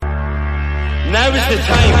Now is the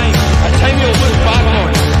time. A time you'll look back on.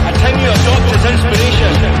 A time you adopt as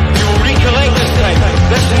inspiration. You will recollect this time.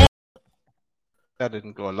 This moment. That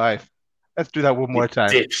didn't go live. Let's do that one more time.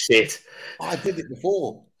 Dipshit. I did it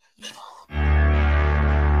before.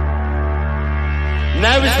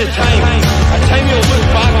 Now is the time. A time you'll look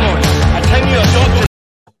back on. A time you adopt.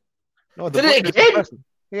 No, the Did it button isn't again? pressing.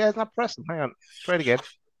 Yeah, it's not pressing. Hang on. Try it again.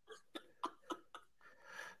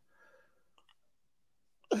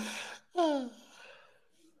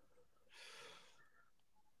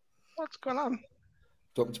 What's going on? Do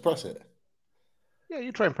you want me to press it? Yeah,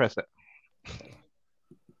 you try and press it.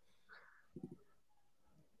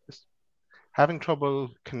 Just having trouble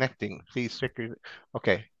connecting. Please check your...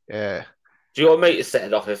 Okay. Do you want me to set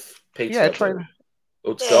it off if Pete's Yeah, got try to? and...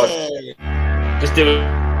 Oh, God. Just do it.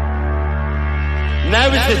 Now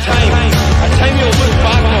is the time. A time you'll look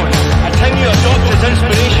back on. A time you adopt as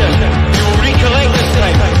inspiration. You will recollect this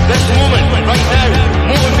time. This moment, right now.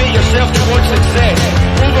 Motivate yourself towards success.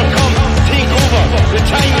 Overcome. Take over. The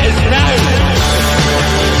time is now.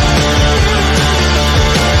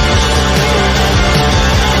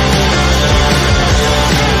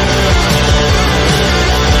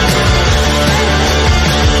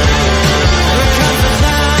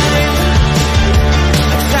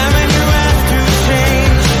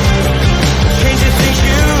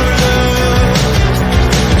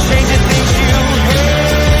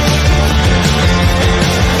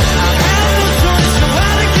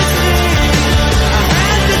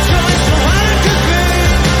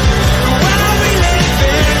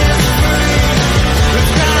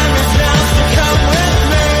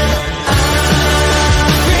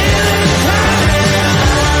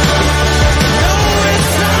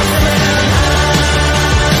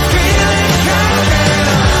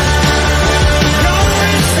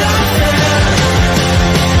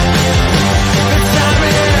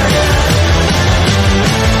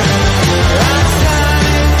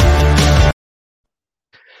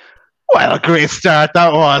 Well, a great start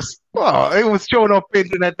that was. Oh, it was showing up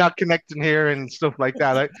internet not connecting here and stuff like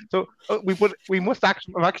that. So we must have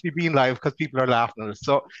actually been live because people are laughing at us.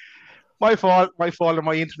 So my fault, and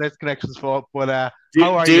my internet connection's fault. But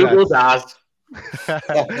how are you?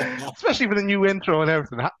 Especially with the new intro and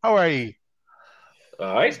everything. How are you?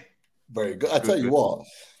 All right. Very good. I tell you what,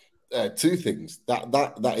 two things.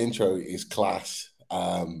 That intro is class.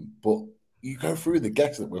 But you go through the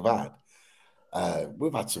guests that we've had.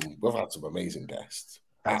 We've had some amazing guests.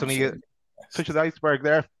 That's only a touch of the iceberg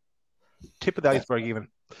there. Tip of the iceberg, even.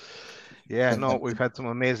 Yeah, no, we've had some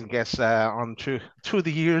amazing guests on through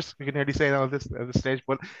the years. We can nearly say now at this stage,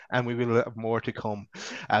 and we will have more to come,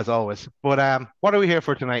 as always. But what are we here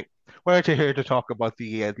for tonight? We're here to talk about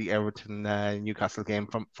the Everton Newcastle game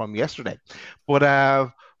from yesterday.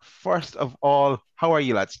 But first of all, how are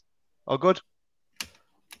you, lads? All good?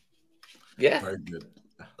 Yeah, very good.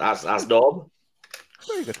 That's normal.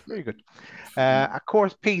 Very good, very good. Of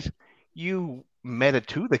course, Pete, you made it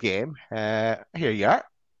to the game. Here you are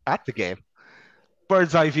at the game.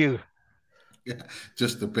 Bird's eye view. Yeah,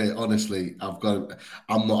 just a bit. Honestly, I'm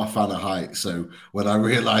not a fan of height, so when I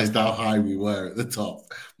realised how high we were at the top,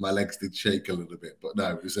 my legs did shake a little bit. But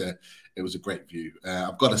no, it was a great view.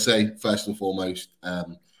 I've got to say, first and foremost,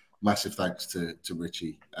 massive thanks to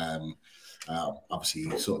Richie. Obviously,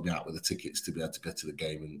 he sorted me out with the tickets to be able to go to the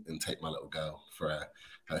game and take my little girl for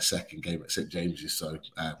her second game at St James's. So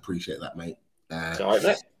appreciate that, mate. All right,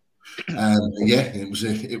 mate. Yeah, it was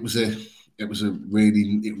a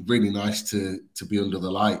really nice to be under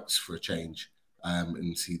the lights for a change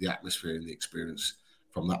and see the atmosphere and the experience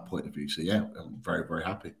from that point of view. So yeah, I'm very, very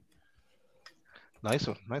happy. Nice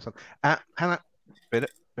one. Hannah, bit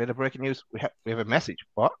of breaking news. We have a message.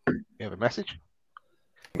 What? We have a message.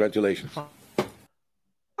 Congratulations.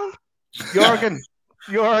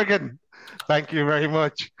 Jorgen, thank you very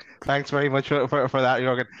much. Thanks very much for that,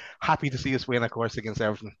 Jorgen. Happy to see us win, of course, against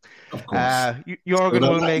Everton. Of course. Jorgen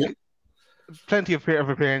will make plenty of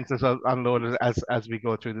appearances unloaded as we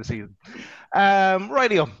go through the season.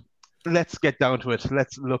 Rightio, let's get down to it.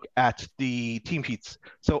 Let's look at the team sheets.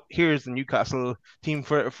 So here's the Newcastle team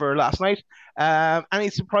for last night. Any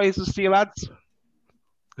surprises to you, lads?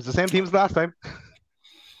 It's the same team as last time.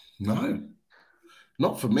 No,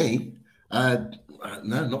 not for me. No,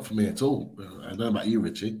 not for me at all. I don't know about you,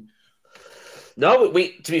 Richie. No,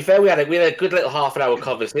 to be fair, we had a good little half an hour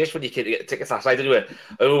conversation when you came to get tickets last night, didn't we?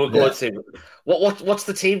 And we were going to what's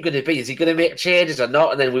the team going to be? Is he going to make changes or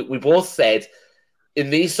not? And then we both said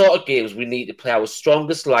in these sort of games we need to play our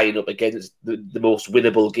strongest lineup against the most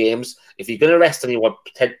winnable games. If you're going to rest anyone,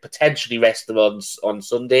 potentially rest them on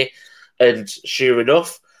Sunday. And sure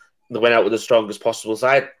enough, they went out with the strongest possible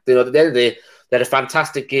side. You know, at the end of the day, They had a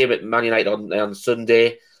fantastic game at Man United on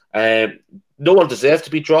Sunday. No one deserved to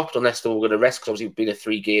be dropped unless they were going to rest, because obviously it's been a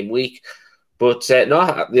 3-game week. But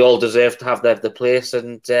no, they all deserve to have their place.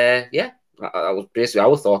 And that was basically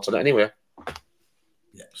our thoughts on it anyway.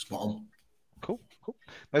 Yeah, spot on. Cool.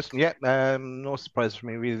 Listen, no surprise for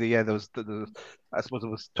me really. Yeah, there was I suppose it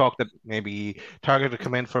was talk that maybe Target would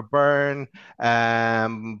come in for Byrne,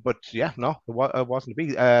 but yeah, no, it wasn't to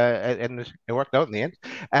be, and it worked out in the end.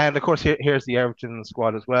 And of course, here's the Everton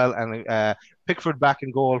squad as well, and Pickford back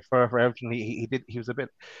in goal for Everton. He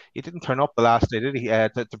didn't turn up the last day, did he?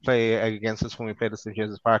 To play against us when we played at St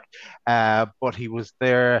James's Park, but he was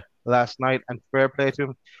there last night, and fair play to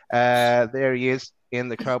him. There he is in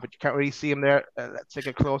the crowd, but you can't really see him there. Let's take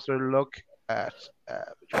a closer look at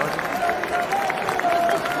Jordan.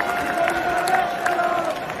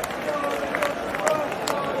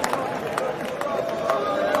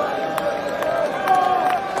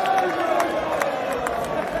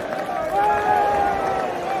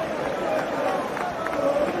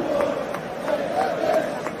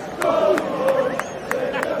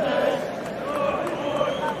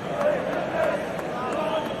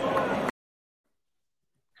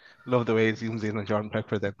 Love the way he zooms in on Jordan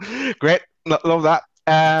Pickford then. Great. Love that.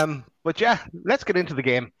 But yeah, let's get into the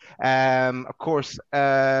game. Of course,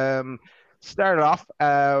 started off,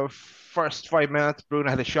 first 5 minutes, Bruno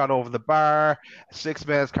had a shot over the bar. 6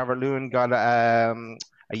 minutes, Calvert-Lewin got a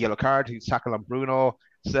yellow card. He's tackled on Bruno.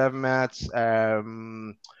 7 minutes,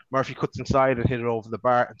 Murphy cuts inside and hit it over the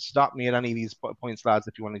bar. And stop me at any of these points, lads,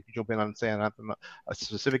 if you want to jump in on saying anything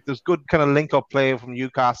specific. There's good kind of link-up play from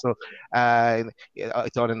Newcastle. I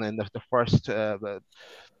thought in the first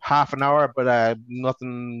half an hour, but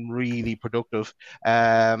nothing really productive.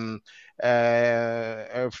 Everton were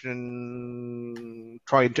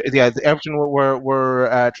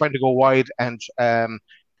trying to go wide and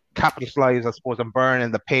capitalize, I suppose, on Byrne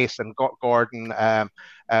and the pace, and Gordon,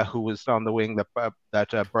 who was on the wing that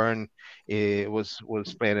Byrne was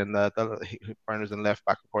playing in Byrne was in left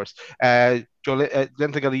back, of course.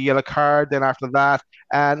 Joelinton got a yellow card. Then after that,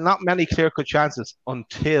 not many clear-cut chances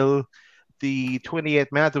until the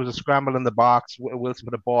 28th minute. There was a scramble in the box. Wilson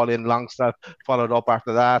put a ball in. Longstaff followed up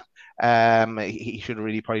after that. He should have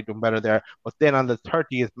really probably done better there. But then on the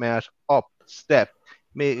 30th minute, up step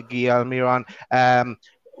Miggy Almiron.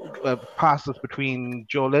 Passes between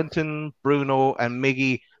Joelinton, Bruno, and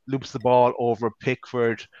Miggy, loops the ball over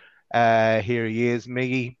Pickford. Here he is,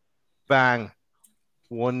 Miggy. Bang.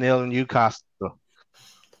 1-0 Newcastle.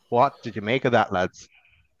 What did you make of that, lads?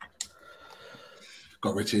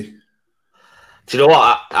 Got Richie. Do you know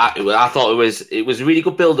what? I thought it was a really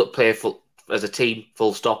good build-up play as a team,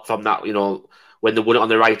 full stop, from that, when they won it on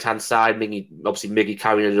the right-hand side, Miggy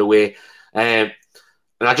carrying it away. And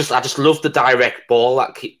I just loved the direct ball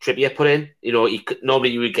that Trippier put in. Normally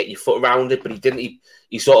you would get your foot around it, but he didn't.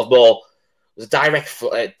 He sort of more, it was a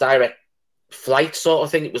direct flight sort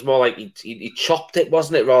of thing. It was more like he chopped it,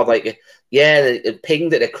 wasn't it? Rather like it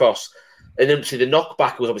pinged it across. And then the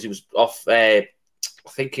knockback was off. I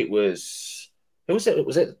think it was. Who was it?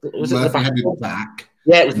 Was it the back?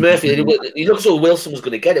 Yeah, it was Murphy. He looked as though Wilson was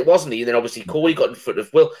going to get it, wasn't he? And then obviously Corey got in front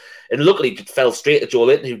of Will, and luckily it fell straight to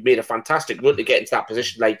Joelinton, who made a fantastic run to get into that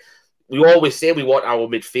position. Like we always say, we want our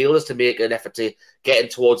midfielders to make an effort to get in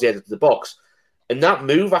towards the end of the box, and that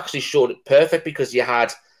move actually showed it perfect, because you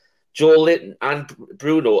had Joelinton and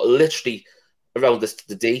Bruno literally around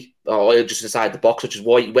the D, or just inside the box, which is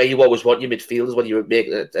where you always want your midfielders when you make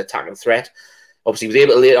an attacking threat. Obviously, he was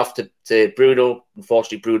able to lay it off to Bruno.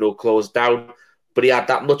 Unfortunately, Bruno closed down. But he had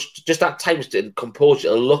just that time and composure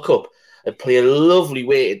to look up and play a lovely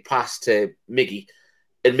weighted pass to Miggy.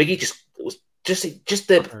 And Miggy just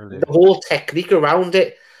the whole technique around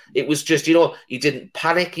it. It was just, he didn't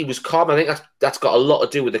panic. He was calm. I think that's got a lot to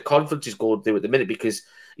do with the confidence he's going through at the minute, because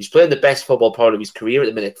he's playing the best football part of his career at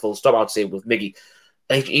the minute, full stop, I'd say, with Miggy.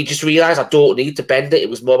 And he just realised, I don't need to bend it. It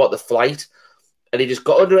was more about the flight. And he just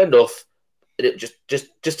got under enough. And it just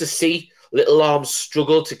to see little arms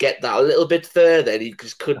struggle to get that a little bit further, and he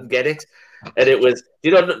just couldn't get it. And it was,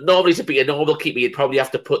 normally to be a normal keeper, you'd probably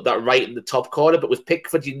have to put that right in the top corner. But with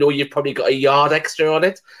Pickford, you've probably got a yard extra on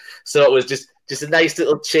it. So it was just a nice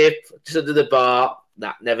little chip, just under the bar.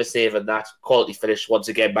 Never saving that. Quality finish once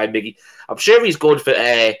again by Miggy. I'm sure he's going for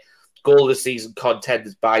goal of the season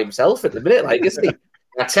contenders by himself at the minute, isn't he?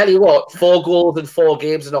 I tell you what, 4 goals in 4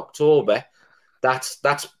 games in October. That's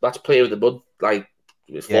player of the month.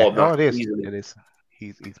 It is.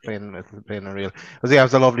 he's playing unreal. It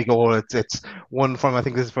was a lovely goal. It's one from, I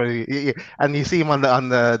think this is probably, and you see him on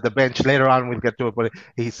the bench later on. We'll get to it, but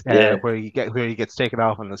he's where he gets taken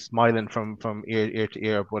off and is smiling from ear to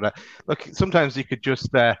ear. But look, sometimes you could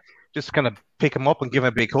just kind of pick him up and give him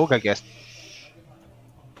a big hug, I guess.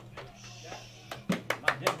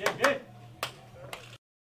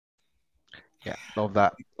 Yeah, love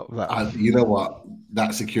that. You know what?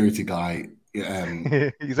 That security guy,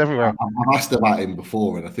 he's everywhere. I've asked about him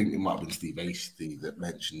before, and I think it might have been Steve Hasty that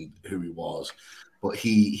mentioned who he was. But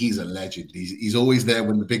he's a legend. He's always there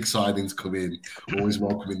when the big signings come in, always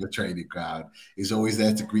welcoming the training ground. He's always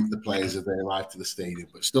there to greet the players as they arrive to the stadium.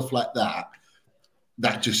 But stuff like that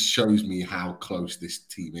just shows me how close this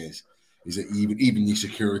team is. Is that even your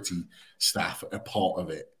security staff are part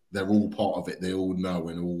of it. They're all part of it. They all know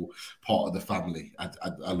and all part of the family. I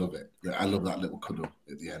love it. I love that little cuddle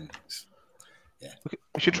at the end. Yeah,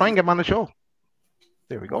 we should try and get him on the show.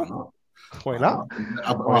 There we go. Why not?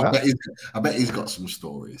 I bet he's got some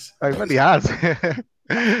stories. I bet he has.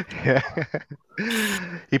 Yeah.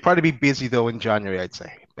 He'd probably be busy though in January, I'd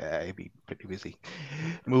say. He'd be pretty busy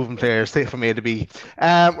moving players from A to B.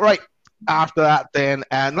 Right. After that, then,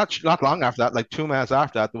 not long after that, like 2 minutes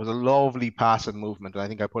after that, there was a lovely passing movement. And I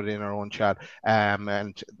think I put it in our own chat.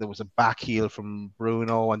 And there was a back heel from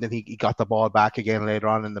Bruno, and then he got the ball back again later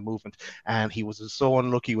on in the movement. And he was so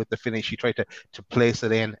unlucky with the finish. He tried to place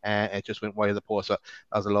it in, and it just went wide of the post. So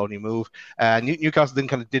that was a lovely move. Newcastle then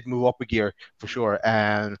kind of did move up a gear for sure.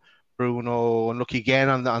 And Bruno unlucky again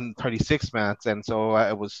on 36 minutes, and so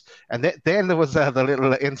it was. And then there was the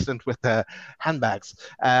little incident with the handbags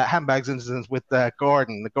incident with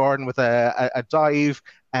Gordon. Gordon with a dive,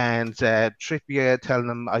 and Trippier telling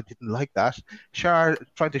him I didn't like that. Schär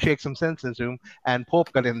trying to shake some sense into him, and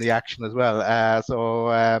Pope got in the action as well.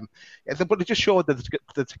 But it just showed the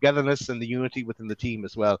togetherness and the unity within the team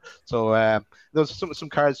as well. So there was some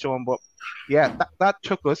cards showing, but yeah, that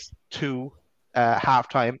took us to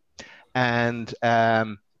halftime. And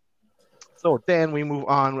so then we move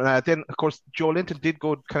on. Then, of course, Joe Linton did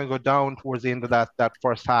go down towards the end of that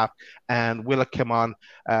first half, and Willock came on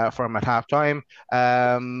for him at halftime.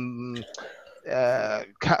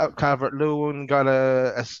 Calvert-Lewin got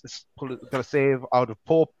a save out of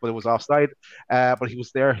Pope, but it was offside. But he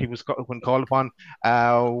was there. He was when called upon.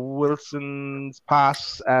 Wilson's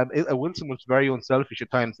pass. Wilson was very unselfish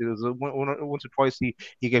at times. It was once or twice he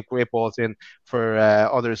gave great balls in for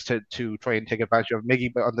others to try and take advantage of.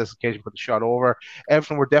 Miggy on this occasion put the shot over.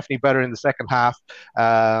 Everton were definitely better in the second half.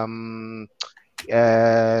 I'll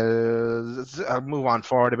move on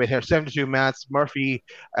forward a bit here. 72 minutes. Murphy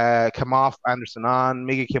came off, Anderson on,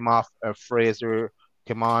 Miggy came off, Fraser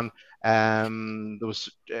came on. There was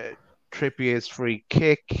Trippier's free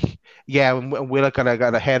kick. Yeah, and Willock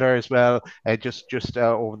got a header as well, just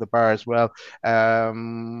over the bar as well.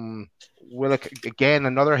 Willock again,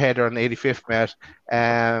 another header on the 85th minute.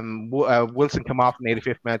 Wilson come off in the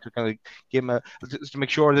 85th minute to kind of give him just to make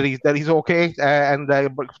sure that he's okay, and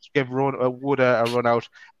give Wood a run out.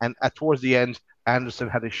 And towards the end, Anderson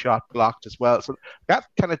had his shot blocked as well. So that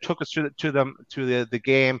kind of took us to the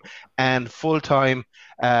game, and full time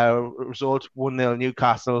result 1-0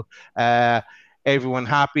 Newcastle. Everyone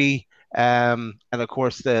happy. And of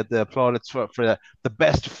course the plaudits for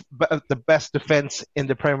the best defense in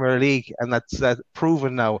the Premier League, and that's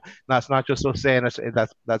proven now. That's not just us saying it;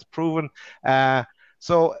 that's proven.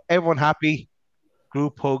 So everyone happy,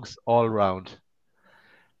 group hugs all around.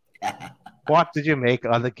 What did you make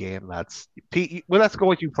of the game, lads? Pete, well, let's go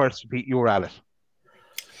with you first, Pete. You were at it.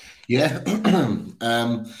 Yeah.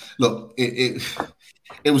 Look, it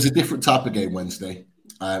was a different type of game Wednesday.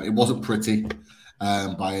 It wasn't pretty.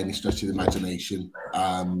 By any stretch of the imagination.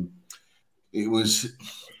 It was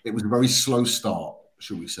a very slow start,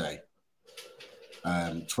 should we say.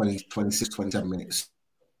 26, 27 minutes.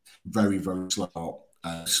 Very, very slow.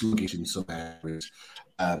 Sluggish in some areas.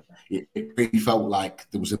 It really felt like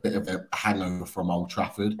there was a bit of a hangover from Old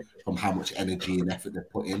Trafford, from how much energy and effort they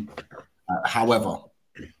put in. However,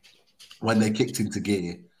 when they kicked into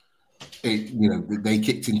gear, they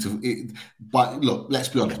kicked into it. But look, let's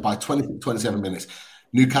be honest, by 27 minutes,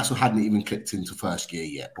 Newcastle hadn't even clicked into first gear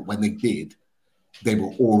yet. But when they did, they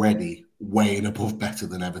were already way and above better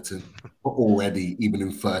than Everton, but already even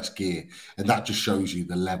in first gear. And that just shows you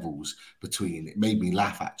the levels between. It made me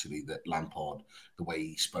laugh, actually, that Lampard, the way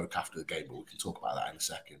he spoke after the game, but we can talk about that in a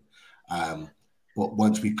second. But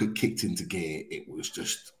once we kicked into gear, it was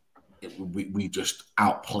just we just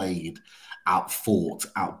outplayed, outfought,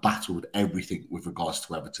 outbattled everything with regards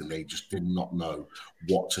to Everton. They just did not know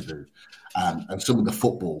what to do. And some of the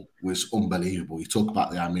football was unbelievable. You talk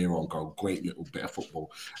about the Almiron goal, great little bit of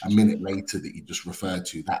football. A minute later that you just referred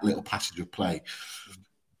to, that little passage of play.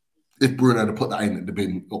 If Bruno had put that in, it'd have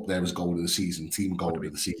been up there as goal of the season, team goal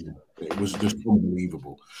of the season. It was just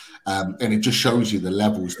unbelievable. And it just shows you the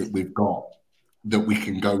levels that we've got that we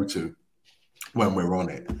can go to when we're on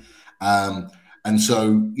it. And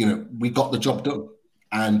so, we got the job done.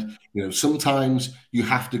 And, sometimes you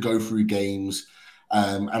have to go through games.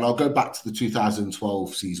 And I'll go back to the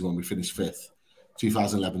 2012 season when we finished 5th,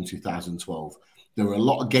 2011, 2012. There were a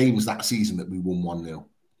lot of games that season that we won 1-0.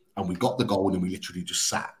 And we got the goal and we literally just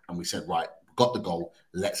sat and we said, right, we got the goal,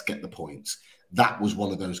 let's get the points. That was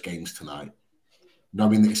one of those games tonight.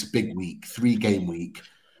 Knowing that it's a big week, 3-game week,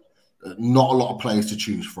 not a lot of players to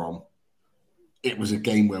choose from. It was a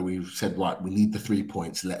game where we said, right, we need the 3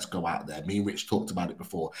 points. Let's go out there. Me and Rich talked about it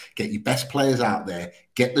before. Get your best players out there,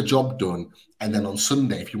 get the job done. And then on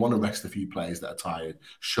Sunday, if you want to rest a few players that are tired,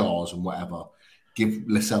 Shaws and whatever, give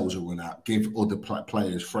Lascelles a run out, give other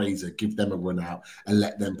players, Fraser, give them a run out and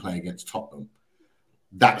let them play against Tottenham.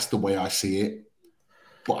 That's the way I see it.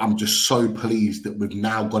 But I'm just so pleased that we've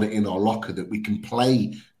now got it in our locker that we can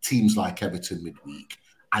play teams like Everton midweek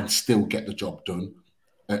and still get the job done.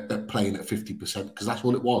 At playing at 50%, because that's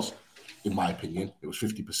all it was, in my opinion. It was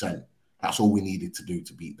 50%. That's all we needed to do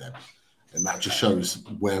to beat them. And that just shows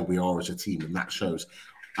where we are as a team, and that shows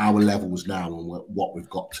our levels now and what we've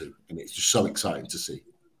got to. And it's just so exciting to see.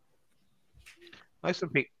 Nice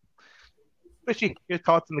one, Pete. Richie, your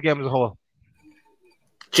thoughts on the game as a whole?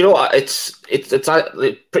 Do you know what? It's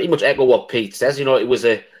pretty much echo what Pete says.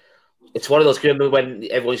 It's one of those. Remember when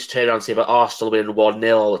everyone's turning around and say about Arsenal winning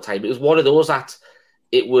 1-0 all the time? It was one of those that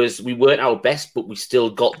we weren't our best, but we still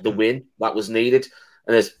got the win that was needed.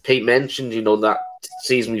 And as Pete mentioned, that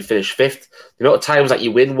season we finished 5th. The amount of times that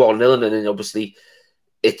you win 1-0, and then obviously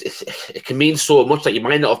it can mean so much that you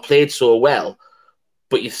might not have played so well,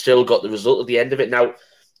 but you've still got the result at the end of it. Now,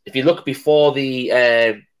 if you look before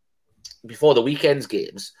the weekend's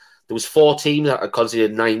games, there was 4 teams that had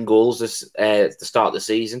conceded 9 goals at the start of the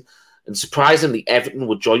season. And surprisingly, Everton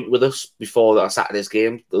were joint with us before Saturday's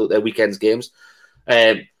game, the weekend's games.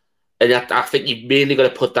 And I think you've mainly got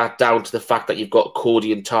to put that down to the fact that you've got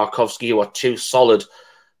Cody and Tarkowski, who are 2 solid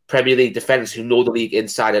Premier League defenders who know the league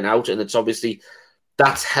inside and out. And it's obviously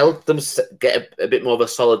that's helped them get a bit more of a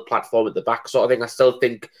solid platform at the back sort of thing. I still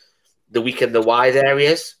think the weak and the wide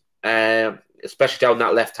areas, especially down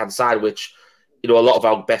that left-hand side, which, a lot of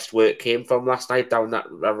our best work came from last night, down that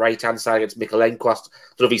right-hand side against Mikalenko. I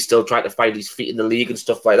don't know if he's still trying to find his feet in the league and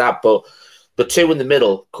stuff like that, but the 2 in the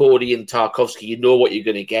middle, Cody and Tarkowski, you know what you're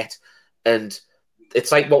going to get. And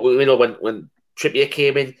it's like what when Trippier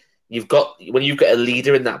came in, when you've got a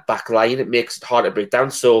leader in that back line, it makes it hard to break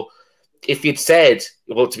down. So if you'd said,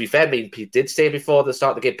 well, to be fair, Pete did say before the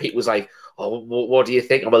start of the game, Pete was like, oh, what do you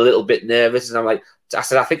think? I'm a little bit nervous. And I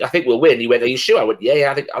said, I think we'll win. He went, are you sure? I went,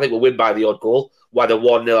 yeah, I think we'll win by the odd goal, whether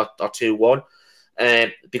 1-0 or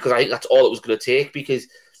 2-1. Because I think that's all it was going to take, because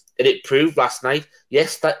and it proved last night,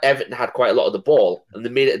 yes, that Everton had quite a lot of the ball, and they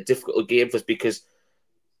made it a difficult game for us because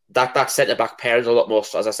that centre-back pair is a lot more,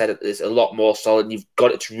 as I said, it's a lot more solid, and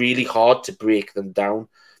it's really hard to break them down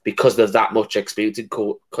because there's that much experience in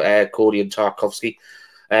Cody and Tarkowski.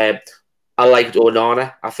 I liked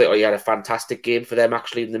Onana. I thought he had a fantastic game for them,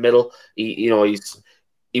 actually, in the middle. He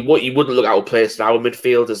wouldn't look out of place now in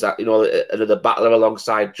midfield as that, another battler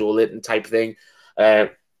alongside Joe Linton type thing.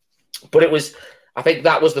 But it was... I think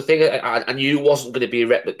that was the thing. I knew it wasn't going to be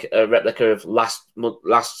a replica of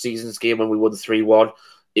last season's game when we won 3-1.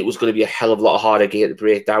 It was going to be a hell of a lot harder game to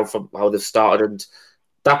break down from how they've started, and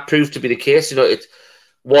that proved to be the case. It's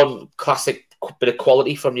one classic bit of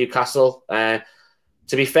quality from Newcastle. To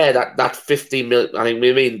be fair, that 15 minute, I think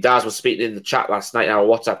me and Daz were speaking in the chat last night in our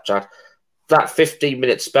WhatsApp chat, that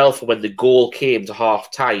 15-minute spell from when the goal came to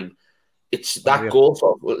half time, goal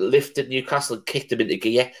sort of lifted Newcastle and kicked them into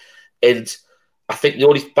gear. And I think the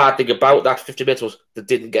only bad thing about that 50 minutes was they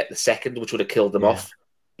didn't get the second, which would have killed them off.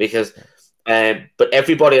 Because, but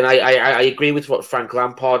everybody, and I agree with what Frank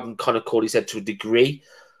Lampard and Conor Cody said to a degree,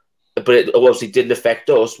 but it obviously didn't affect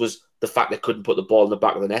us, was the fact they couldn't put the ball in the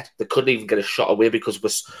back of the net. They couldn't even get a shot away because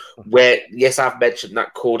yes, I've mentioned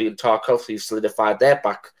that Cody and Tarkowski solidified their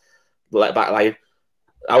back line.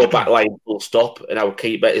 Our back line will stop, and our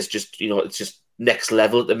keeper is just, it's just next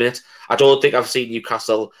level at the minute. I don't think I've seen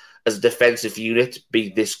Newcastle as a defensive unit be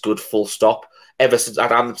this good full stop ever since.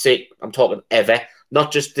 I'm talking ever,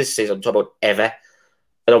 not just this season, I'm talking about ever.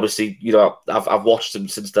 and obviously, I've watched them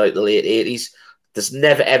since the late 80s. There's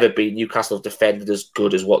never ever been Newcastle defended as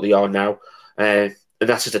good as what they are now, and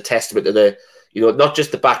that's just a testament to the, not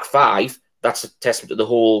just the back five. That's a testament to the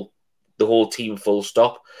whole team, full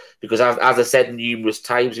stop. Because as I said numerous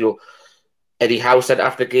times, Eddie Howe said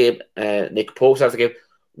after the game, Nick Pope said after the game,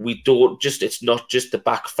 it's not just the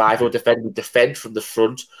back five who defend. We defend from the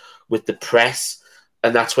front with the press,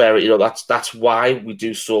 and that's where that's why we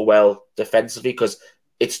do so well defensively, because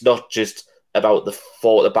it's not just about the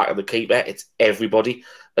four at the back of the keeper, it's everybody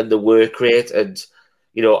and the work rate. And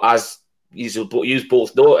as you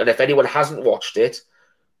both know, and if anyone hasn't watched it,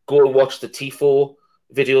 go and watch the Tifo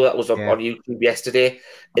video that was on YouTube yesterday.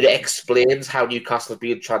 It explains how Newcastle is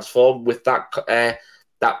being transformed with that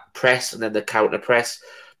press and then the counter press.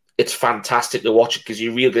 It's fantastic to watch. It gives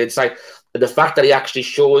you real good insight. And the fact that he actually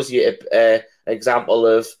shows you an example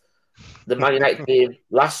of the Man United game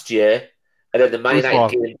last year and then the Man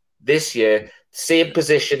United game this year, same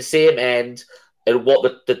position, same end, and what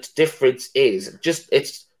the difference is.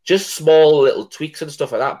 It's just small little tweaks and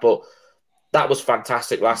stuff like that. But that was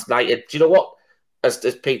fantastic last night. And do you know what? As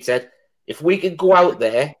Pete said, if we can go out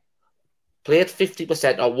there, play at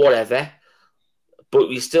 50% or whatever, but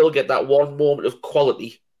we still get that one moment of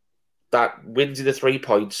quality that wins you the 3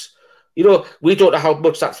 points. We don't know how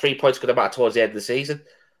much that 3 points is going to matter towards the end of the season.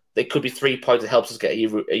 There could be 3 points that helps us get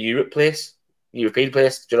a European place. Do you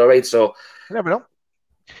know what I mean? So you never know.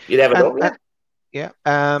 You never know.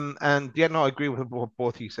 I agree with what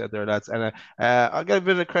both you said there, lads. And I'll give a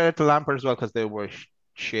bit of credit to Lampard as well, because they were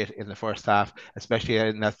shit in the first half, especially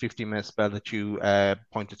in that 15-minute spell that you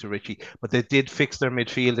pointed to, Richie. But they did fix their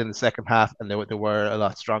midfield in the second half, and they were a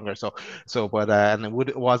lot stronger. And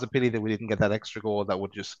it was a pity that we didn't get that extra goal that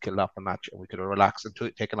would just kill off the match, and we could have relaxed and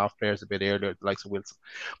taken off players a bit earlier, the likes of Wilson.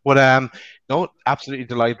 But no, absolutely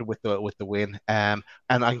delighted with the win. And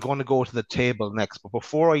I'm going to go to the table next. But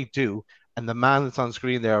before I do, and the man that's on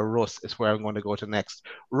screen there, Russ, is where I'm going to go to next.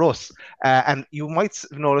 Russ, and you might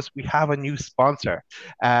notice we have a new sponsor.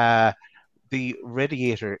 The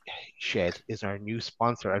Radiator Shed is our new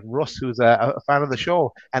sponsor, and Russ, who's a fan of the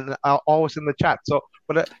show and always in the chat. So,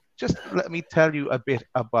 but just let me tell you a bit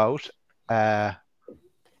about the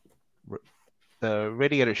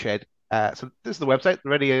Radiator Shed. So this is the website,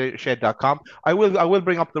 radiatorshed.com. I will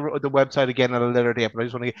bring up the website again at a later date, but I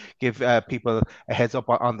just want to give people a heads up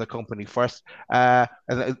on the company first. And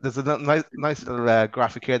there's a nice little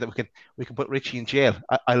graphic here that we can put Richie in jail.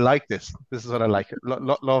 I like this. This is what I like.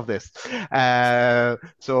 Love this. That's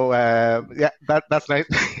nice.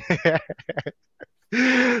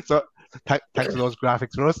 So thanks for those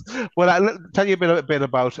graphics, Russ. Well, I'll tell you a bit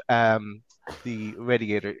about the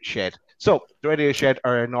Radiator Shed. So, the Radiator Shed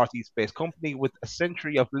are a northeast-based company with a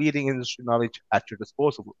century of leading industry knowledge at your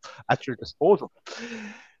disposal.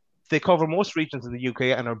 They cover most regions in the UK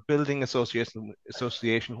and are building association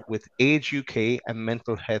with Age UK and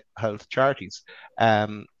mental health charities.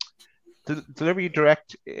 The delivery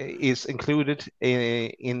direct is included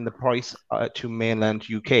in the price to mainland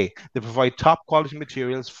UK. They provide top quality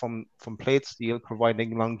materials from plate steel,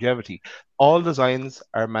 providing longevity. All designs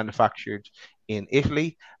are manufactured in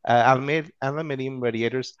Italy. Aluminium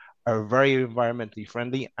radiators are very environmentally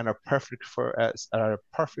friendly and are perfect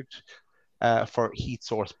for heat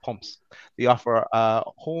source pumps. They offer a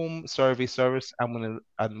home service and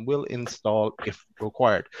will install if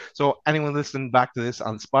required. So anyone listening back to this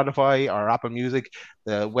on Spotify or Apple Music,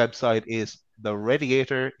 the website is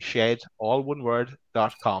theradiatorshed, all one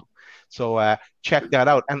word.com. So check that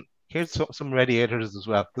out. And here's some radiators as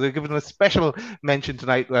well. They're giving a special mention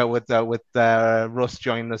tonight with Russ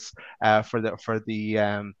joining us for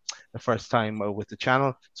the first time with the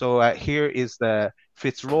channel. So here is the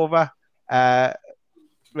Fitzrover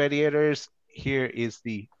radiators. Here is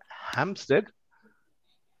the Hampstead.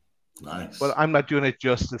 Nice. Well, I'm not doing it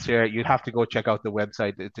justice here. You'd have to go check out the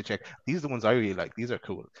website to check. These are the ones I really like. These are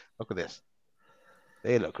cool. Look at this.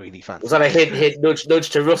 They look really fancy. Was that a hint nudge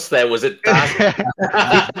to Russ there? Was it?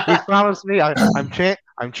 He promised me I'm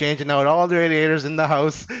changing out all the radiators in the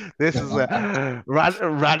house. This is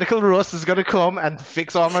radical Russ is going to come and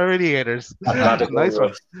fix all my radiators. Nice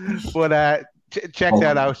one. But check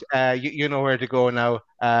that out. You know where to go now.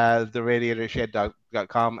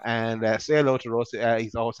 Theradiatorshed.com, and say hello to Russ.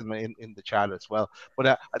 He's also in the chat as well.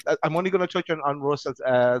 But I'm only going to touch on Russ's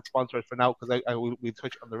sponsors for now, because we'll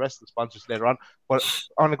touch on the rest of the sponsors later on. But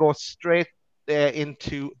I'm going to go straight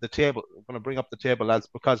into the table. I'm going to bring up the table, lads,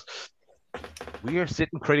 because we are still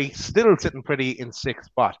sitting pretty in sixth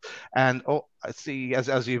spot. And I see,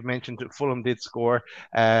 as you've mentioned, Fulham did score,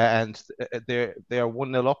 and they are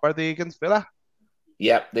 1-0 up. Are they against Villa?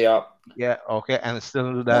 Yeah, they are. Yeah, okay, and it's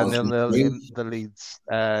still That was 0-0 strange. in the Leeds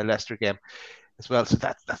Leicester game as well. So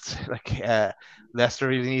that's like Leicester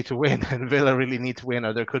really need to win, and Villa really need to win,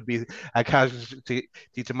 or there could be a casualty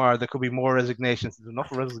tomorrow. There could be more resignations. There's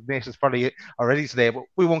enough resignations probably already today, but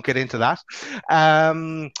we won't get into that.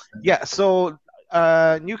 Yeah, so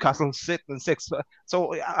Newcastle sitting in sixth.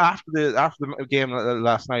 So after the game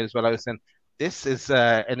last night as well, I was saying this is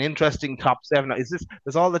an interesting top seven.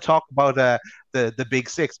 There's all the talk about the big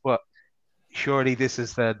six, but surely this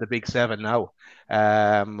is the big seven now.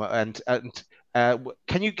 Can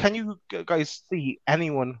you guys see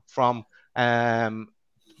anyone from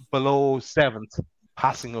below seventh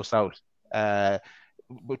passing us out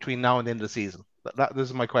between now and the end of the season? This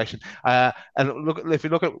is my question. And look, if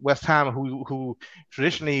you look at West Ham, who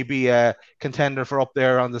traditionally be a contender for up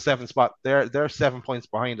there on the seventh spot, they're 7 points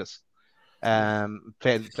behind us. Have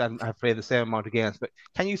played the same amount of games. But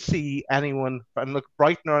can you see anyone? And look,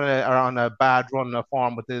 Brighton are on a bad run of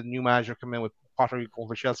form with the new manager coming in with Potter going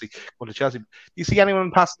to Chelsea. Do you see anyone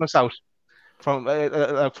passing us out from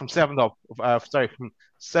seventh up? From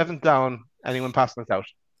seventh down. Anyone passing us out?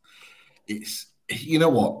 You know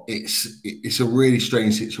what? It's a really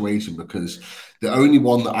strange situation because the only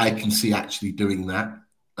one that I can see actually doing that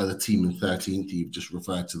are the team in 13th. You've just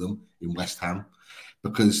referred to them in West Ham.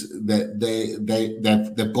 Because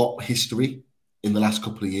they've got history in the last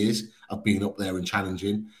couple of years of being up there and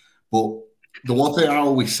challenging. But the one thing I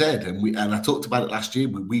always said, and I talked about it last year,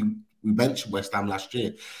 we mentioned West Ham last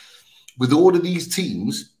year. With all of these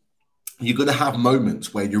teams, you're going to have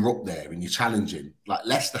moments where you're up there and you're challenging. Like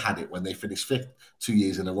Leicester had it when they finished fifth 2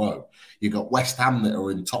 years in a row. You got West Ham that are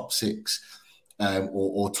in top six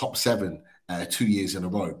or top seven 2 years in a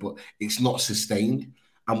row, but it's not sustained.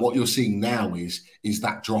 And what you're seeing now is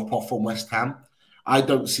that drop-off from West Ham. I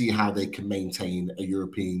don't see how they can maintain a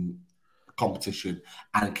European competition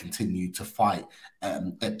and continue to fight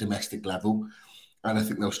at domestic level. And I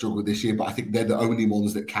think they'll struggle this year, but I think they're the only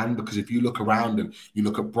ones that can, because if you look around and you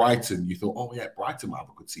look at Brighton, you thought, oh, yeah, Brighton might have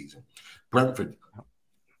a good season. Brentford,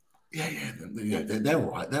 they're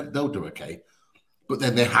all right. They'll do okay. But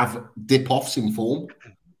then they have dip-offs in form.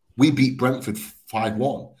 We beat Brentford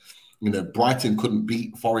 5-1. Brighton couldn't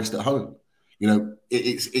beat Forest at home.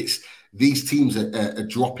 It's these teams are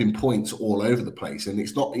dropping points all over the place, and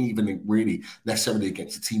it's not even really necessarily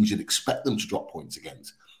against the teams you'd expect them to drop points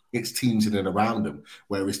against. It's teams in and around them.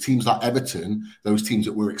 Whereas teams like Everton, those teams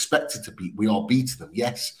that we're expected to beat, we are beating them.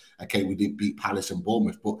 Yes, okay, we didn't beat Palace and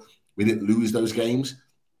Bournemouth, but we didn't lose those games,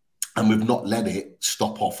 and we've not let it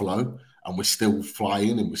stop off low, and we're still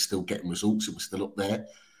flying, and we're still getting results, and we're still up there.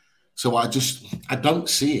 So I don't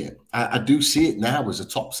see it. I do see it now as a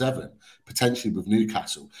top seven, potentially with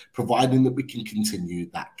Newcastle, providing that we can continue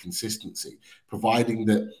that consistency, providing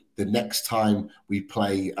that the next time we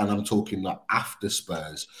play, and I'm talking like after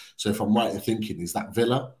Spurs. So if I'm right in thinking, is that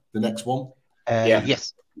Villa the next one?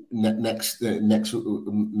 Yes. Next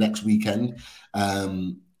weekend,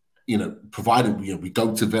 provided we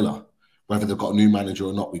go to Villa, whether they've got a new manager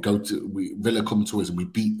or not, Villa come to us and we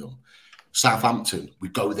beat them. Southampton, we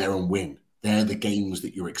go there and win. They're the games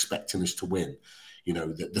that you're expecting us to win.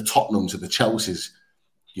 The Tottenhams and the Chelseas,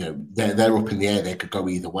 they're up in the air. They could go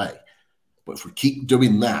either way. But if we keep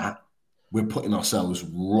doing that, we're putting ourselves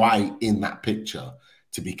right in that picture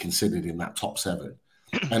to be considered in that top seven.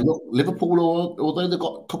 And look, Liverpool, although they've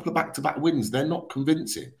got a couple of back-to-back wins, they're not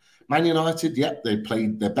convincing. Man United, they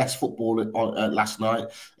played their best football last night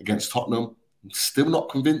against Tottenham. Still not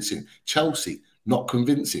convincing. Chelsea, not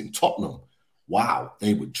convincing. Tottenham, wow,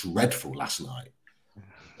 they were dreadful last night.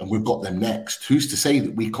 And we've got them next. Who's to say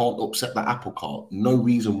that we can't upset that apple cart? No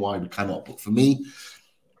reason why we cannot. But for me,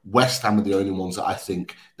 West Ham are the only ones that I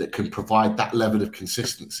think that can provide that level of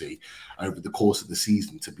consistency over the course of the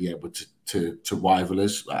season to be able to rival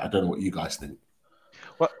us. I don't know what you guys think.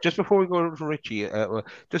 Well, just before we go to Richie,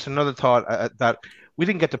 just another thought that we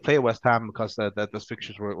didn't get to play West Ham because that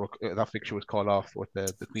fixture was called off with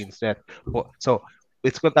the Queen's death. But so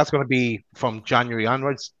it's good. That's going to be from January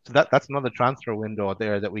onwards. So that's another transfer window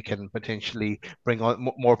there that we can potentially bring on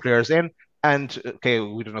more players in. And okay,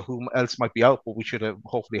 we don't know who else might be out, but we should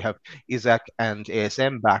hopefully have Isaac and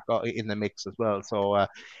ASM back in the mix as well. So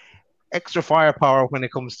extra firepower when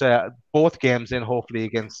it comes to both games in, hopefully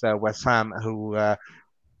against West Ham, who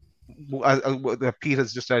Pete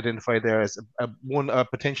has just identified there as one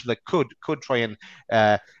potential that could try and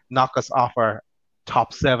knock us off our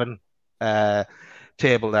top seven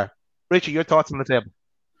table there. Richie, your thoughts on the table?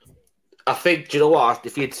 I think, do you know what?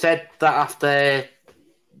 If you'd said that after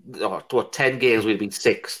 10 games we'd been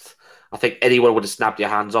sixth, I think anyone would have snapped your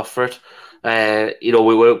hands off for it.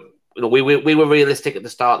 we were realistic at the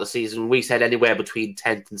start of the season. We said anywhere between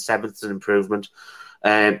 10th and 7th is an improvement.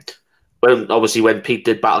 When Pete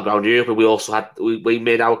did Battleground Europe, and we also had we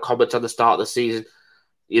made our comments on the start of the season.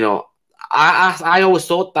 I always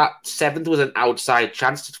thought that 7th was an outside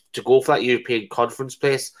chance to go for that European Conference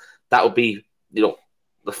place. That would be the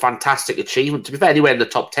fantastic achievement. To be fair, anywhere in the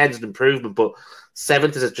top 10 is an improvement, but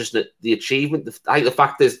 7th is just the achievement. I think the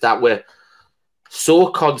fact is that we're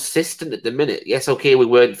so consistent at the minute. Yes, okay, we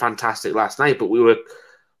weren't fantastic last night, but we were.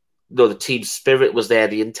 The team spirit was there.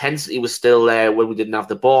 The intensity was still there when we didn't have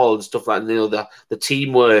the ball and stuff like that. The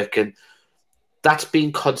teamwork, and that's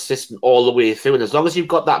been consistent all the way through. And as long as you've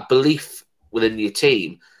got that belief within your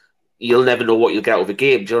team, you'll never know what you'll get out of a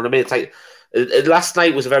game. Do you know what I mean? It's like last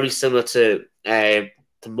night was very similar to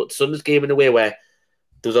Sunday's game in a way where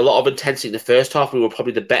there was a lot of intensity in the first half. We were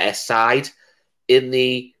probably the better side in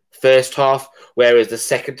the first half, whereas the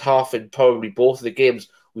second half and probably both of the games,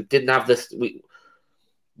 we didn't have this.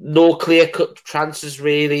 No clear-cut chances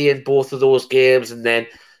really in both of those games, and then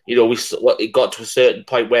it got to a certain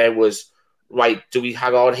point where it was right. Do we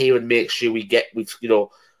hang on here and make sure we get? Would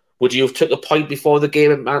you have took a point before the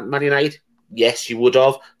game at Man United? Yes, you would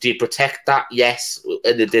have. Do you protect that? Yes,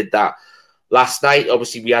 and they did that last night.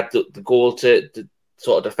 Obviously, we had the goal to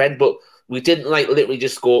sort of defend, but we didn't literally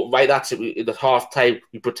just go right. That's it. In the half time,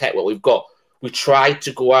 we protect what we've got. We tried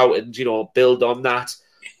to go out and build on that.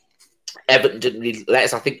 Everton didn't really let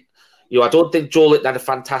us. I think, I don't think Joe Linton had a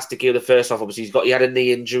fantastic game the first half. Obviously, he had a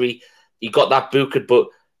knee injury. He got that bookered, but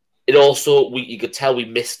it also, you could tell we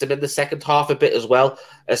missed him in the second half a bit as well,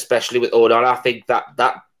 especially with Onana. I think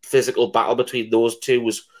that physical battle between those two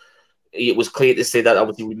it was clear to see that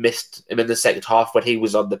obviously we missed him in the second half when he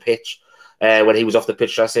was on the pitch, when he was off the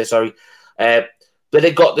pitch, should I say, sorry. But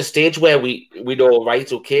it got the stage where we know,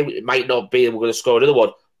 right, okay, it might not be we're going to score another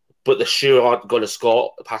one, but they sure aren't going to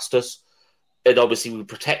score past us. And obviously, we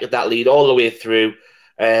protected that lead all the way through.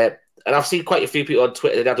 And I've seen quite a few people on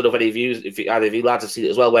Twitter, and I don't know if any of you, if either of you lads have seen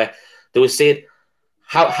it as well, where they were saying,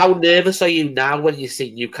 how nervous are you now when you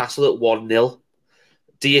see Newcastle at 1-0?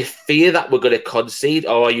 Do you fear that we're going to concede,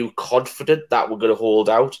 or are you confident that we're going to hold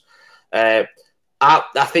out? I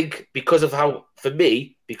think because of how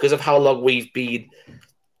long we've been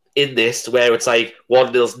in this, where it's like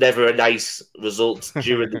 1-0's never a nice result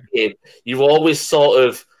during the game, you've always sort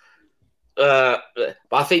of. But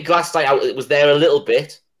I think last night it was there a little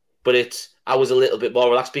bit, but I was a little bit more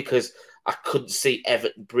relaxed because I couldn't see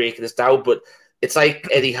Everton breaking us down. But it's like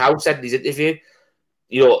Eddie Howe said in his interview,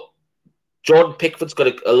 Jordan Pickford's got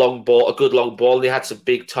a good long ball, and he had some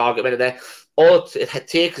big target men in there. All it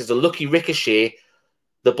takes is a lucky ricochet,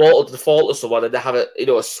 the ball to fall to someone, and they have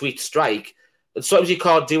a sweet strike. And sometimes you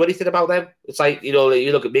can't do anything about them. It's like you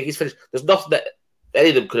look at Mickey's finish. There's nothing that any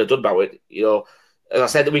of them could have done about it. As I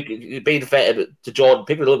said, being fair to Jordan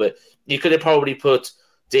Pickford a little bit, you could have probably put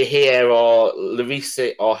De Gea or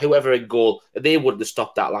Lloris or whoever in goal, and they wouldn't have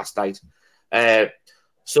stopped that last night.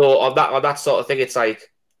 So on that sort of thing, it's like,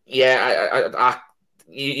 yeah,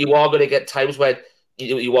 you are going to get times when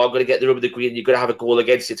you are going to get the rub of the green. You're going to have a goal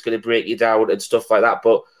against you. It's going to break you down and stuff like that.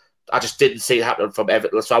 But I just didn't see it happening from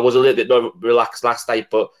Everton, so I was a little bit more relaxed last night.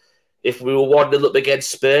 But if we were 1-0 up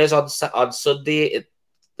against Spurs on Sunday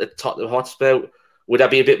at Tottenham Hotspur, would I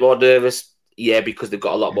be a bit more nervous? Yeah, because they've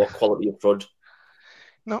got a lot more quality up front.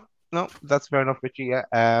 No, that's fair enough, Richie.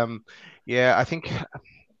 Yeah, I think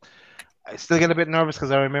I still get a bit nervous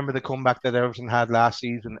because I remember the comeback that Everton had last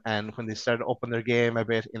season, and when they started upping their game a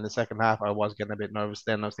bit in the second half, I was getting a bit nervous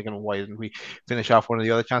then. I was thinking, why didn't we finish off one of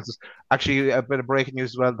the other chances? Actually, a bit of breaking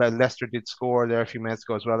news as well, that Leicester did score there a few minutes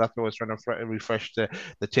ago as well. That's why I was trying to refresh the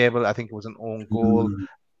table. I think it was an own goal.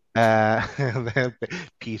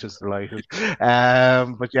 Pete was delighted.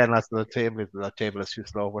 But yeah, that's the table. The table is too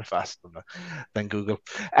slow. We're faster than Google.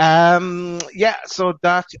 So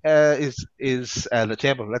that is the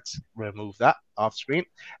table. Let's remove that off screen.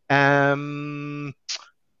 How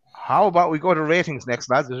about we go to ratings next,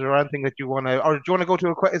 lads? Is there anything that you want to, or do you want to go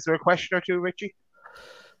to is there a question or two, Richie?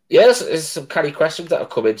 Yeah, there's some kind of questions that have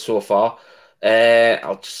come in so far.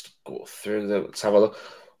 I'll just go through them. Let's have a look.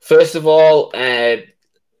 First of all,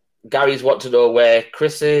 Gary's want to know where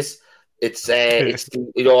Chris is. It's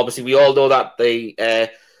obviously we all know that the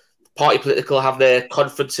Party Political have their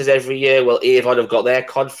conferences every year. Well, Avon have got their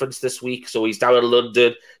conference this week, so he's down in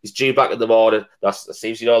London. He's due back in the morning. That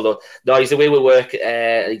seems though. No, he's away with work,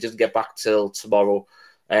 and he doesn't get back till tomorrow.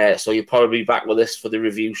 So you'll probably be back with us for the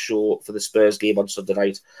review show for the Spurs game on Sunday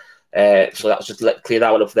night. So that was just to clear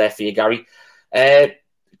that one up there for you, Gary.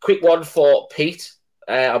 Quick one for Pete.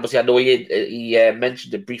 Obviously, I know he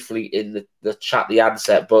mentioned it briefly in the chat, the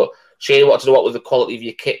answer, but Shane wanted to know what the quality of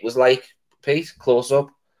your kit was like. Pete, close up.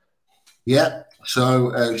 Yeah.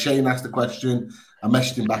 So Shane asked the question. I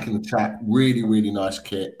messaged him back in the chat. Really, really nice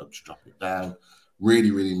kit. I'll just drop it down. Really,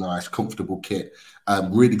 really nice, comfortable kit.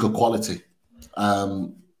 Really good quality.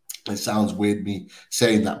 It sounds weird me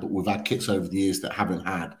saying that, but we've had kits over the years that haven't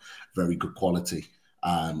had very good quality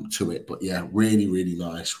to it. But yeah, really, really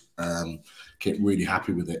nice kit. Really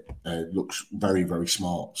happy with it. Looks very, very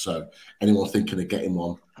smart. So anyone thinking of getting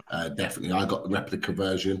one, definitely. I got the replica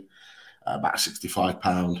version. About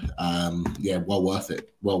 £65. Yeah, well worth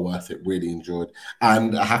it. Well worth it. Really enjoyed.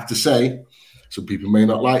 And I have to say, some people may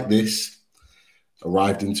not like this.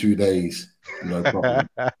 Arrived in 2 days. No problem.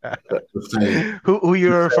 Who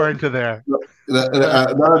you're referring to there? No.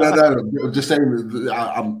 I'm just saying.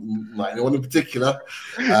 I'm like no one in particular.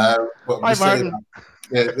 But I'm just saying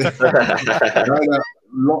that,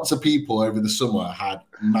 lots of people over the summer had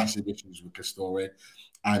massive issues with Castore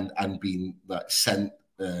and been like sent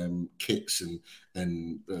kits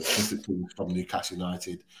and different things from Newcastle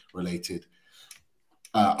United related.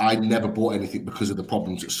 I never bought anything because of the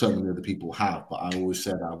problems that so many other people have, but I always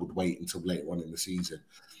said I would wait until later on in the season.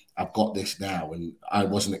 I've got this now, and I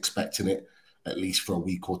wasn't expecting it, at least for a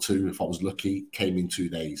week or two. If I was lucky, came in 2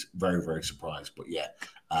 days. Very, very surprised. But yeah,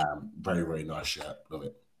 very, very nice shirt. Love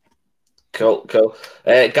it. Cool.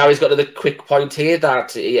 Gary's got another quick point here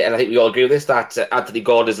that, and I think we all agree with this, that Anthony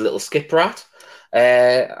Gordon is a little skip rat. He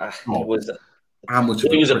was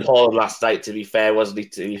appalled last night, to be fair, wasn't he?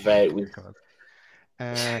 To be fair,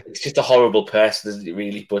 it's just a horrible person, isn't it,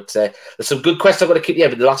 really? But there's some good questions I'm going to keep. Yeah,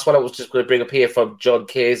 but the last one I was just going to bring up here from John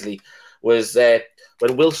Casely was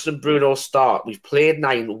when Wilson and Bruno start, we've played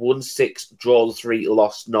 9, won 6, drawn 3,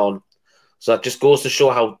 lost none. So that just goes to show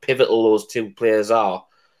how pivotal those two players are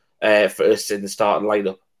for us in the starting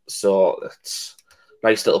lineup. So that's a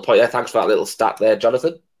nice little point there. Thanks for that little stat there,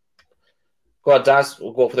 Jonathan. Go on, Daz.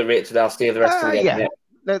 We'll go for the rating and I'll stay the rest of the game.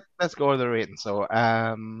 Yeah, let's go with the rating. So,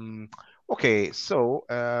 okay, so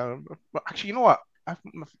actually, you know what?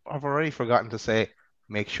 I've already forgotten to say.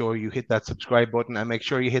 Make sure you hit that subscribe button and make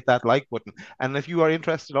sure you hit that like button. And if you are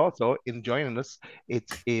interested also in joining us, it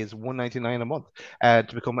is $1.99 a month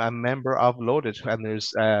to become a member of Loaded. And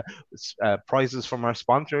there's prizes from our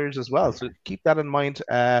sponsors as well. So keep that in mind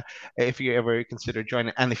if you ever consider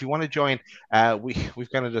joining. And if you want to join,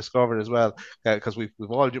 we've kind of discovered as well, because we've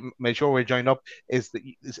all made sure we're joined up, is that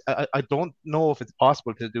I don't know if it's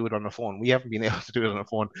possible to do it on a phone. We haven't been able to do it on a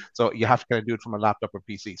phone. So you have to kind of do it from a laptop or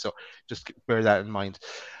PC. So just bear that in mind.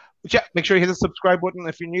 But yeah, make sure you hit the subscribe button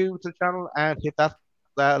if you're new to the channel and hit that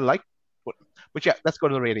like button. But yeah, let's go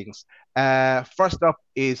to the ratings. First up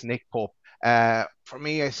is Nick Pope. For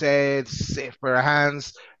me, I said safe pair of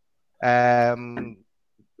hands. When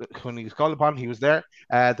he was called upon, he was there.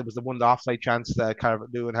 There was the one offside chance that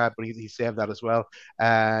Calvert-Lewin had, but he saved that as well.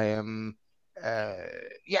 Yeah,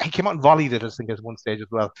 he came out and volleyed it, I think, at one stage as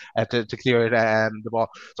well to clear it, the ball.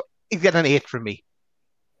 So he's getting an 8 from me.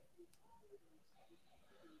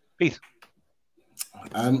 Please.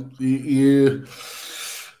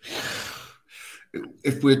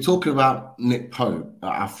 If we're talking about Nick Pope,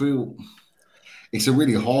 I feel it's a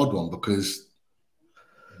really hard one because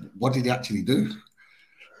what did he actually do?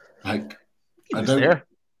 Like, I don't. There.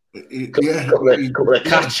 Couple of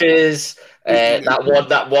catches.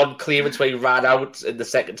 That one clearance where he ran out in the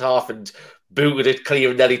second half and booted it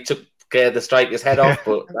clear, and then he took the striker's head off.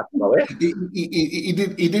 But that's not it. He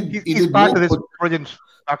did. He's part of this brilliant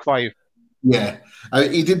back five. Yeah,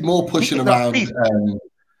 he did more pushing around. He's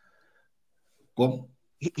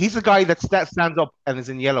a guy that stands up and is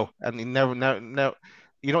in yellow, and he never.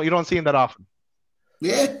 You don't see him that often.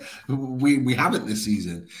 Yeah, we haven't this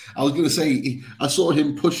season. I was going to say I saw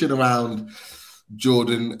him pushing around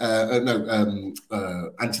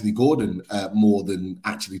Anthony Gordon more than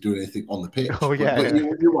actually doing anything on the pitch. Oh yeah, but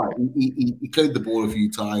you're right. He cleared the ball a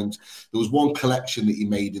few times. There was one collection that he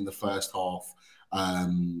made in the first half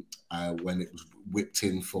when it was whipped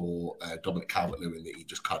in for Dominic Calvert-Lewin that he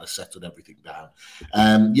just kind of settled everything down.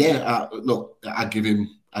 Look, I give him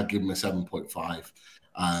a 7.5.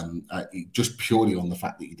 Just purely on the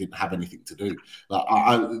fact that he didn't have anything to do.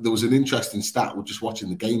 There was an interesting stat. We're just watching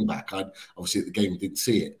the game back. Obviously at the game didn't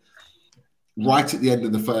see it. Right at the end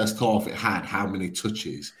of the first half, it had how many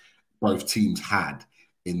touches both teams had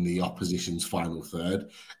in the opposition's final third,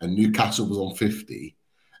 and Newcastle was on 50,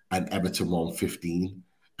 and Everton were on 15.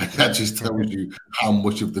 And that just tells you how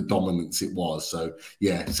much of the dominance it was. So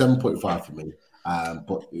yeah, 7.5 for me.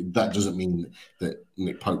 But that doesn't mean that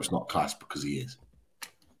Nick Pope's not class, because he is.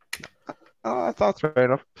 Oh, that's fair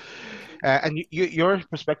enough. And your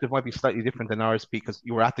perspective might be slightly different than ours because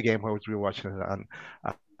you were at the game where we were watching it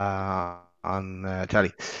on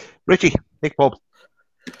telly. Richie, Nick Pope.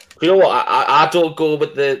 You know what? I don't go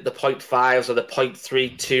with the 0.5s or the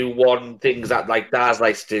 0.321 things that like Daz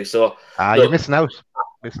likes to do. So You're missing out.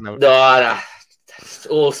 No, it's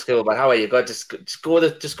old school, man. How are you? God, just go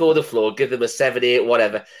with the floor. Give them a 7, 8,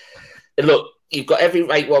 whatever. And look, you've got every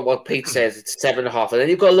right. What Pete says, it's 7.5, and then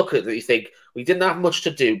you've got to look at it. And you think we didn't have much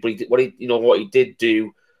to do, but what he did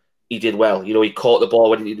do, he did well. You know, he caught the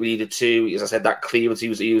ball when he needed to. As I said, that clearance, he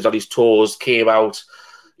was on his toes, came out.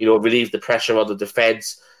 You know, relieved the pressure on the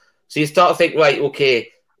defense. So you start to think, right, okay,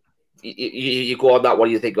 you go on that one,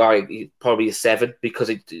 you think, all right, probably a 7 because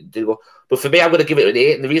he did go. But for me, I'm going to give it an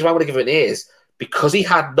 8. And the reason why I'm going to give it an 8 is because he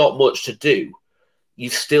had not much to do,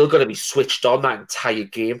 you've still got to be switched on that entire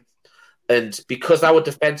game. And because our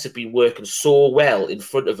defence have been working so well in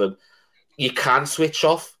front of him, you can switch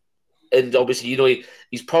off. And obviously, you know, this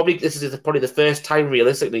is probably the first time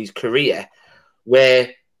realistically in his career where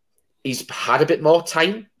he's had a bit more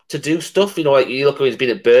time to do stuff. You know, like you look at he's been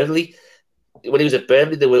at Burnley. When he was at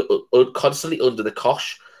Burnley, they were constantly under the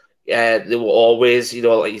cosh. They were always, you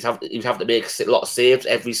know, like he's having to make a lot of saves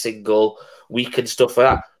every single week and stuff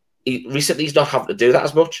like that. Recently, he's not having to do that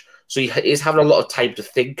as much. So he is having a lot of time to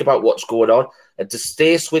think about what's going on and to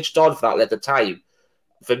stay switched on for that length of time.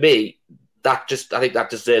 For me, I think that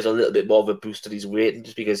deserves a little bit more of a boost in his rating,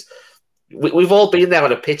 just because we've all been there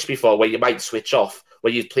on a pitch before where you might switch off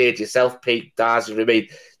when you've played yourself, Pete, Daz, you know what I mean?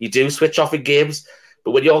 You do switch off in games,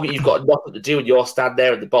 but when you've got nothing to do and you're standing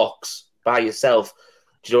there in the box by yourself,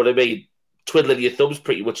 do you know what I mean? Twiddling your thumbs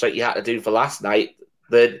pretty much like you had to do for last night,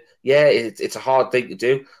 then yeah, it's a hard thing to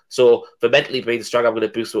do. So for mentally being strong, I'm going to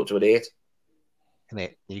boost it up to an 8. An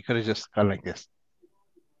 8. You could have just gone like this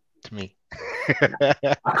to me.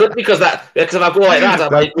 I couldn't because if I go like that, I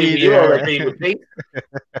might agree with you or agree with me.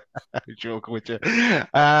 Joking with you.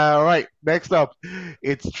 Right, next up,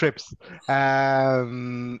 it's Trips.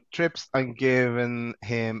 Trips, I'm giving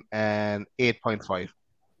him an 8.5.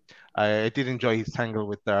 I did enjoy his tangle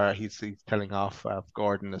with he's telling off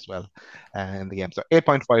Gordon as well in the game. So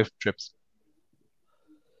 8.5 Trips.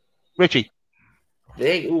 Richie.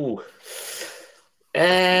 Hey, ooh.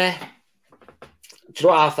 Do you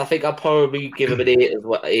know what? I think I'll probably give him an 8 as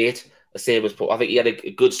well. 8, the same as Paul. I think he had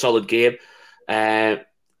a good, solid game.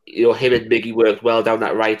 You know, him and Miggy worked well down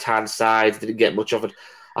that right-hand side. Didn't get much of it.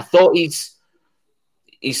 I thought his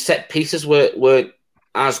set pieces weren't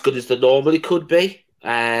as good as they normally could be. So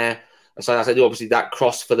I said, obviously, that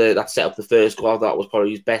cross that set up the first goal, that was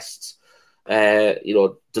probably his best,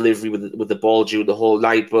 delivery with the ball during the whole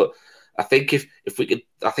night. But I think if we could,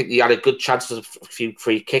 I think he had a good chance of a few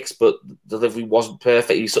free kicks, but the delivery wasn't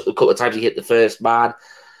perfect. A couple of times he hit the first man,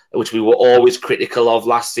 which we were always critical of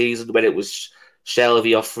last season when it was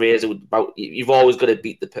Shelby or Fraser. You've always got to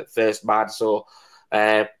beat the first man. So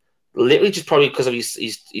literally just probably because of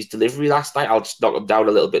his delivery last night, I'll just knock him down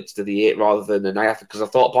a little bit to the 8 rather than the 9. Because I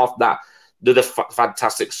thought apart from that, another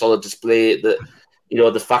fantastic, solid display. That, you know,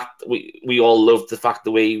 the fact we all loved the fact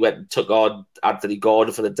the way he went and took on Anthony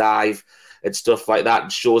Gordon for the dive and stuff like that,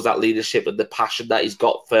 and shows that leadership and the passion that he's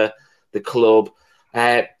got for the club.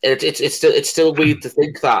 It's still weird to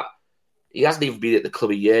think that he hasn't even been at the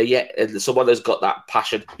club a year yet, and someone has got that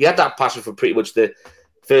passion. He had that passion for pretty much the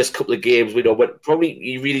first couple of games. We know when probably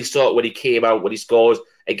you really saw it when he came out, when he scored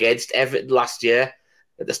against Everton last year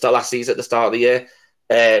at the start of the year,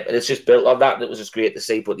 and it's just built on that, and it was just great to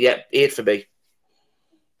see. But yeah, 8 for me.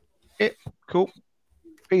 Cool.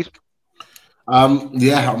 Pete.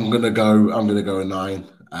 Yeah, I'm gonna go a 9.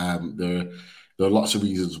 There are lots of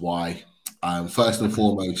reasons why. First and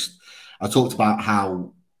foremost, I talked about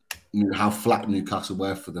how flat Newcastle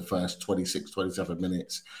were for the first 26, 27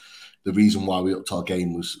 minutes. The reason why we upped our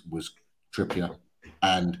game was Trippier,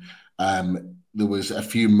 and there was a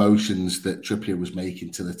few motions that Trippier was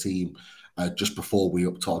making to the team just before we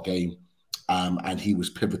upped our game. And he was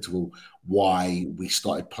pivotal why we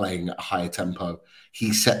started playing at a higher tempo.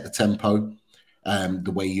 He set the tempo,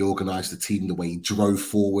 the way he organised the team, the way he drove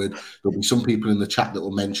forward. There'll be some people in the chat that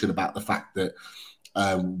will mention about the fact that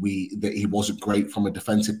that he wasn't great from a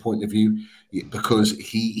defensive point of view, because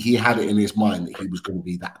he had it in his mind that he was going to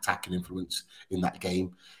be that attacking influence in that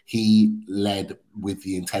game. He led with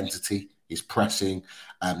the intensity, his pressing,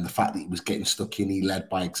 the fact that he was getting stuck in. He led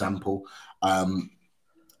by example.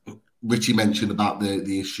 Richie mentioned about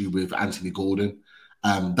the issue with Anthony Gordon.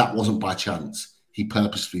 That wasn't by chance. He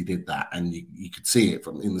purposefully did that, and you could see it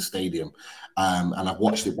from in the stadium. And I've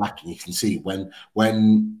watched it back, and you can see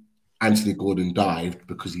when Anthony Gordon dived,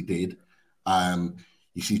 because he did,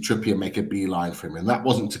 You see Trippier make a beeline for him, and that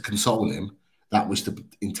wasn't to console him. That was to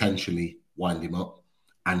intentionally wind him up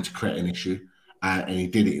and to create an issue. And he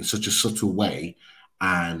did it in such a subtle way,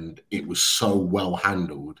 and it was so well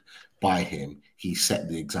handled by him. He set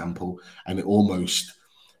the example, and it almost,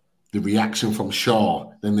 the reaction from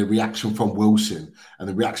Shaw, then the reaction from Wilson, and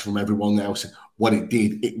the reaction from everyone else, what it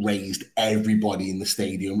did, it raised everybody in the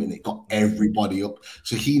stadium and it got everybody up.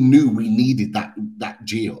 So he knew we needed that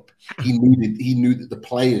G up. He knew that the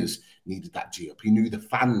players needed that G up. He knew the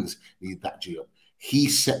fans needed that G up. He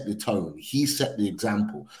set the tone. He set the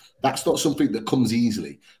example. That's not something that comes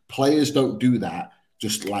easily. Players don't do that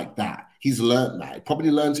just like that. He's learned that. He probably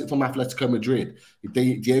learned it from Atletico Madrid.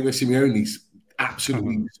 Diego Simeone's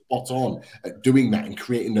absolutely spot on at doing that and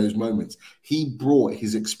creating those moments. He brought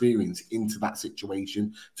his experience into that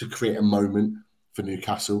situation to create a moment for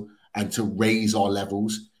Newcastle and to raise our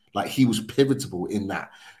levels. Like, he was pivotal in that.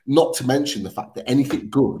 Not to mention the fact that anything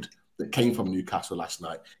good that came from Newcastle last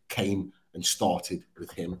night came and started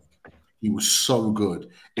with him. He was so good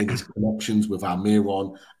in his connections with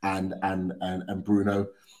Almiron and Bruno.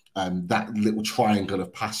 That little triangle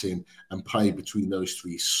of passing and play between those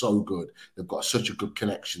three is so good. They've got such a good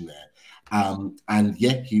connection there. And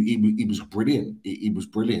yeah, he was brilliant. He was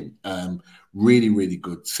brilliant. Really, really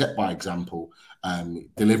good. Set by example.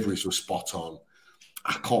 Deliveries were spot on.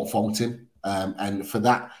 I can't fault him. And for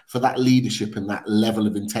that leadership and that level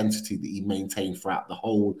of intensity that he maintained throughout the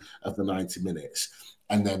whole of the 90 minutes.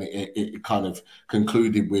 And then it kind of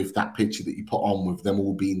concluded with that picture that you put on with them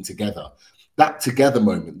all being together. That together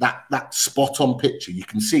moment, that spot on picture, you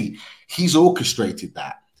can see he's orchestrated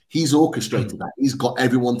that. He's got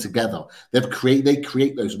everyone together. They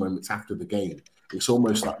create those moments after the game. It's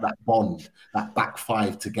almost like that bond, that back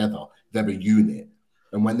five together. They're a unit.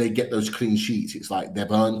 And when they get those clean sheets, it's like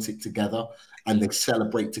they've earned it together and they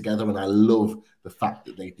celebrate together. And I love the fact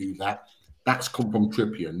that they do that. That's come from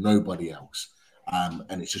Trippier, nobody else.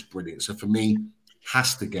 And it's just brilliant. So for me,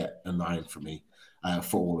 has to get a 9 for me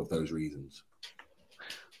for all of those reasons.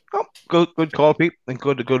 Oh, good call, Pete, and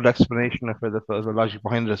good explanation for the logic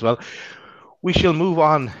behind it as well. We shall move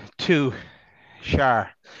on to Schär.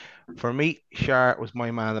 For me, Schär was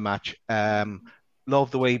my man of the match.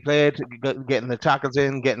 Loved the way he played, getting the tackles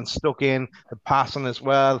in, getting stuck in, the passing as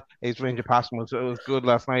well. His range of passing was good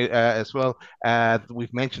last night as well.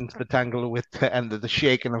 We've mentioned the tangle with and the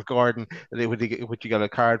shaking of Gordon, which you got a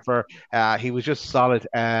card for. He was just solid.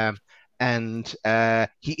 And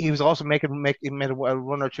he was also made a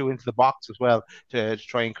run or two into the box as well to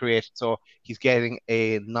try and create. So he's getting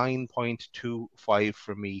a 9.25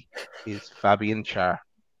 from me. Is Fabian Schär.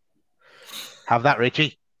 Have that,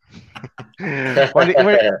 Richie. I don't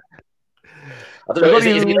know. Is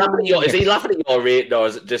he laughing at your rate, or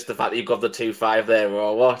is it just the fact that you've got the 2.5 there,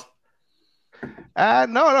 or what?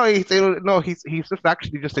 No. He's just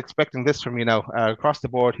actually just expecting this from you now. Across the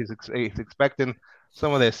board, he's expecting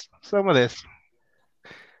some of this.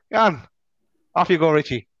 Go on. Off you go,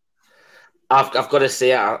 Richie. I've got to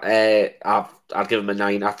say, I'd give him a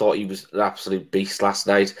 9. I thought he was an absolute beast last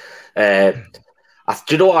night.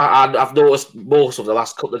 Do you know what I've noticed most of the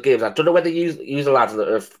last couple of games? I don't know whether you the lads that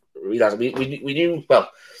have realised. We knew, well,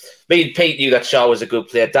 me and Pete knew that Shaw was a good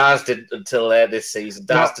player. Daz didn't until this season.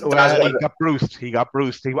 He got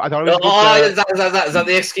bruised. I thought it was is that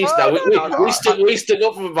the excuse now? We stood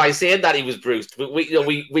up for him by saying that he was bruised.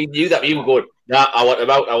 We knew that we were going, nah, I want him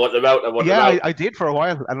out. I did for a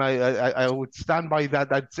while, and I would stand by that.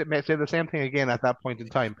 I'd say the same thing again at that point in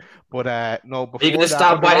time. But no, before are you going to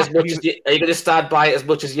stand by it as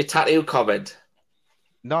much as your tattoo comment?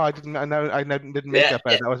 No, I didn't. I didn't make that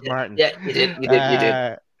bet. That was Martin. Yeah, you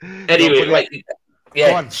did. Anyway,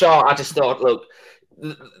 Shaw, I just thought, look,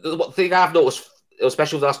 the thing I've noticed,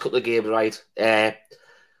 especially with the last couple of games, right?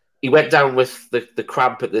 He went down with the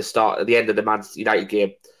cramp at the end of the Man United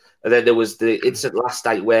game. And then there was the incident last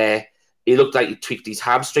night where he looked like he tweaked his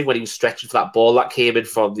hamstring when he was stretching for that ball that came in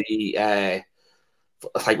from the, I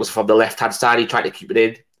think it was from the left-hand side. He tried to keep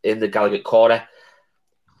it in the Gallagher corner.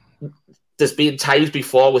 There's been times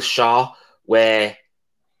before with Shaw where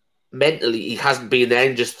mentally he hasn't been there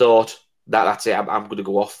and just thought, that's it, I'm going to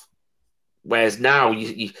go off. Whereas now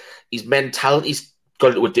his mentality's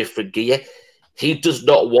gone into a different gear. He does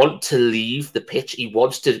not want to leave the pitch. He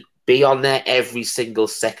wants to be on there every single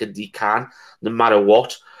second he can, no matter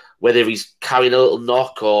what. Whether he's carrying a little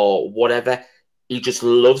knock or whatever, he just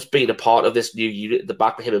loves being a part of this new unit at the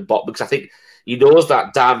back of him and Bot, because I think he knows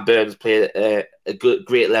that Dan Burns played a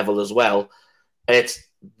great level as well. And it's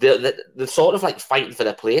they're sort of like fighting for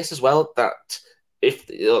their place as well. That if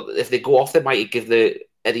they go off, they might give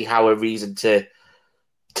Eddie Howe a reason to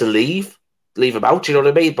leave. leave him out. You know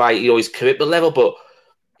what I mean? By his commitment level, but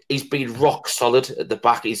he's been rock solid at the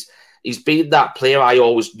back. He's been that player I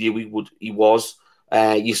always knew he was.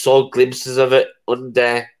 You saw glimpses of it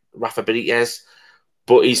under Rafa Benitez,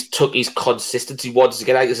 but he's took his consistency once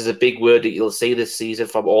again. I think this is a big word that you'll see this season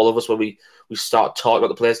from all of us when we start talking about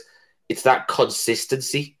the players. It's that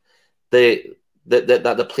consistency. The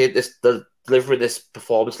delivering this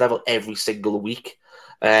performance level every single week,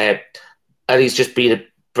 and he's just been a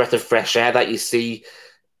breath of fresh air that you see.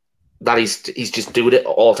 That he's just doing it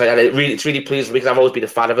all the time, and it's really pleased me because I've always been a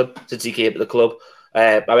fan of him since he came to the club.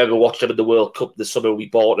 I remember watching him in the World Cup the summer we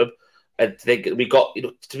bought him, and thinking we got,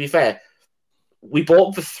 to be fair, we bought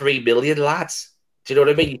him for 3 million, lads. Do you know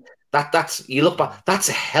what I mean? That's you look back, that's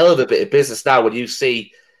a hell of a bit of business now when you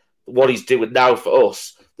see what he's doing now for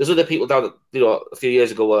us. There's other people down that, a few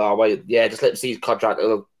years ago were, oh, well, yeah, just let him see his contract and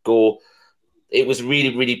it'll go. It was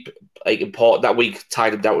really, really important that we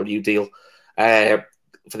tied him down to a new deal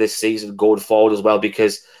for this season going forward as well,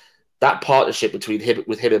 because that partnership between him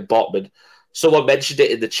and Botman, someone mentioned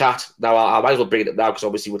it in the chat. Now, I might as well bring it up now because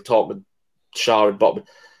obviously we're talking Shaw and Botman.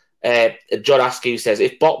 And John Askew says,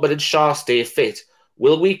 if Botman and Shaw stay fit,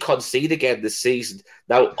 will we concede again this season?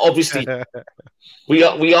 Now, obviously, we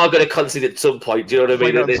are going to concede at some point. Do you know what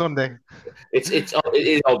I mean? On Sunday. It is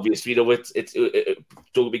obvious.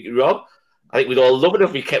 Don't get me wrong. I think we'd all love it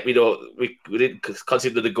if we kept, we didn't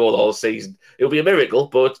concede the goal all season. It would be a miracle,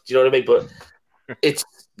 but do you know what I mean? But it's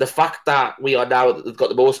the fact that we are now got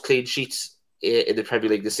the most clean sheets in the Premier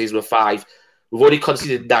League this season with 5. We've only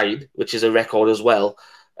conceded 9, which is a record as well.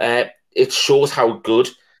 It shows how good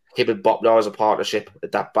him and Botman are as a partnership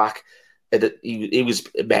at that back. And he was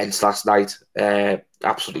immense last night.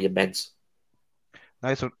 Absolutely immense.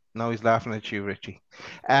 Nice one. Now he's laughing at you, Richie.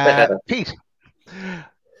 Pete.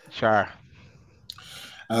 Sure.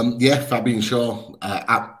 Fabian Shaw,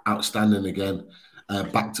 outstanding again.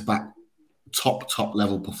 Back-to-back top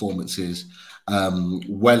level performances.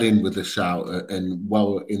 Well in with the shout and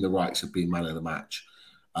well in the rights of being man of the match.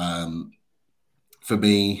 For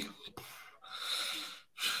me,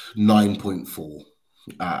 9.4.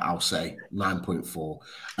 I'll say 9.4.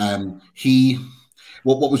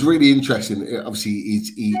 What was really interesting, obviously,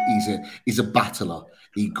 he's a battler.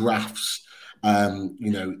 He grafts.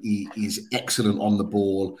 He's excellent on the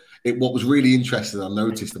ball. What was really interesting, I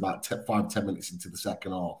noticed about 5-10 minutes into the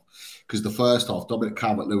second half, because the first half, Dominic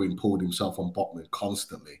Calvert-Lewin pulled himself on Botman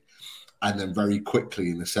constantly, and then very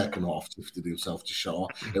quickly in the second half shifted himself to Shaw.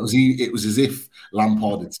 It was as if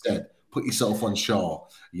Lampard had said, "Put yourself on Shaw,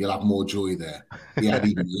 you'll have more joy there." He had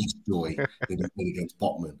even less joy than he did against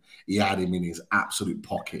Botman. He had him in his absolute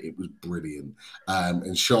pocket. It was brilliant.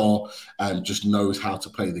 And Shaw just knows how to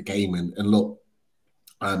play the game. And look,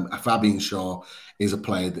 Fabian Shaw is a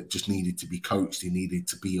player that just needed to be coached. He needed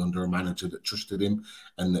to be under a manager that trusted him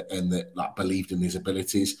and that believed in his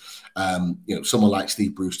abilities. Someone like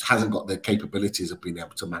Steve Bruce hasn't got the capabilities of being able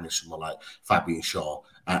to manage someone like Fabian Shaw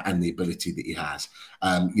and the ability that he has.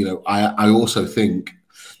 I also think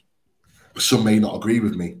some may not agree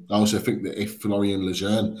with me. I also think that if Florian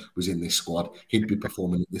Lejeune was in this squad, he'd be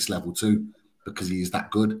performing at this level too, because he is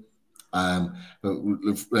that good. Florian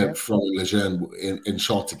Lejeune and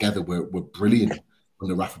Shaw together were brilliant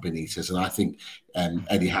under Rafa Benitez, and I think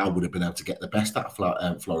Eddie Howe would have been able to get the best out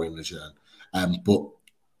of Florian Lejeune. But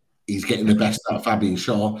he's getting the best out of Fabian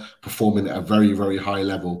Shaw, performing at a very, very high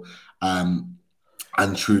level.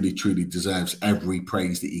 And truly, truly deserves every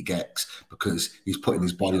praise that he gets, because he's putting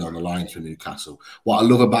his body on the line for Newcastle. What I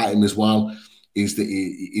love about him as well is that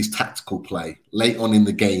his tactical play late on in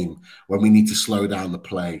the game, when we need to slow down the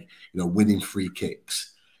play, winning free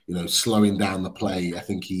kicks, slowing down the play. I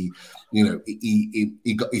think he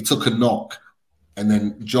took a knock and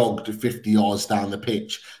then jogged 50 yards down the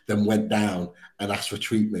pitch, then went down and asked for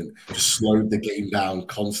treatment, just slowed the game down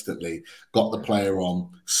constantly, got the player on,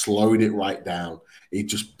 slowed it right down.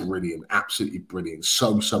 It's just brilliant, absolutely brilliant.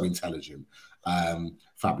 So intelligent,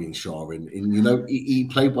 Fabian Shaw. And he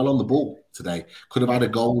played well on the ball today. Could have had a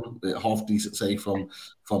goal, half decent save from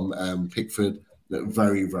Pickford.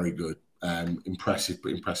 Very, very good. Impressive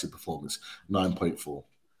performance. 9.4.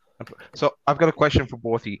 So I've got a question for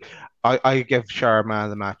both of you. I give Shar man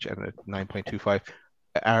of the match and a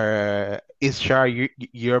 9.25. Is Shar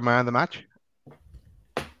your man of the match?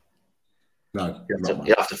 No.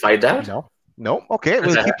 You have to find out. No. Okay,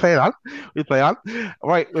 we'll keep playing on. All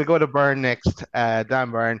right, we'll go to Byrne next.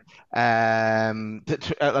 Dan Byrne. I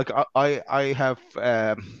have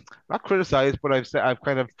not criticised, but I've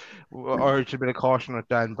kind of urged a bit of caution with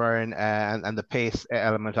Dan Byrne and the pace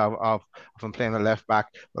element of him playing the left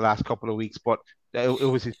back the last couple of weeks. But it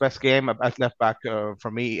was his best game at left back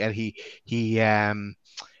for me, and he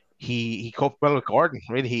coped well with Gordon.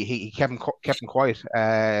 Really, he kept him quiet.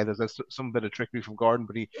 There's some bit of trickery from Gordon,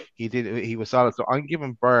 but he was solid. So I'm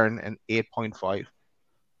giving Byrne an 8.5.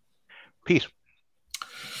 Pete.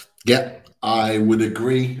 Yeah, I would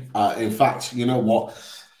agree. In fact, you know what?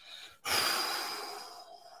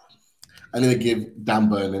 I'm going to give Dan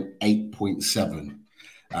Byrne an 8.7.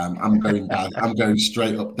 I'm going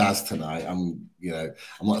straight up Daz tonight. I'm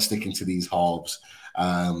not sticking to these halves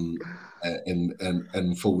and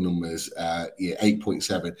full numbers.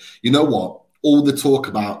 8.7. You know what? All the talk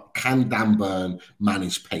about, can Dan Byrne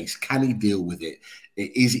manage pace? Can he deal with it?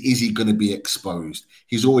 Is he going to be exposed?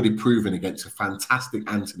 He's already proven against a fantastic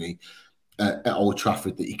Anthony at Old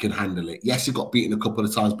Trafford that he can handle it. Yes, he got beaten a couple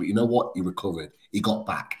of times, but you know what? He recovered. He got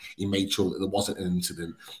back. He made sure that there wasn't an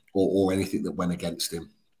incident or anything that went against him.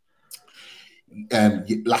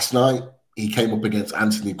 Last night, he came up against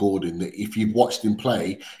Anthony Gordon that, if you've watched him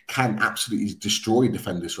play, can absolutely destroy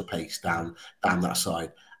defenders for pace down that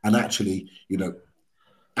side. And actually,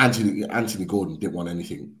 Anthony Gordon didn't want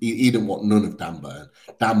anything. He didn't want none of Dan Byrne.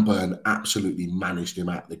 Dan Byrne absolutely managed him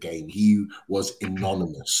out of the game. He was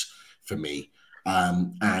anonymous for me.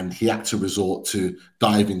 And he had to resort to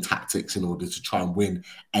diving tactics in order to try and win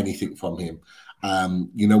anything from him.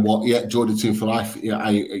 You know what? Yeah, Jordan Toon for life. Yeah,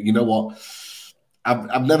 you know what?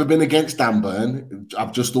 I've never been against Dan Byrne.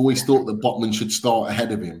 I've just always thought that Botman should start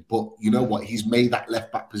ahead of him. But you know what? He's made that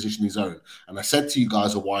left back position his own. And I said to you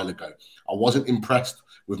guys a while ago, I wasn't impressed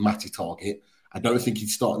with Matty Targett. I don't think he'd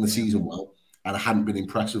starting the season well, and I hadn't been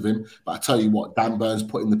impressed with him. But I tell you what, Dan Byrne's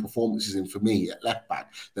putting the performances in for me at left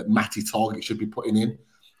back that Matty Targett should be putting in.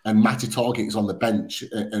 And Matty Targett is on the bench,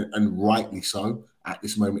 and rightly so at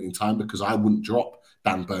this moment in time, because I wouldn't drop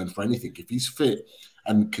Dan Byrne for anything. If he's fit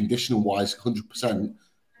and conditional-wise 100%,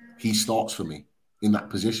 he starts for me in that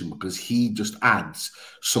position, because he just adds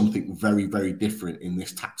something very, very different in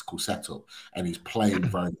this tactical setup, and he's playing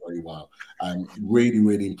very, very well. Really,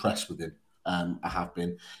 really impressed with him. I have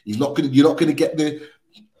been. You're not going to get the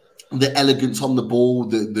elegance on the ball,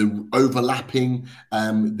 the overlapping,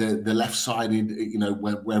 the left-sided,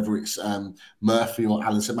 whether it's Murphy or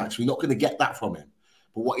Alan St-Max, you're not going to get that from him.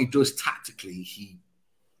 But what he does tactically, he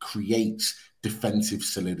creates defensive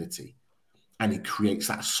solidity, and he creates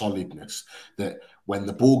that solidness that when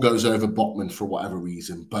the ball goes over Botman for whatever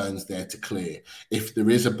reason, Byrne's there to clear. If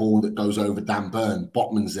there is a ball that goes over Dan Byrne,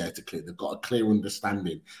 Botman's there to clear. They've got a clear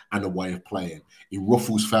understanding and a way of playing. He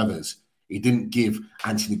ruffles feathers. He didn't give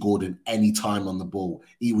Anthony Gordon any time on the ball.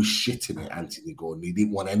 He was shitting at Anthony Gordon. He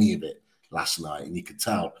didn't want any of it last night, and you could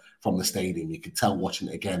tell from the stadium. You could tell watching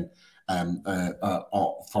it again from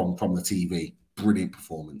the TV. Brilliant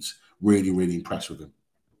performance. Really, really impressed with him.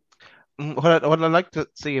 What I'd like to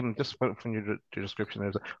see him, just from your description,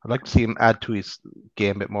 I'd like to see him add to his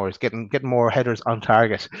game a bit more. He's getting more headers on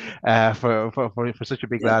target for such a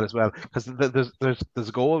big lad as well, because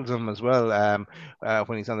there's goals in him as well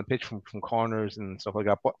when he's on the pitch from corners and stuff like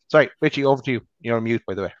that. But sorry, Richie, over to you. You're on mute,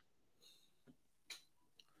 by the way.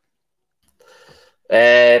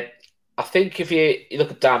 I think if you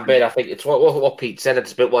look at Dan Byrne, I think it's what Pete said.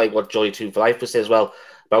 It's a bit like what Joy 2 for Life was as well.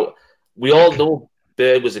 About, we all know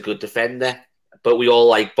Byrne was a good defender, but we all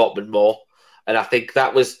like Botman more. And I think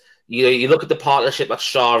that was, you look at the partnership that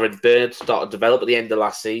Shaw and Byrne started to develop at the end of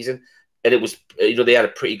last season, and it was, they had a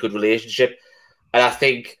pretty good relationship. And I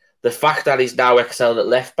think the fact that he's now excelling at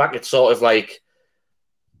left back, it's sort of like,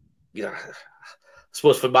 I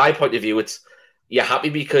suppose from my point of view, you're happy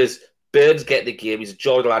because Byrne's getting the game. He's a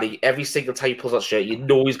joy laddie. Every single time he puts that shirt, he's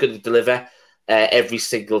going to deliver every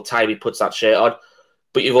single time he puts that shirt on.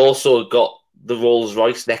 But you've also got the Rolls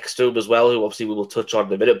Royce next to him as well, who obviously we will touch on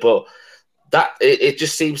in a minute. But that it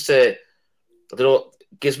just seems to,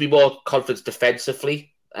 gives me more confidence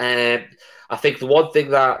defensively. I think the one thing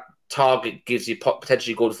that Target gives you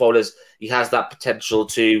potentially going forward is he has that potential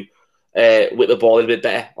to whip the ball a little bit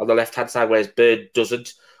better on the left-hand side, whereas Byrne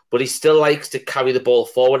doesn't. But he still likes to carry the ball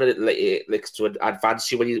forward, and it likes to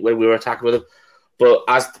advance you when we were attacking with him. But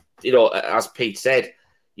as Pete said,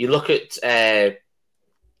 you look at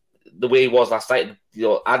the way he was last night.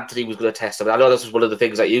 Anthony was going to test him. And I know this was one of the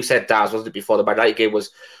things that you said, Daz, wasn't it, before the Man United game,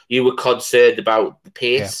 was you were concerned about the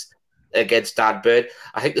pace against Dan Byrne.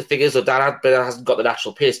 I think the thing is that Dan Byrne hasn't got the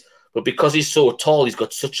natural pace, but because he's so tall, he's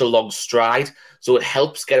got such a long stride, so it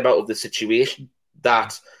helps get him out of the situation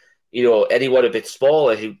that anyone a bit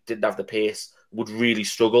smaller who didn't have the pace would really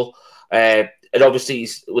struggle. And obviously,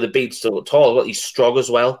 with him being so tall, he's strong as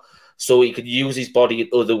well. So he can use his body in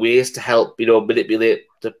other ways to help, manipulate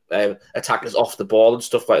the attackers off the ball and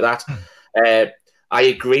stuff like that. I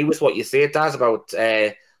agree with what you say, Daz, about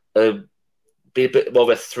being a bit more of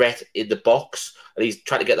a threat in the box, and he's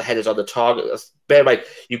trying to get the headers on the target. Bear in mind,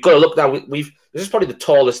 you've got to look now. This is probably the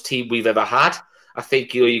tallest team we've ever had. I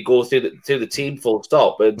think you go through the team full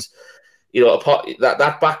stop, and apart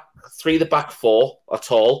that back three, the back four are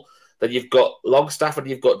tall. Then you've got Longstaff and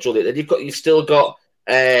you've got Julian. Then you've still got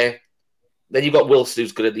then you've got Wilson,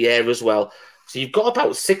 who's good in the air as well. So you've got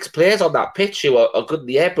about 6 players on that pitch who are good in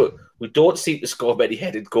the air, but we don't seem to score many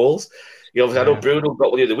headed goals. I know Bruno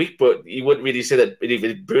got one the other week, but you wouldn't really say that.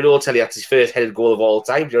 Even Bruno will tell you that's his first headed goal of all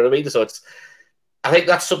time. Do you know what I mean? So I think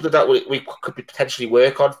that's something that we could potentially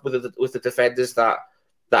work on with the defenders, that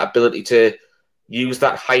ability to use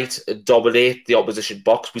that height and dominate the opposition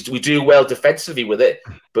box. We do well defensively with it,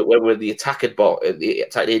 but when we're in the attacking box, the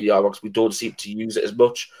attacking 80-yard box, we don't seem to use it as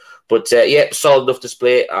much. But solid enough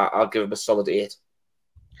display. I'll give him a solid 8.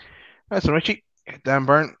 That's Richie. Dan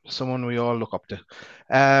Byrne, someone we all look up to.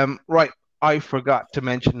 Right. I forgot to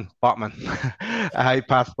mention Botman. I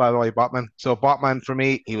passed by the way Botman. So Botman for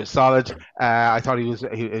me, he was solid. I thought he was.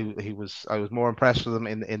 I was more impressed with him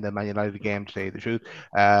in the Man United game, to say the truth.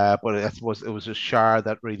 But it was just Shar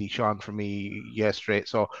that really shone for me yesterday.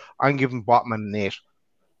 So I'm giving Botman an 8.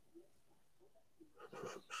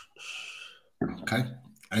 Okay.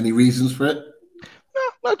 Any reasons for it?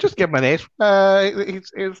 No, just give him an 8.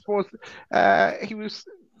 He was.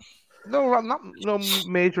 No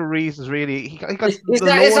major reasons really. He got is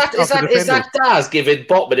that Daz giving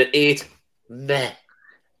Botman an 8? Nah.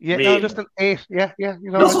 Yeah, no, just an 8. Yeah.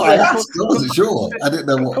 That's what I asked. I wasn't sure. I didn't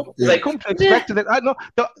know what. I come to expect it. I know.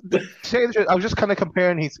 I was just kind of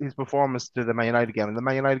comparing his performance to the Man United game. In the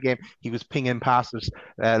Man United game, he was pinging passes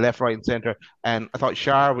left, right, and centre, and I thought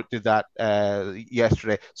Shar did that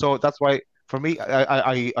yesterday. So that's why for me,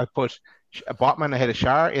 I put Botman ahead of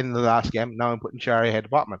Shar in the last game. Now I'm putting Shar ahead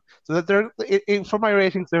of Botman. So that they're for my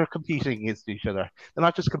ratings, they're competing against each other. They're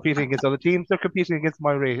not just competing against other teams. They're competing against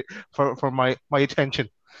my rate for my attention.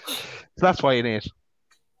 So that's why it is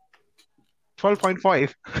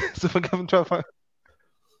 12.5. So if I give him 12.5,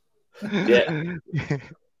 yeah.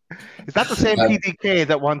 Is that the same PDK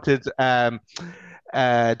that wanted Dan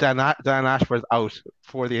Ashworth out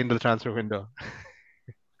for the end of the transfer window? I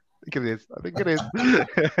think it is.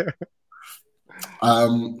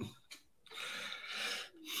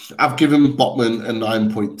 I've given Botman a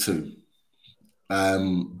 9.2.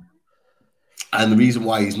 And the reason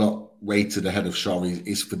why he's not rated ahead of Shaw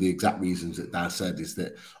is for the exact reasons that Dan said, is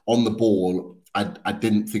that on the ball, I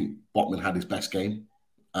didn't think Botman had his best game.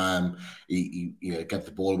 He gave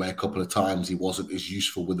the ball away a couple of times. He wasn't as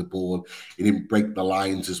useful with the ball. He didn't break the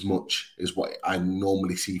lines as much as what I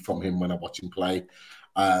normally see from him when I watch him play.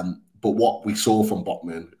 But what we saw from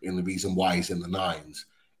Botman, and the reason why he's in the 9s,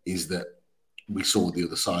 is that we saw the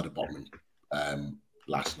other side of Botman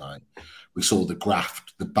last night. We saw the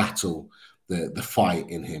graft, the battle, the fight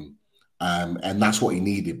in him. And that's what he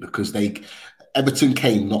needed, because Everton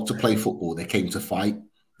came not to play football. They came to fight.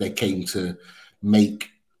 They came to make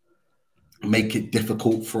it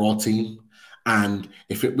difficult for our team. And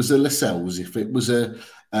if it was a Lascelles, if it was a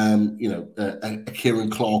Kieran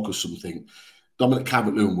Clark or something, Dominic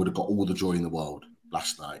Calvert-Lewin would have got all the joy in the world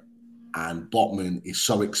last night. And Botman is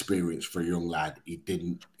so experienced for a young lad. He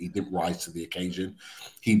didn't rise to the occasion.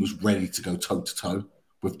 He was ready to go toe to toe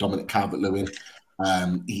with Dominic Calvert-Lewin.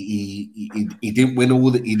 He didn't win all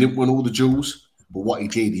the duels, but what he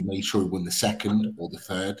did, he made sure he won the second or the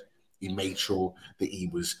third. He made sure that he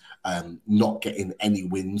was not getting any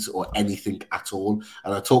wins or anything at all.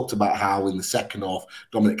 And I talked about how in the second half,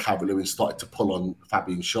 Dominic Calvert-Lewin started to pull on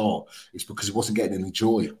Fabian Shaw. It's because he wasn't getting any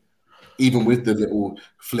joy. Even with the little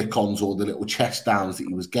flick-ons or the little chest downs that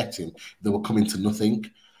he was getting, they were coming to nothing.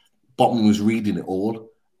 Botman was reading it all.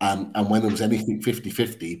 And when there was anything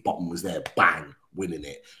 50-50, Botman was there, bang, winning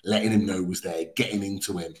it, letting him know he was there, getting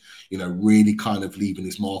into him, really kind of leaving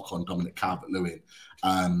his mark on Dominic Calvert-Lewin.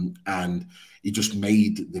 And he just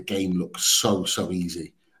made the game look so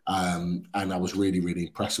easy. And I was really, really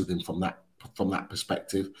impressed with him from that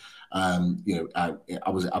perspective. I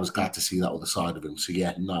was glad to see that other side of him. So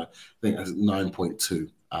I think that's 9.2.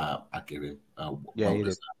 I give him. He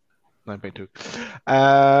did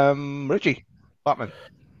 9.2. Richie Botman.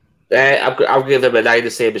 I'll give him a 9, the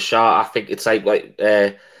same as Shaw. I think it's like would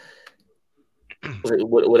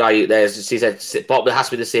I? She said Botman has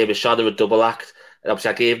to be the same as Shaw. They're a double act. And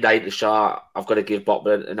obviously, I gave 9 to Shaw. I've got to give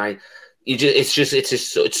Botman a 9.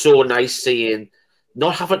 It's so nice seeing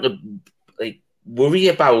not having to worry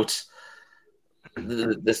about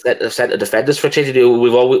the centre defenders for changing.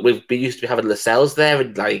 We've been used to having Lascelles there,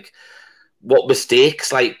 and what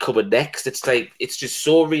mistakes coming next. It's just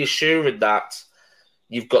so reassuring that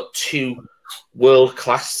you've got two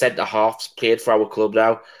world-class centre-halves playing for our club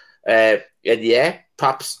now. And yeah,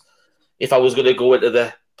 perhaps if I was going to go into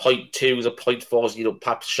the 0.2s or 0.4s,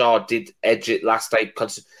 perhaps Shaw did edge it last night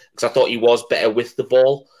because I thought he was better with the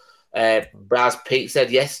ball. But as Pete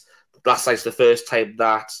said, yes, last night's the first time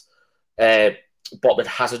that Botman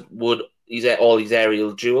hasn't won all his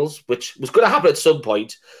aerial duels, which was going to happen at some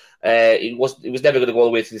point. It was never going to go all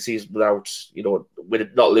the way through the season without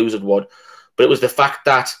not losing one. But it was the fact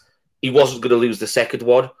that he wasn't going to lose the second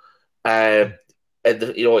one. Yes,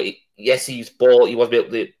 he wasn't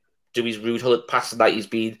able to do his Rude Hullet passing that he's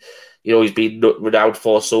been renowned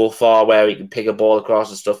for so far, where he can pick a ball across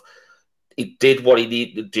and stuff. He did what he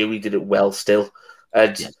needed to do. He did it well still,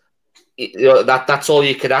 and that's all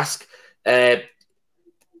you can ask.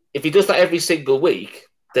 If he does that every single week,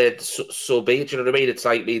 then so be it. You know what I mean? It's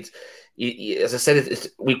like, as I said,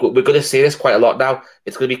 we're going to say this quite a lot now.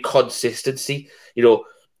 It's going to be consistency. He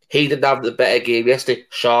didn't have the better game yesterday.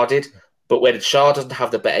 Shaw did, but when Shaw doesn't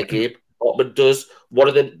have the better game, Botman does. One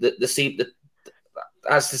of them, as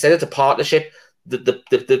I said, it's a partnership.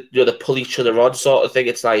 The pull each other on sort of thing.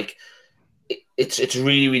 It's like it's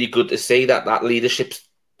really, really good to see that leadership.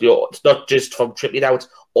 It's not just from Trippier now; it's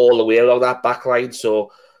all the way along that back line.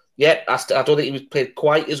 So. Yeah, I don't think he was played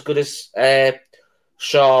quite as good as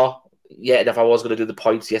Shaw. Yeah, and if I was going to do the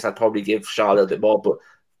points, yes, I'd probably give Shaw a little bit more, but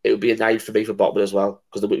it would be a 9 for me for Botman as well,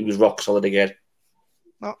 because he was rock solid again.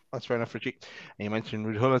 No, that's fair enough, Richie. And you mentioned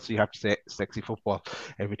Rude Hullet, so you have to say sexy football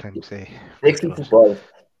every time you say sexy football.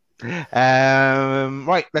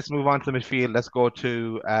 Right, let's move on to midfield. Let's go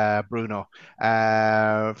to Bruno.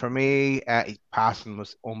 For me, his passing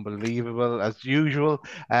was unbelievable as usual.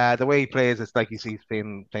 The way he plays, it's like he's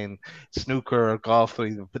playing snooker or golf. So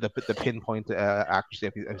the pinpoint accuracy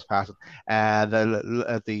of his passing.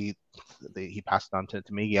 He passed it on to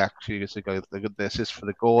me. Actually, just the assist for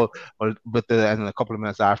the goal, but and a couple of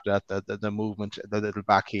minutes after that, the movement, the little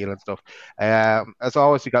back heel and stuff. As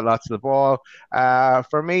always, he got lots of the ball.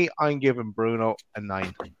 For me, I'm giving Bruno a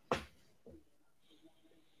 9.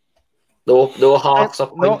 No halves or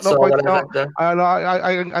points no or points. whatever.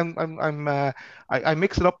 I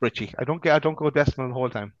mix it up, Richie. I don't go decimal the whole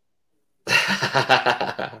time.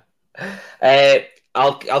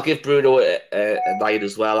 I'll give Bruno a 9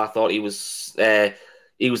 as well. I thought he was the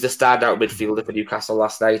standout midfielder for Newcastle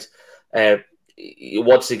last night.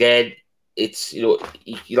 Once again, it's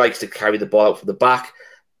he likes to carry the ball out from the back.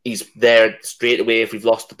 He's there straight away if we've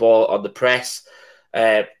lost the ball on the press.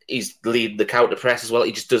 He's leading the counter press as well.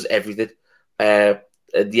 He just does everything. And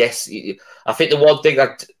yes, I think the one thing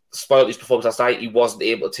that spoiled his performance last night, he wasn't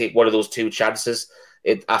able to take one of those 2 chances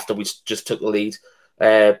after we just took the lead.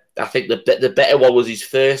 I think the better one was his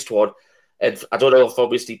first one. And I don't know if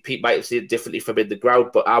obviously Pete might have seen it differently from in the ground,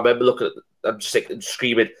 but I remember looking at it and just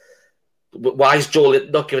screaming, why is Joe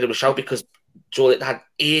Linton not giving him a shout? Because Joe Linton had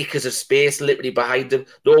acres of space literally behind him,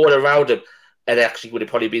 no one around him, and actually would have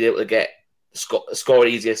probably been able to score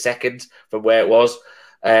an easier second from where it was.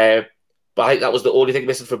 But I think that was the only thing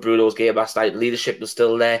missing from Bruno's game last night. Leadership was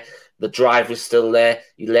still there. The drive was still there.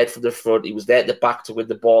 He led from the front. He was there at the back to win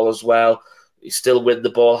the ball as well. He still win the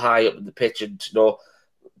ball high up in the pitch and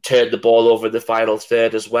turned the ball over in the final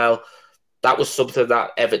third as well. That was something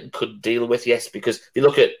that Everton couldn't deal with, yes, because if you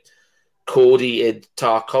look at Cody and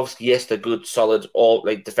Tarkovsky, yes, they're good, solid,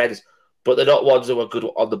 defenders, but they're not ones who are good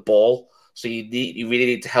on the ball. So you really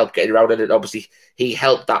need to help getting around it. And obviously, he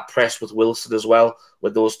helped that press with Wilson as well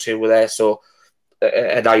when those 2 were there. So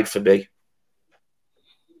a 9 for me.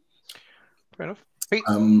 Fair enough.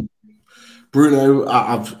 Bruno,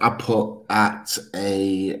 I put at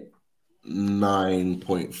a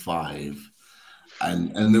 9.5,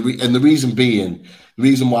 and the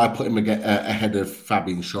reason why I put him ahead of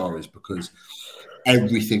Fabian Shaw is because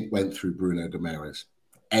everything went through Bruno Guimaraes.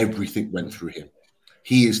 Everything went through him.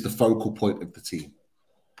 He is the focal point of the team.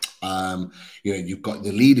 You've got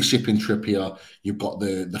the leadership in Trippier, you've got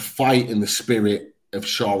the fight and the spirit of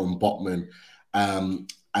Shaw and Botman,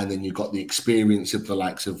 and then you've got the experience of the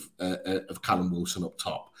likes of Callum Wilson up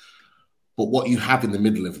top. But what you have in the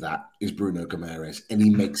middle of that is Bruno Guimaraes, and he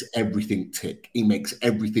makes everything tick. He makes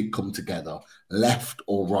everything come together, left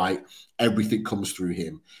or right, everything comes through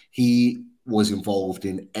him. He was involved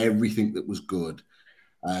in everything that was good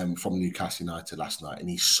from Newcastle United last night, and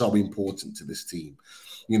he's so important to this team.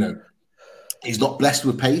 He's not blessed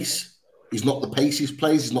with pace. He's not the paciest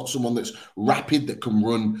plays. He's not someone that's rapid that can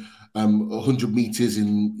run 100 meters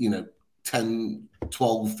in 10,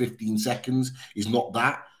 12, 15 seconds. He's not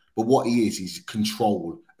that. But what he is, he's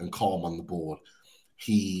control and calm on the ball.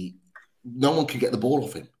 No one can get the ball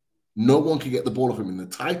off him. No one can get the ball off him in the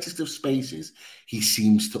tightest of spaces. He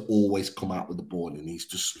seems to always come out with the ball, and he's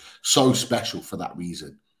just so special for that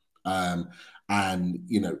reason. And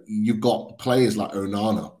you've got players like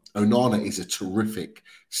Onana. Onana is a terrific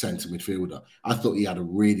centre midfielder. I thought he had a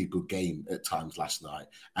really good game at times last night.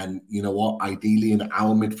 And you know what? Ideally, in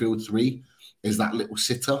our midfield three, is that little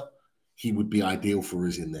sitter. He would be ideal for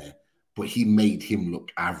us in there. But he made him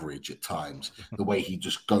look average at times, the way he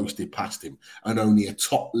just ghosted past him. And only a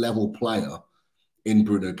top-level player in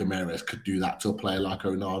Bruno Guimaraes could do that to a player like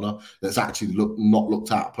Onana that's actually not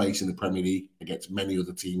looked out of place in the Premier League against many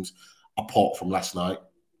other teams, apart from last night.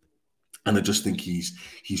 And I just think he's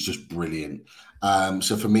just brilliant.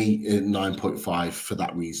 So for me, 9.5 for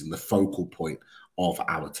that reason, the focal point of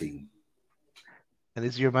our team. And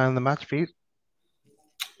is your man in the match, Pete?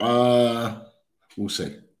 We'll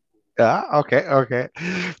see. Yeah, okay.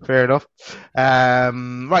 Fair enough.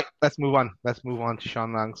 Right, let's move on. Let's move on to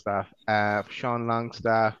Sean Longstaff. Sean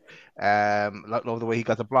Longstaff, love the way he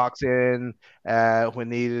got the blocks in when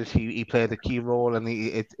needed. He played a key role, and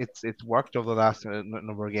it's worked over the last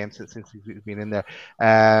number of games since he's been in there.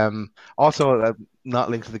 Also, not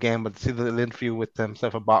linked to the game, but see the interview with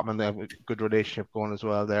himself and Botman, they have a good relationship going as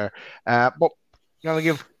well there. But I'm gonna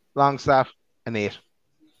give Longstaff an 8.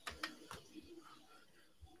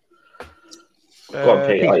 Go on,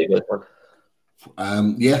 Pete.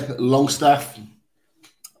 Longstaff.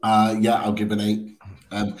 I'll give an 8.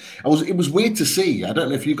 It was weird to see. I don't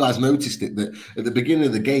know if you guys noticed it, that at the beginning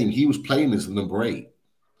of the game, he was playing as the number 8.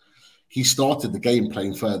 He started the game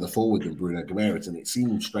playing further forward than Bruno Guimaraes, and it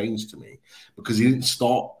seemed strange to me because he didn't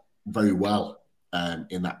start very well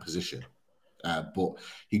in that position. But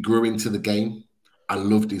he grew into the game. I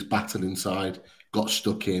loved his battle inside. Got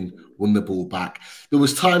stuck in, won the ball back. There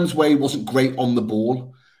was times where he wasn't great on the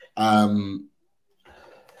ball, and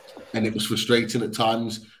it was frustrating at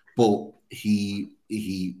times. But he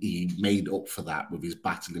made up for that with his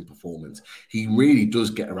battling performance. He really does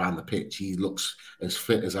get around the pitch. He looks as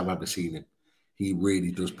fit as I've ever seen him. He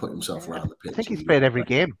really does put himself around the pitch. I think he's played every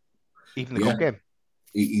game, even the cup game.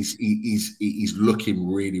 He's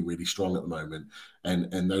looking really, really strong at the moment,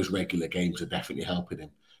 and those regular games are definitely helping him.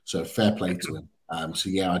 So fair play to him.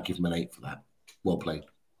 I'd give him an 8 for that. Well played.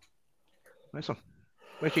 Nice one.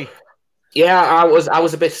 Richie? Yeah, I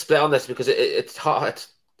was a bit split on this because it's hard.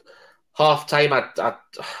 Half time, I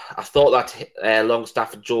thought that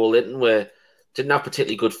Longstaff and Joe Linton didn't have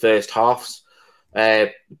particularly good first halves,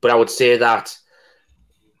 but I would say that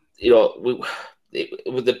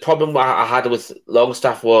the problem I had with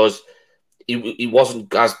Longstaff was he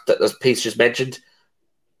wasn't, as Pete just mentioned,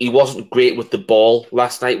 he wasn't great with the ball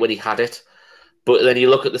last night when he had it. But then you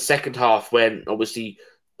look at the second half when obviously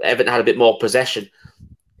Everton had a bit more possession.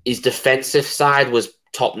 His defensive side was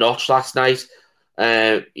top notch last night.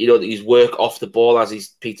 His work off the ball,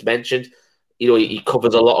 as Peter mentioned, he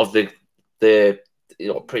covers a lot of the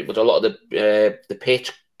pretty much a lot of the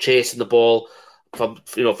pitch, chasing the ball from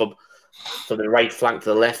the right flank to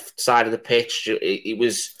the left side of the pitch. It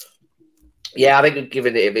was. Yeah, I think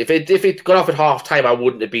given it, if it got off at half time, I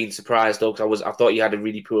wouldn't have been surprised though, because I thought he had a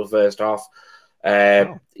really poor first half.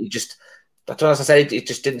 He just, as I said, it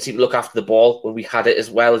just didn't seem to look after the ball when we had it as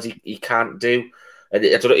well as he can't do. And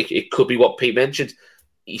I don't know, it could be what Pete mentioned.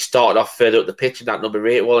 He started off further up the pitch in that number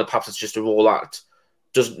 8 role, and perhaps it's just a role that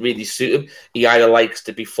doesn't really suit him. He either likes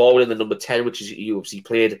to be forward in the number 10, which is he obviously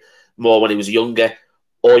played more when he was younger,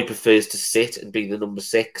 or he prefers to sit and be the number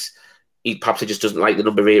 6. He just doesn't like the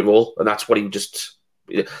number 8 role, and that's what he just.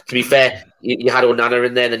 To be fair, you had Onana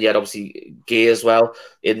in there, and then you had obviously Gay as well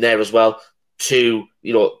in there as well. Two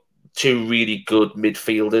really good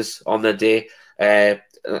midfielders on the day. I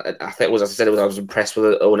think as I said, I was impressed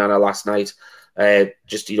with Onana last night.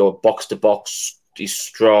 Box to box, he's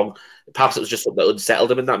strong. Perhaps it was just something that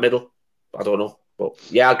unsettled him in that middle. I don't know, but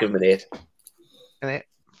yeah, I'll give him an 8. An 8,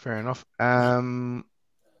 fair enough.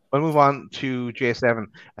 We'll move on to J7,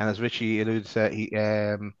 and as Richie alluded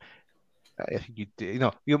to, I think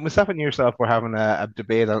myself and yourself were having a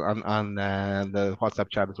debate on the WhatsApp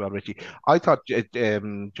chat as well, Richie. I thought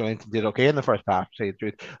Joelinton did okay in the first half, to say the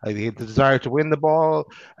truth. He had the desire to win the ball.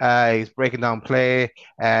 He's breaking down play.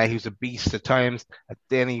 He was a beast at times. And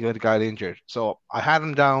then he got injured. So I had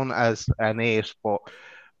him down as an 8, but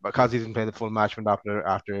because he didn't play the full match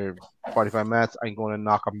after 45 minutes, I'm going to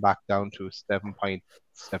knock him back down to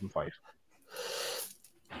 7.75.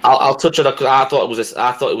 I'll touch on it because I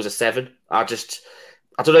thought it was a 7. I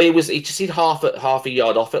don't know. He just seemed half a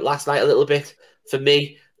yard off it last night a little bit for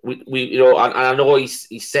me. And I know he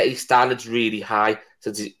set his standards really high.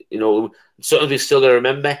 Since something we're still going to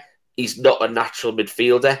remember, he's not a natural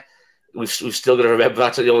midfielder. we've still got to remember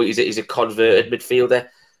that. He's a converted midfielder,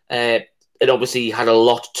 and obviously he had a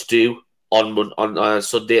lot to do on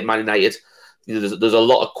Sunday at Man United. There's a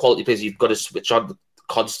lot of quality players you've got to switch on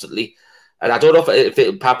constantly. And I don't know if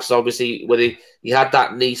it perhaps obviously whether he had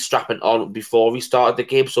that knee strapping on before he started the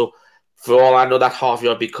game. So for all I know, that half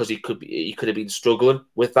yard because he could have been struggling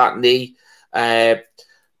with that knee. But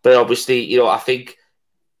obviously, I think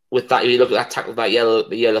with that, if you look at that tackle, the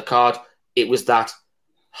yellow card, it was that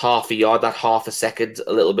half a yard, that half a second,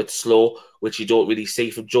 a little bit slow, which you don't really see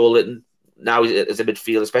from Joe Linton now as a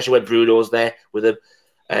midfielder, especially when Bruno's there with him.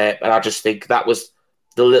 And I just think that was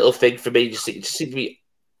the little thing for me. Just seemed to be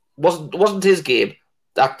wasn't his game.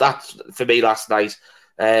 That for me last night.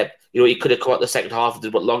 He could have come out the second half and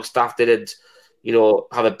did what Longstaff did, and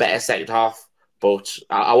have a better second half. But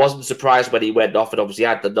I wasn't surprised when he went off and obviously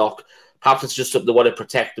had the knock. Perhaps it's just something they want to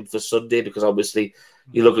protect him for Sunday because obviously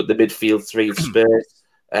you look at the midfield three of Spurs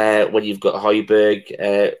when you've got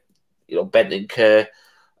Højbjerg, Bentancur,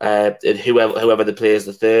 and whoever the player is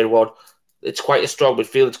the third one. It's quite a strong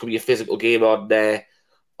midfield. It's going to be a physical game on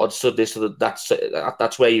Sunday, so that's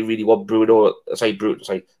where you really want Joe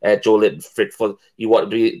Linton fit for. You want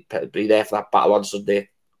to be there for that battle on Sunday.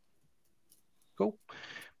 Cool.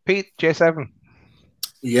 Pete, J7.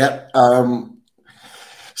 Yeah,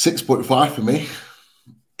 6.5 for me.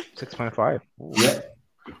 6.5. Yeah,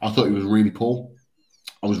 I thought he was really poor.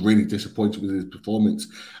 I was really disappointed with his performance.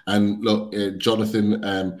 And look,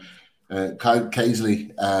 Jonathan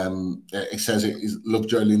Casely, it says it is loved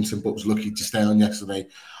Joe Linton, but was lucky to stay on yesterday.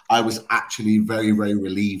 I was actually very, very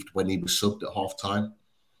relieved when he was subbed at half time,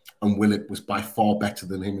 and Willock was by far better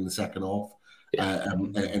than him in the second half.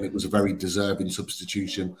 And it was a very deserving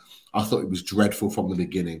substitution. I thought it was dreadful from the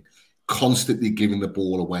beginning, constantly giving the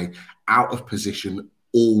ball away, out of position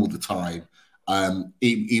all the time.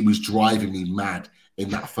 He was driving me mad in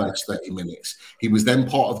that first 30 minutes. He was then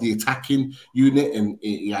part of the attacking unit, and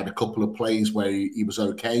he had a couple of plays where he was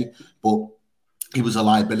okay, but he was a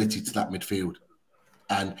liability to that midfield.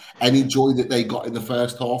 And any joy that they got in the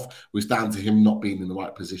first half was down to him not being in the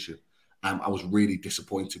right position. I was really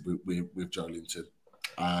disappointed with Joe Linton.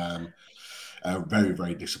 Very,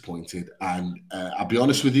 very disappointed. And I'll be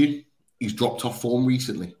honest with you, he's dropped off form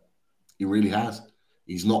recently. He really has.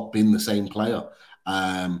 He's not been the same player.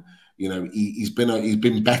 He's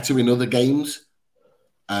been better in other games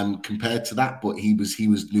compared to that, but he was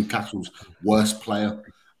Newcastle's worst player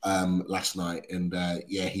last night, and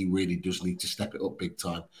he really does need to step it up big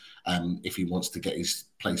time if he wants to get his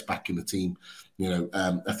place back in the team.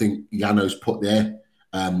 I think Yano's put there.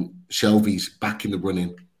 Shelby's back in the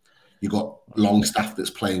running. You got Longstaff that's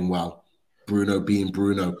playing well. Bruno being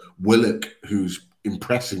Bruno. Willock, who's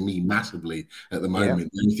impressing me massively at the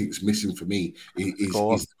moment. The only thing that's missing for me is the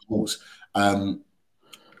goals.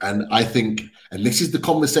 And I think, and this is the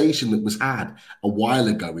conversation that was had a while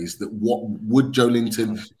ago, is that what would Joe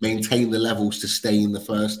Linton maintain the levels to stay in the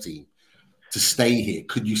first team, to stay here?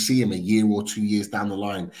 Could you see him a year or 2 years down the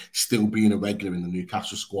line still being a regular in the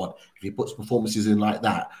Newcastle squad? If he puts performances in like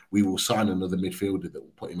that, we will sign another midfielder that will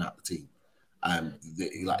put him out the team.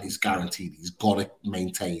 He's guaranteed. He's got to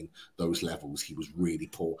maintain those levels. He was really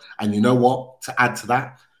poor. And you know what? To add to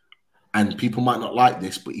that, and people might not like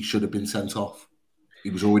this, but he should have been sent off. He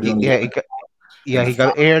was already on he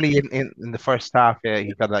got early in the first half. Yeah,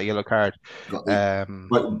 he got that yellow card. But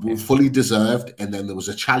fully deserved. And then there was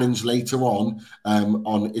a challenge later on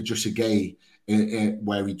Idris Gueye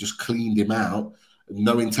where he just cleaned him out.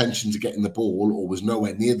 No intention to getting the ball, or was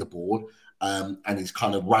nowhere near the ball. And he's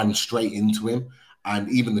kind of ran straight into him. And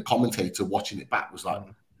even the commentator watching it back was like,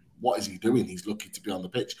 what is he doing? He's lucky to be on the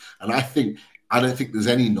pitch. And I don't think there's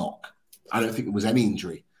any knock. I don't think there was any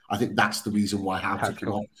injury. I think that's the reason why Howe took him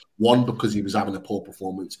off. One, because he was having a poor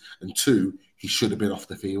performance, and two, he should have been off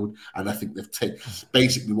the field. And I think they've taken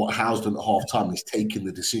basically what Howe's done at half time is taking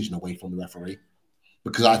the decision away from the referee.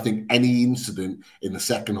 Because I think any incident in the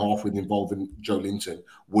second half with involving Joe Linton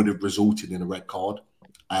would have resulted in a red card.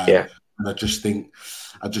 And I just think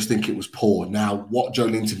it was poor. Now, what Joe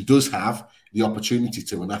Linton does have the opportunity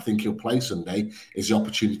to, and I think he'll play Sunday, is the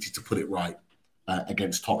opportunity to put it right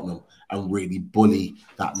against Tottenham and really bully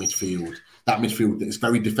that midfield. That midfield that is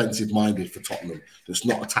very defensive-minded for Tottenham, that's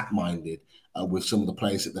not attack-minded with some of the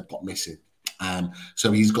players that they've got missing.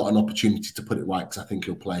 So he's got an opportunity to put it right, because I think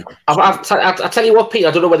he'll play. I'll tell you what, Pete,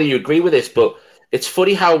 I don't know whether you agree with this, but it's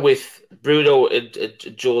funny how with Bruno and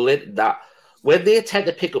Joe Linton, that when they tend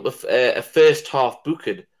to pick up a first half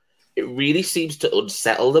booking, it really seems to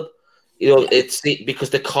unsettle them. It's because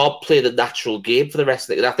they can't play the natural game for the rest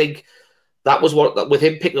of it. And I think that was what, with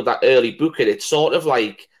him picking up that early booking, it's sort of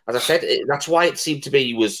like, as I said, that's why it seemed to me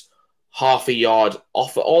he was half a yard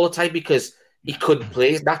off it all the time because he couldn't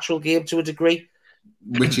play his natural game to a degree.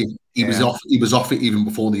 Richie, he was off. He was off it even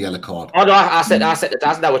before the yellow card. Oh no, I said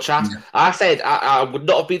that's now a chat. Yeah. I said I would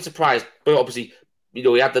not have been surprised, but obviously, he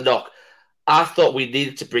had the knock. I thought we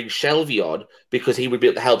needed to bring Shelvey on because he would be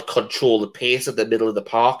able to help control the pace of the middle of the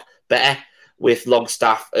park better with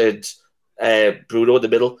Longstaff and Bruno in the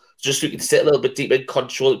middle. Just so he can sit a little bit deeper and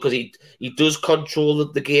control it because he does control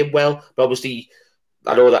the game well. But obviously,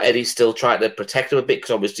 I know that Eddie's still trying to protect him a bit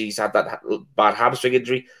because obviously he's had that bad hamstring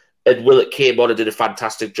injury. And Willett came on and did a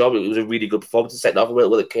fantastic job. It was a really good performance to set off.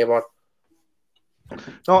 Willett came on.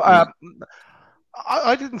 No,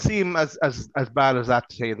 I didn't see him as bad as that,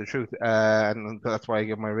 to tell you the truth, and that's why I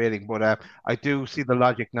give my rating. But I do see the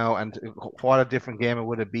logic now, and what a different game it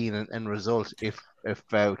would have been in result if we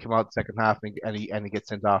came out the second half and he gets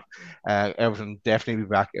sent off. Everton definitely be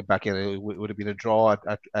back in. It would have been a draw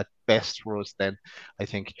at best for us then, I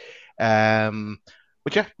think.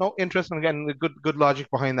 But yeah, no, interesting. Again, good logic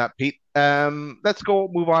behind that, Pete. Let's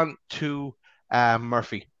move on to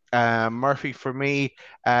Murphy. Murphy, for me,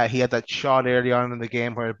 he had that shot early on in the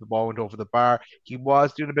game where the ball went over the bar. He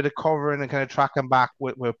was doing a bit of covering and kind of tracking back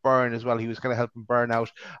with Byrne as well. He was kind of helping Byrne out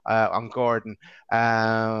on Gordon.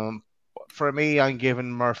 For me, I'm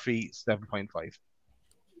giving Murphy 7.5.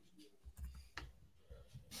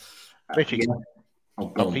 Richie. Yeah. I'll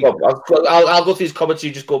go through these comments. You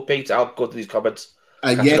just go, Pete. I'll go through these comments.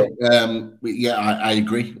 I agree.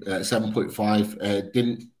 7.5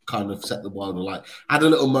 didn't kind of set the world alight. Had a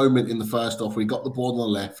little moment in the first half where he got the ball on the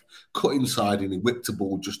left, cut inside, and he whipped the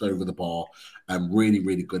ball just over the bar. Really,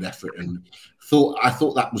 really good effort. And I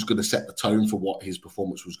thought that was going to set the tone for what his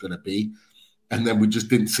performance was going to be. And then we just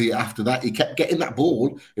didn't see it after that. He kept getting that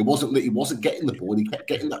ball. It wasn't that he wasn't getting the ball. He kept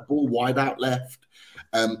getting that ball wide out left.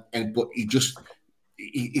 But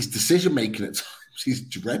his decision making at times is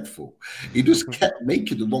dreadful. He just kept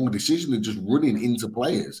making the wrong decision and just running into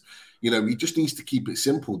players. He just needs to keep it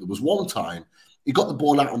simple. There was one time he got the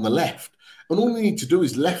ball out on the left, and all he needed to do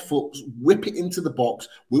is left foot, whip it into the box.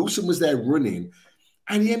 Wilson was there running,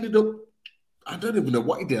 and he ended up, I don't even know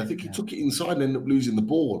what he did. I think he took it inside and ended up losing the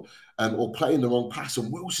ball or playing the wrong pass.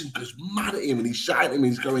 And Wilson goes mad at him and he's shouting at him.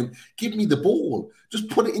 He's going, "Give me the ball. Just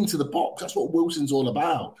put it into the box." That's what Wilson's all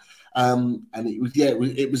about. And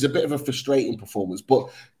it was a bit of a frustrating performance. But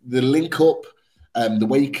the link up, the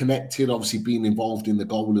way he connected, obviously being involved in the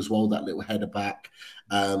goal as well, that little header back,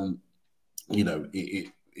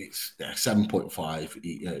 it's 7.5.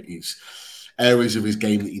 It's areas of his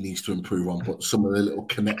game that he needs to improve on, but some of the little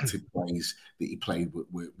connected plays that he played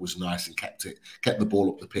was nice and kept the ball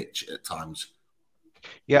up the pitch at times.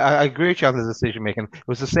 Yeah, I agree with you on the decision making. It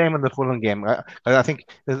was the same in the Fulham game. I think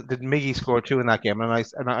did Miggy score 2 in that game, and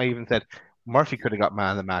I even said Murphy could have got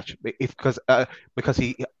man of the match because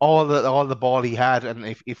he all the ball he had, and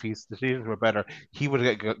if his decisions were better, he would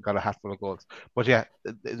have got a hatful of goals. But yeah,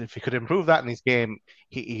 if he could improve that in his game,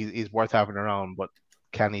 he's worth having around. But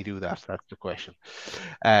can he do that? That's the question.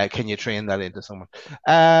 Can you train that into someone?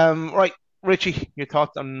 Right, Richie, your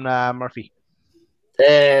thoughts on Murphy?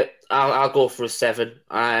 I'll go for a 7.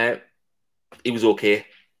 He was okay.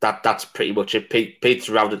 That's pretty much it. Pete's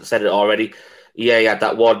around it, said it already. Yeah, he had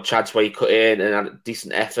that one chance where he cut in and had a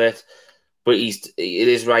decent effort, but it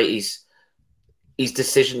is right. His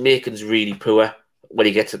decision making is really poor when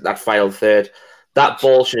he gets to that final third. That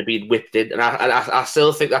ball should have been whipped in, and I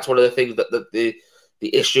still think that's one of the things that the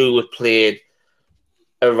issue with playing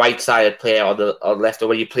a right-sided player on the left, or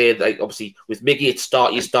when you played, like obviously with Miggy,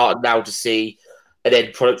 you started now to see an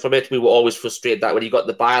end product from it. We were always frustrated that when he got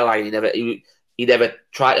the byline, he never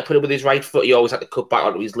tried to put it with his right foot. He always had to cut back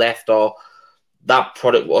onto his left, or that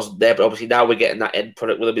product wasn't there. But obviously now we're getting that end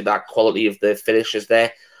product with him, with that quality of the finishes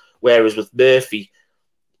there. Whereas with Murphy,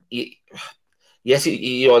 I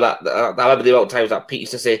remember the amount of times that Pete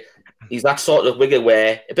used to say he's that sort of winger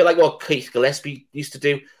where, a bit like what Keith Gillespie used to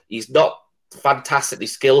do, he's not fantastically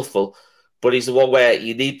skillful, but he's the one where if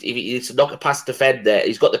he needs to knock it past the defender,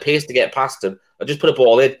 he's got the pace to get past him and just put a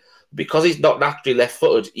ball in. Because he's not naturally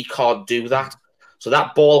left-footed, he can't do that. So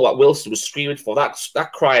that ball that Wilson was screaming for, that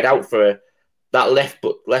cried out for that left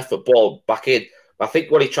foot ball back in. I think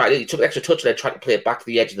what he tried, he took an extra touch and then tried to play it back to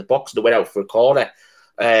the edge of the box and it went out for a corner.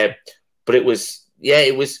 But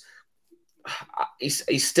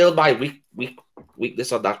he's still my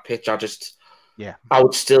weakness on that pitch. I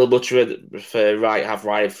would still much rather have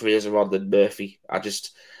Ryan Fraser on than Murphy.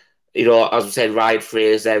 As I said, Ryan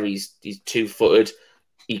Fraser, he's 2-footed.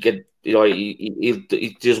 He can,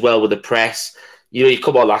 he does well with the press. He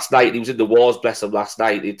come on last night. He was in the wars, bless him, last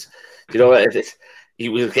night. He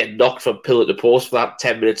was getting knocked from pillar to post for that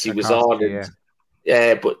 10 minutes he was on.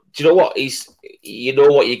 But do you know what? You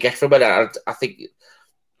know what you get from it. I think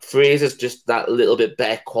Fraser's just that little bit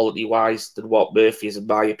better quality-wise than what Murphy is, in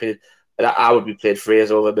my opinion. And I would be playing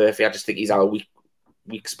Fraser over Murphy. I just think he's our weak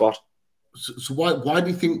spot. So why do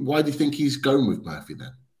you think he's going with Murphy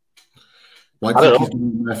then? Why do you think he's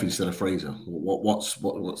going with Murphy instead of Fraser? What's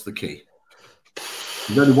the key?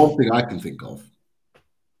 There's only one thing I can think of.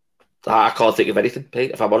 I can't think of anything,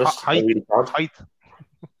 Pete, if I'm honest. I really can't.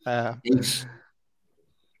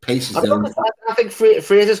 Pace is the only thing. I think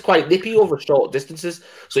Fraser's quite nippy over short distances,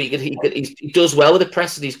 so he does well with the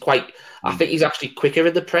press, and he's quite. I think he's actually quicker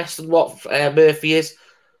in the press than what Murphy is,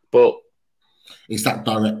 but it's that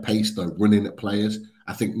direct pace though, running at players.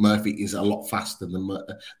 I think Murphy is a lot faster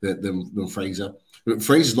than Fraser. But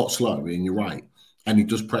Fraser's not slow, and you're right, and he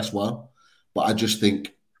does press well. But I just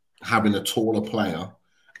think having a taller player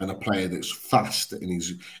and a player that's fast and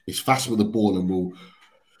is fast with the ball and will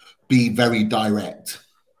be very direct.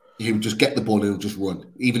 He'll just get the ball and he'll just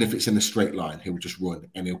run. Even if it's in a straight line, he'll just run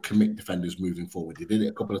and he'll commit defenders moving forward. He did it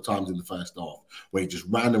a couple of times in the first half where he just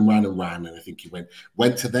ran and ran and ran. And I think he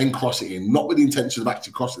went to then cross it in, not with the intention of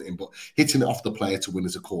actually crossing it in, but hitting it off the player to win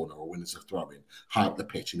as a corner or win as a throw-in, high up the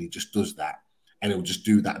pitch. And he just does that. And he'll just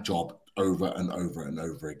do that job over and over and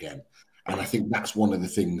over again. And I think that's one of the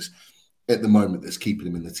things at the moment that's keeping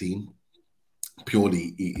him in the team.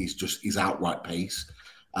 Purely, he's just his outright pace.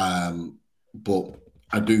 But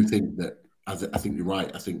I do think that I think you're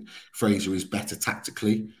right. I think Fraser is better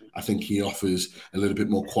tactically. I think he offers a little bit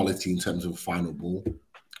more quality in terms of final ball.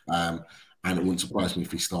 And it wouldn't surprise me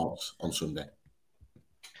if he starts on Sunday.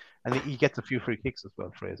 And he gets a few free kicks as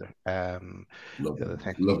well, Fraser. Love him.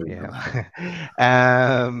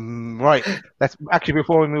 Right. Let's actually,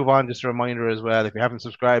 before we move on, just a reminder as well, if you haven't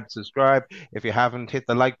subscribed, subscribe. If you haven't hit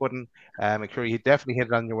the like button, make sure you definitely hit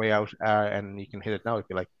it on your way out, and you can hit it now if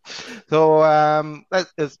you like. So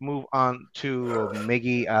let's move on to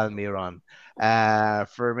Miggy Almiron.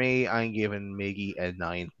 For me, I'm giving Miggy a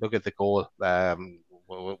 9. Look at the goal.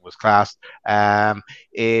 Was class. Probably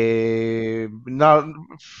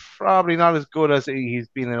not as good as he's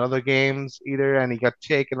been in other games either, and he got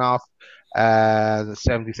taken off the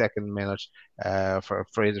 72nd minute for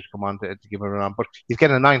Fraser to come on to give him a run, but he's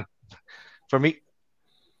getting a 9 for me.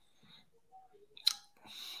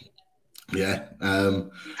 Yeah,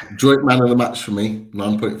 joint man of the match for me,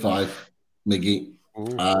 9.5, Miggy.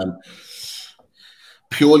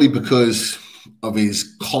 Purely because of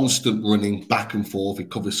his constant running back and forth. He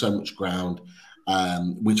covers so much ground,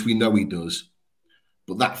 which we know he does.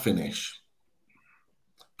 But that finish,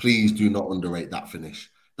 please do not underrate that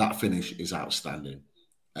finish. That finish is outstanding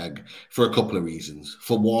for a couple of reasons.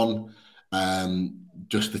 For one,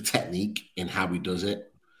 just the technique in how he does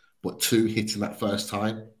it. But two, hitting that first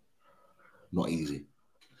time, not easy.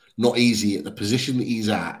 Not easy at the position that he's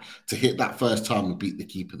at to hit that first time and beat the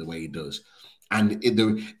keeper the way he does. And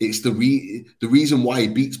it's the reason why he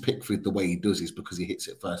beats Pickford the way he does is because he hits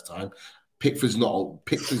it first time. Pickford's not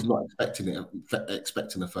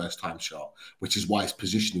expecting a first time shot, which is why his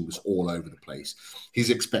positioning was all over the place.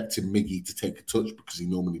 He's expecting Miggy to take a touch because he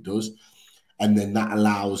normally does, and then that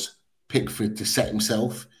allows Pickford to set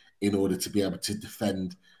himself in order to be able to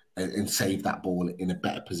defend and save that ball in a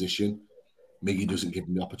better position. Miggy doesn't give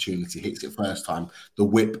him the opportunity, hits it first time, the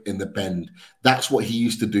whip in the bend. That's what he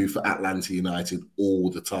used to do for Atlanta United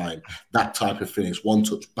all the time. That type of finish, one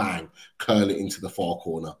touch, bang, curl it into the far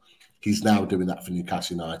corner. He's now doing that for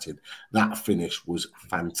Newcastle United. That finish was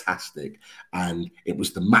fantastic. And it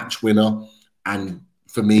was the match winner. And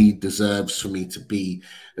for me, deserves for me to be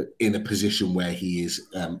in a position where he is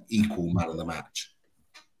equal man of the match.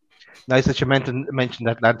 Nice that you mentioned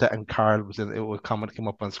Atlanta, and Carl was in. It was comment came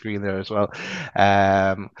up on screen there as well.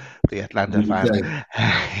 The Atlanta fan.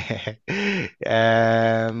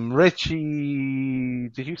 Richie,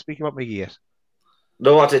 did you speak about Miggy yet?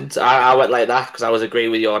 No, I didn't. I went like that because I was agreeing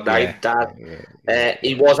with your 9, Dan.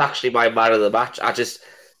 He was actually my man of the match.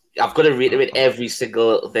 I've got to reiterate every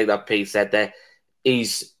single thing that Pete said there.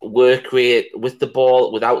 His work rate with the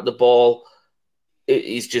ball, without the ball,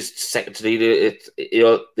 he's just second to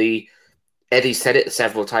none. Eddie said it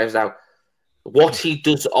several times now. What he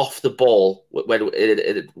does off the ball when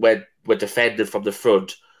we're defending from the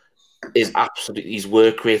front is absolutely, his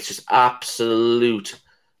work rate is just absolute.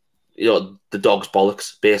 The dog's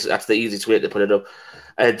bollocks. Basically, that's the easiest way to put it up.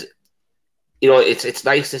 And it's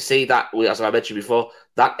nice to see that, as I mentioned before,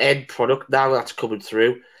 that end product now that's coming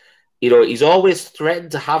through. He's always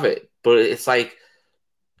threatened to have it, but it's like,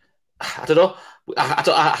 I don't know.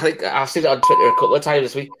 I think I've seen it on Twitter a couple of times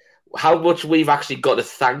this week. How much we've actually got to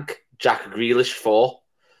thank Jack Grealish for,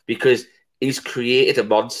 because he's created a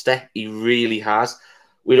monster. He really has.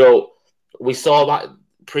 We saw that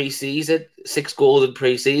pre-season, 6 goals in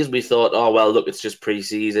pre-season. We thought, oh well, look, it's just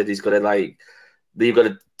pre-season. He's gonna they've got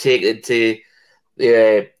to take it into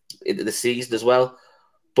the season as well.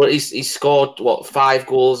 But he's scored 5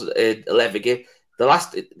 goals in 11 games. The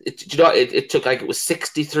last, it took it was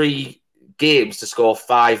 63 games to score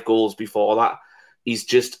 5 goals before that. He's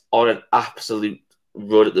just on an absolute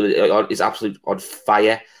run at the minute. He's absolute on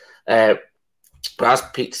fire. But as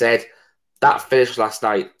Pete said, that finish last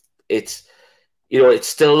night, it's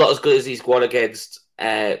still not as good as he's won against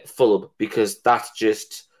Fulham, because that's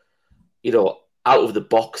just out of the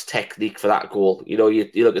box technique for that goal. You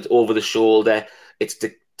look at over the shoulder. It's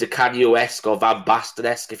Di Canio-esque or Van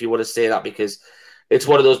Basten-esque, if you want to say that, because it's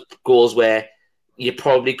one of those goals where you're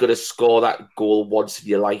probably going to score that goal once in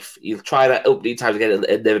your life. You'll try that opening times again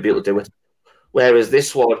and never be able to do it. Whereas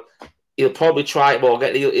this one, he'll probably try it more.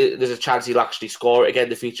 There's a chance he'll actually score it again in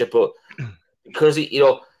the future, but because he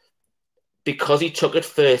took it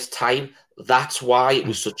first time, that's why it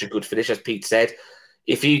was such a good finish, as Pete said.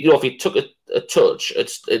 If he took a touch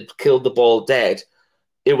and killed the ball dead,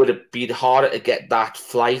 it would have been harder to get that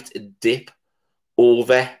flight and dip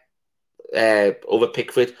over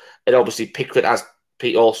Pickford. And obviously Pickford, as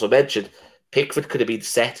Pete also mentioned, Pickford could have been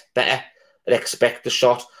set better and expect the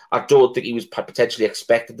shot. I don't think he was potentially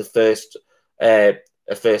expecting the first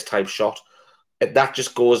time shot. And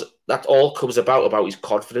that all comes about his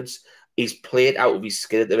confidence. He's played out of his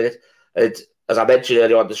skin at the minute. And as I mentioned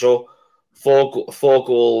earlier on the show, 4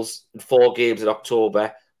 goals in 4 games in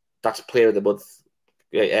October, that's player of the month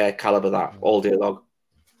caliber, that all day long.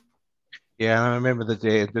 Yeah, and I remember the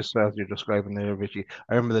day, just as you're describing there, Richie,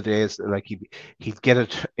 I remember the days like he'd get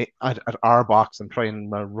it at our box and try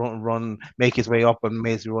and run, make his way up and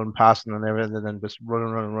basically run past and everything, and then just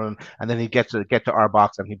run, and then he'd get to our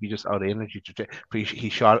box and he'd be just out of energy.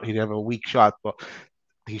 He'd have a weak shot, but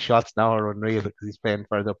his shots now are unreal because he's playing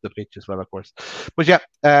further up the pitch as well, of course. But yeah,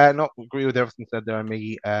 agree with everything said there,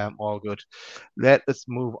 Miggy. All good. Let us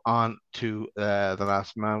move on to the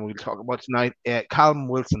last man we'll talk about tonight, Callum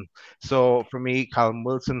Wilson. So for me, Callum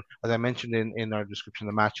Wilson, as I mentioned in our description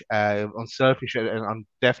of the match, unselfish and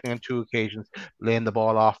definitely on 2 occasions, laying the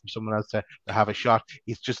ball off for someone else to have a shot.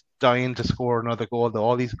 He's just dying to score another goal.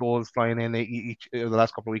 All these goals flying in each the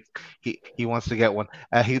last couple of weeks, he wants to get one.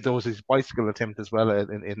 There was his bicycle attempt as well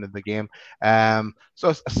in the game. So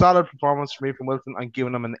a solid performance for me from Wilson. I'm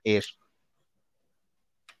giving him an 8.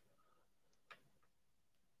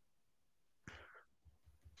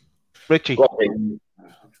 Richie, go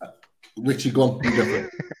on.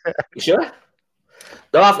 You sure?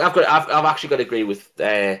 No, I've actually got to agree with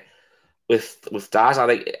Daz. I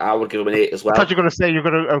think I would give him an 8 as well. I thought you were going to say you're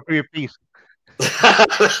going to agree with Pete.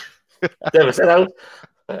 Never said out.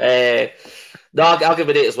 No, I'll give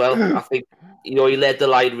it an 8 as well. I think he led the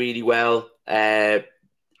line really well.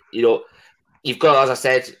 You've got, as I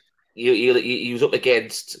said, he was up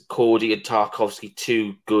against Cody and Tarkowski,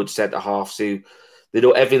 2 good centre halves who they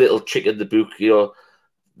know every little trick in the book.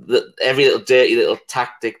 Every little dirty little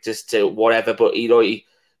tactic, just to whatever. But he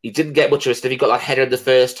didn't get much of a stiff. He got that header in the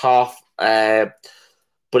first half, but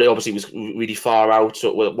it obviously was really far out,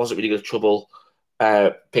 so it wasn't really going to trouble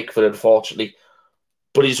Pickford, unfortunately.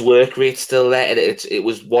 But his work rate's still there, and it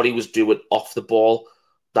was what he was doing off the ball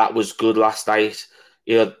that was good last night.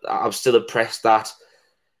 I'm still impressed that.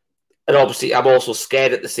 And obviously, I'm also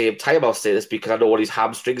scared at the same time. I'll say this because I know what his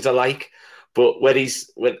hamstrings are like. But when he's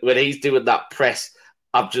doing that press,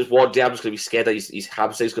 I'm just going to be scared that his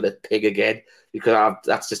hamstring's going to ping again, because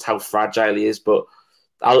that's just how fragile he is. But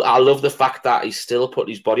I love the fact that he's still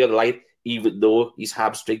putting his body on the line, even though his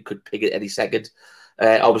hamstring could ping at any second.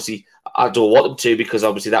 Obviously, I don't want him to, because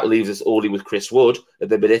obviously that leaves us only with Chris Wood at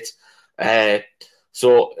the minute.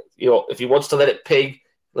 So if he wants to let it ping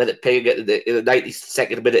and get in the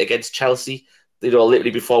 92nd minute against Chelsea.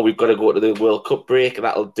 Literally before we've got to go to the World Cup break, and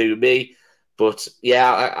that'll do me. But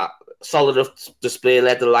yeah, solid enough display,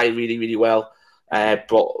 led the line really, really well.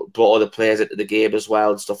 Brought other players into the game as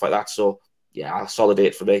well and stuff like that. So yeah, solid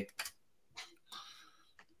 8 for me.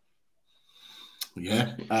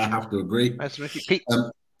 Yeah, I have to agree. That's Richie. Pete.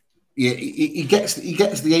 Yeah, he gets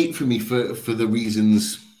the 8 for me for the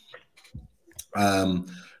reasons.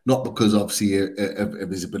 Not because obviously of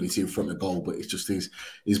his ability in front of goal, but it's just his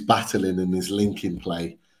battling and his linking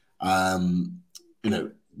play.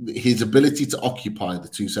 His ability to occupy the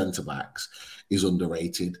 2 centre backs is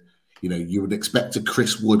underrated. You would expect a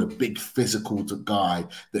Chris Wood, a big physical guy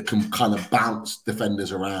that can kind of bounce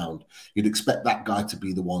defenders around. You'd expect that guy to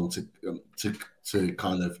be the one to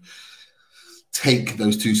kind of take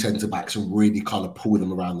those 2 centre backs and really kind of pull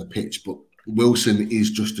them around the pitch. But Wilson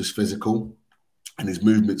is just as physical, and his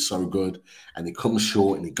movement's so good, and he comes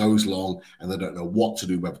short and he goes long, and they don't know what to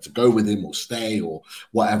do, whether to go with him or stay or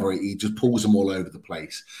whatever. He just pulls them all over the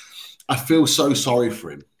place. I feel so sorry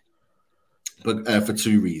for him, but for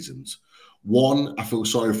two reasons. One, I feel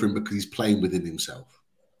sorry for him because he's playing within himself.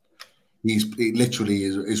 It literally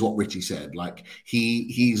is what Richie said. Like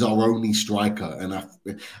he's our only striker, and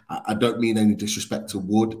I don't mean any disrespect to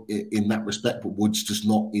Wood in that respect, but Wood's just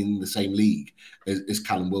not in the same league as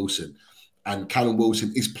Callum Wilson, and Callum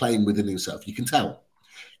Wilson is playing within himself. You can tell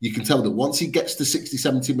that once he gets to 60,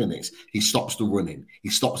 70 minutes, he stops the running, he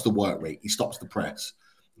stops the work rate, he stops the press.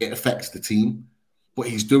 It affects the team, but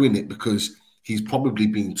he's doing it because he's probably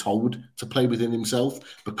being told to play within himself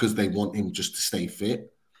because they want him just to stay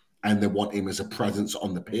fit. And they want him as a presence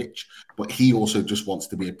on the pitch. But he also just wants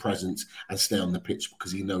to be a presence and stay on the pitch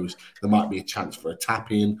because he knows there might be a chance for a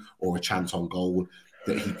tap-in or a chance on goal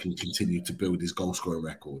that he can continue to build his goal-scoring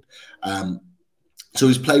record. So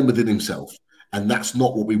he's playing within himself. And that's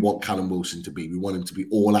not what we want Callum Wilson to be. We want him to be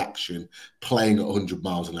all action, playing at 100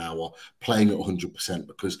 miles an hour, playing at 100%,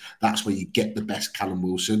 because that's where you get the best Callum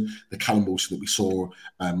Wilson, the Callum Wilson that we saw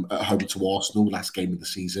at home to Arsenal last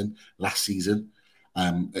season.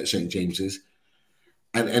 At St James's,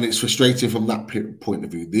 and it's frustrating from that point of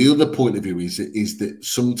view. The other point of view is that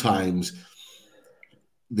sometimes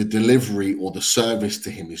the delivery or the service to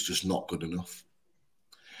him is just not good enough.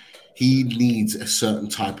 He needs a certain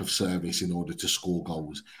type of service in order to score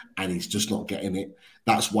goals, and he's just not getting it.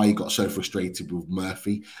 That's why he got so frustrated with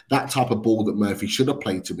Murphy. That type of ball that Murphy should have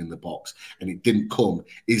played to him in the box and it didn't come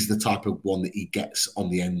is the type of one that he gets on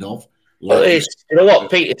the end of. You know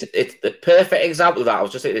what, Pete? It's the perfect example of that. I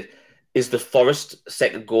was just saying, is the Forest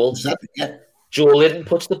second goal. Exactly, yeah. Joe Linton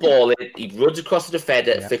puts the ball in. He runs across the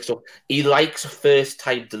defender and flicks up. He likes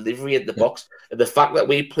first-time delivery in the box. And the fact that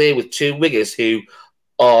we play with two wingers who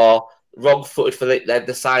are wrong-footed for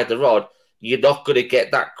the side of the rod, you're not going to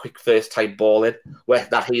get that quick first-time ball in where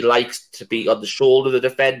that he likes to be on the shoulder of the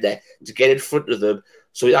defender to get in front of them.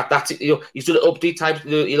 So that's it. He's done it upbeat times.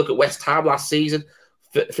 You look at West Ham last season.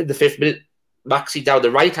 In the 5th minute, Maxi down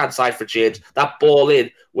the right-hand side for change. That ball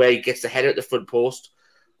in where he gets the header at the front post.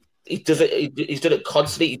 He does it. He's done it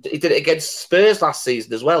constantly. He did it against Spurs last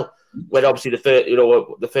season as well. When obviously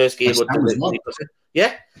the first game.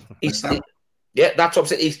 Yeah, that's what I'm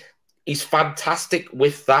saying. He's fantastic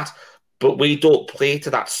with that, but we don't play to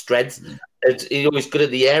that strength. And he's good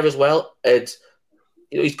in the air as well. And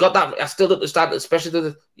he's got that. I still don't understand,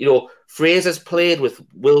 especially Fraser's played with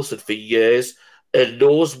Wilson for years and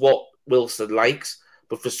knows what Wilson likes,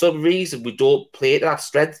 but for some reason we don't play to that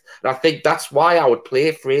strength. And I think that's why I would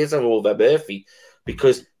play Fraser over Murphy,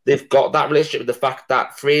 because they've got that relationship with the fact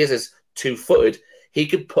that Fraser's two-footed. He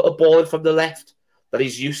can put a ball in from the left that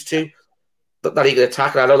he's used to, that he can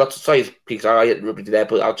attack. And I know that's sorry, Peter, I interrupted you there,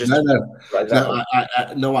 but I'll just I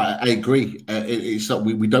agree. It's that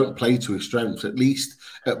we don't play to his strengths. At least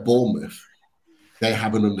at Bournemouth, they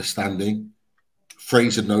have an understanding.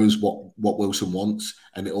 Fraser knows what Wilson wants,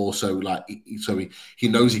 and it also he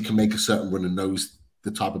knows he can make a certain run and knows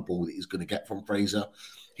the type of ball that he's going to get from Fraser.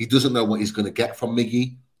 He doesn't know what he's going to get from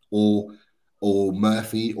Miggy or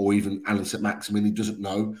Murphy or even Alan St-Maximin. He doesn't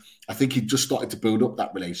know. I think he just started to build up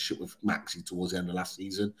that relationship with Maxi towards the end of last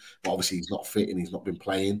season, but obviously he's not fit and he's not been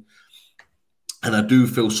playing. And I do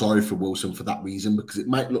feel sorry for Wilson for that reason, because it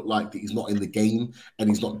might look like that he's not in the game and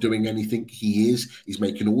he's not doing anything. He is. He's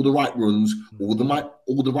making all the right runs, all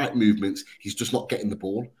the right movements. He's just not getting the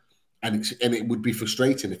ball, and it would be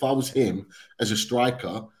frustrating. If I was him as a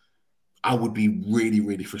striker, I would be really,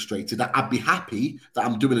 really frustrated. I'd be happy that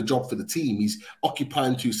I'm doing a job for the team. He's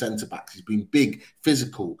occupying two centre backs. He's been big,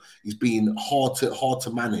 physical. He's been hard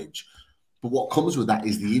to manage. But what comes with that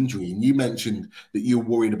is the injury. And you mentioned that you're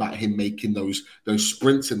worried about him making those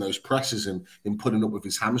sprints and those presses and him putting up with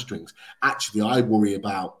his hamstrings. Actually, I worry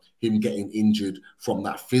about him getting injured from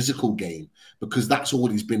that physical game, because that's all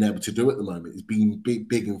he's been able to do at the moment. He's been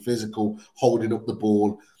big and physical, holding up the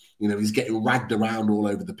ball. He's getting ragged around all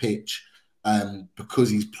over the pitch because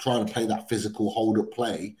he's trying to play that physical hold-up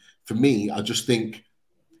play. For me, I just think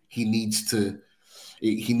he needs to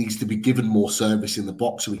be given more service in the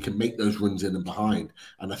box so he can make those runs in and behind.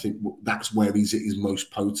 And I think that's where he's at his most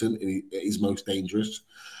potent and he's most dangerous.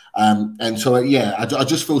 And so, I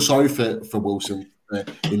just feel sorry for Wilson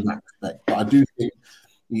in that respect. But I do think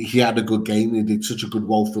he had a good game. He did such a good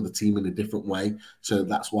role for the team in a different way. So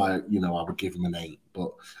that's why, I would give him an 8.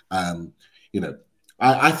 But,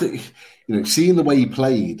 I think, seeing the way he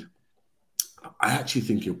played, I actually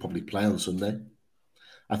think he'll probably play on Sunday.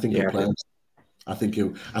 I think he'll play on Sunday. I think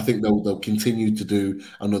they'll continue to do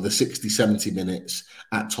another 60, 70 minutes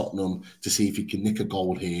at Tottenham to see if he can nick a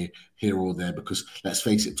goal here or there. Because let's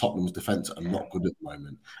face it, Tottenham's defence are not good at the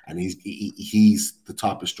moment, and he's the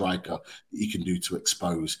type of striker that you can do to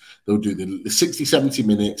expose. They'll do the 60, 70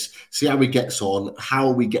 minutes, see how he gets on, how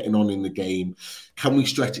are we getting on in the game. Can we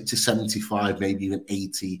stretch it to 75, maybe even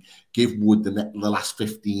 80? Give Wood the last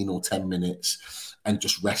 15 or 10 minutes and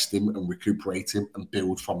just rest him and recuperate him and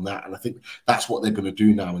build from that. And I think that's what they're going to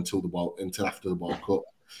do now until after the World Cup.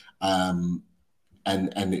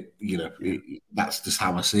 That's just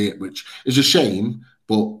how I see it, which is a shame.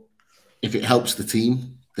 But if it helps the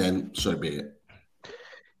team, then so be it.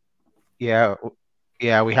 Yeah,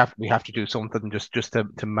 we have to do something just to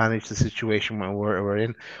manage the situation when we're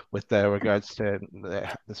in with regards to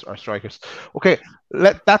our strikers. Okay,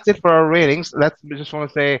 that's it for our ratings. We just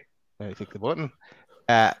want to say, click the button.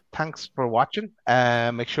 Thanks for watching.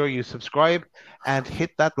 Make sure you subscribe and hit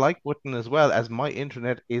that like button as well, as my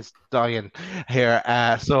internet is dying here.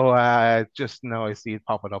 So just now I see it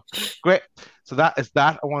popping up. Great. So that is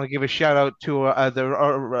that. I want to give a shout out to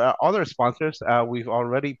our other sponsors. We've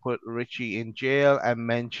already put Richie in jail and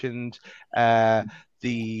mentioned the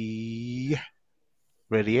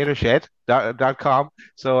radiatorshed.com.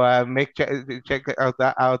 So check out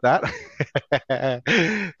that.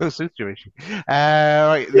 Those suits you, Richie.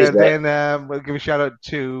 Right, then we'll give a shout out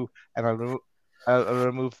to, and I'll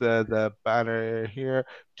remove the banner here,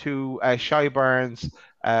 to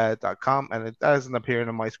shybarns.com, and it doesn't appear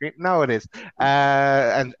on my screen. Now it is.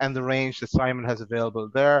 And the range that Simon has available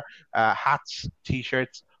there: hats,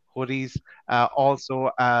 t-shirts, hoodies.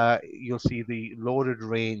 Also, you'll see the loaded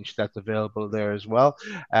range that's available there as well.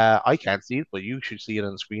 I can't see it, but you should see it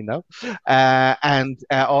on the screen now. And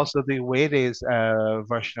also the away days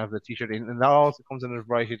version of the t-shirt, and that also comes in a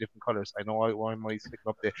variety of different colors. I know I might stick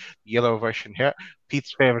up the yellow version here,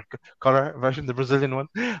 Pete's favorite color version, the Brazilian one.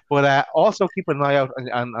 But also keep an eye out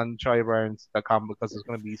on shybarns.com, because there's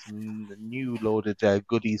going to be some new loaded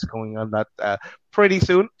goodies going on that pretty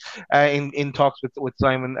soon, in talks with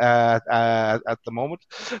Simon at the moment.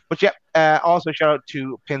 But yeah, also shout out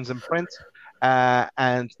to Pins and Prints,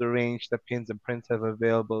 and the range that Pins and Prints have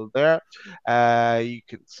available there. You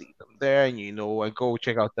can see them there, and go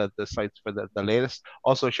check out the sites for the latest.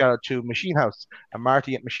 Also shout out to Machine House and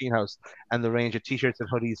Marty at Machine House, and the range of t-shirts and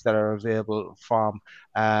hoodies that are available from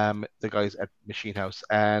the guys at Machine House.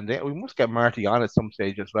 And we must get Marty on at some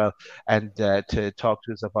stage as well, and to talk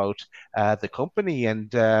to us about the company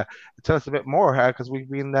and tell us a bit more, because we've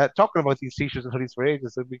been talking about these t-shirts and hoodies for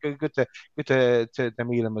ages. It'd be good to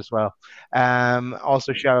meet him as well.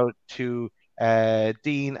 Also shout out to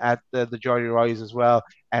Dean at the Jolly Rise as well,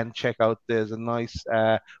 and check out, there's a nice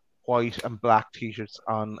white and black t-shirts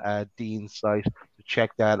on Dean's site, so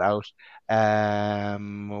check that out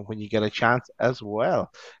when you get a chance as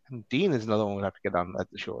well. And Dean is another one we'll have to get on at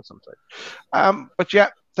the show at some time. But yeah,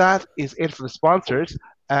 that is it for the sponsors.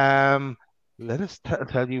 Let us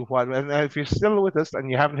tell you what, and if you're still with us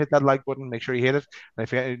and you haven't hit that like button, make sure you hit it. And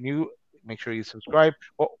if you're new, make sure you subscribe.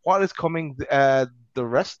 What is coming the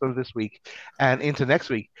rest of this week and into next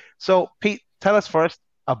week? So, Pete, tell us first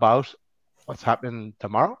about what's happening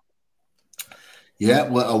tomorrow. Yeah,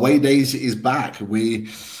 well, Away Days is back. We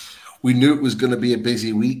knew it was going to be a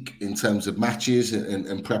busy week in terms of matches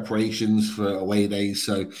and preparations for Away Days.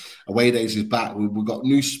 So Away Days is back. We've got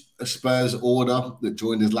new Spurs order that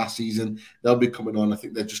joined us last season. They'll be coming on. I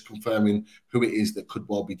think they're just confirming who it is that could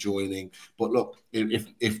well be joining. But look, if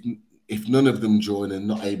none of them join and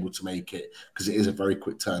not able to make it, because it is a very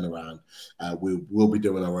quick turnaround, we'll be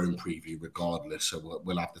doing our own preview regardless. So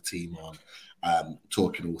we'll have the team on,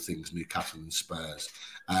 talking all things Newcastle and Spurs.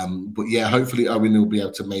 But yeah, hopefully Owen will be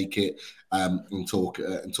able to make it and talk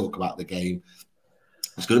about the game.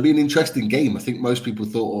 It's going to be an interesting game. I think most people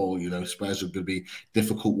thought, Spurs were going to be a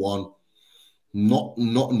difficult one. Not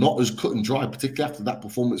as cut and dry, particularly after that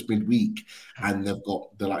performance midweek. And they've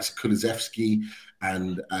got the likes of Kulusevski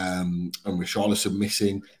and Richarlison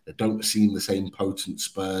missing. They don't seem the same potent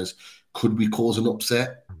Spurs. Could we cause an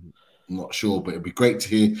upset? I'm not sure, but it'd be great to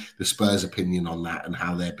hear the Spurs' opinion on that and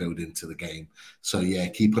how they're building to the game. So yeah,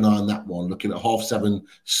 keep an eye on that one. Looking at 7:30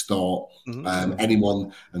 start.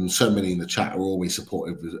 Anyone and so many in the chat are always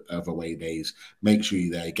supportive of Away Days. Make sure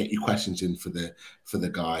you're there. Get your questions in for the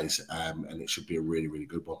guys, and it should be a really, really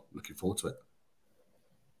good one. Looking forward to it.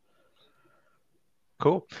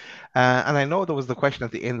 Cool. And I know there was the question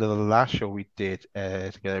at the end of the last show we did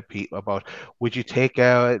together, Pete, about would you take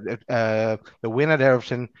the win at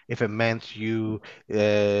Everton if it meant you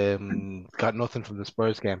got nothing from the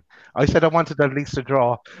Spurs game? I said I wanted at least a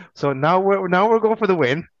draw. So now we're going for the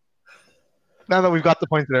win. Now that we've got the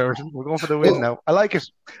point of Everton, we're going for the win now. I like it.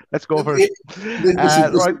 Let's go for it.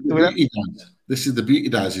 This is the beauty,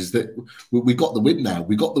 Daz, is that we got the win now.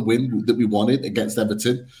 We got the win that we wanted against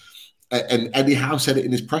Everton. And Eddie Howe said it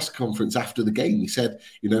in his press conference after the game. He said,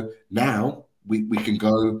 now we can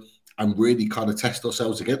go and really kind of test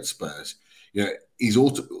ourselves against Spurs. He's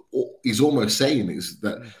almost saying is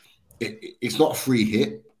that it's not a free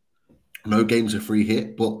hit. No game's a free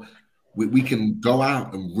hit, but we can go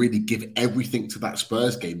out and really give everything to that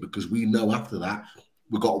Spurs game, because we know after that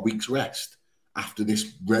we've got a week's rest after this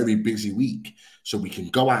very busy week. So we can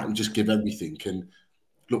go out and just give everything. And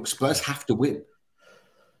look, Spurs have to win.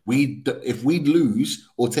 If we lose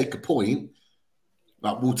or take a point,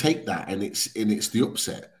 we'll take that, and it's the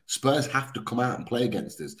upset. Spurs have to come out and play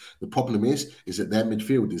against us. The problem is that their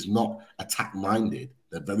midfield is not attack-minded.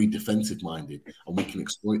 They're very defensive-minded, and we can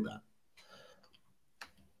exploit that.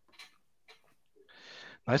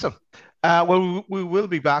 Nice one. Well, we will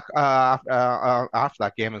be back after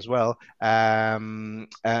that game as well. And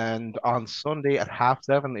on Sunday at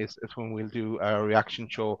 7:30 is when we'll do a reaction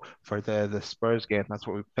show for the Spurs game. That's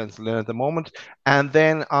what we've penciled in at the moment. And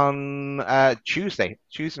then on Tuesday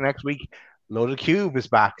next week, Loaded Cube is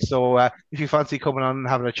back. So if you fancy coming on and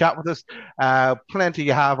having a chat with us, plenty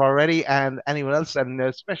you have already, and anyone else, and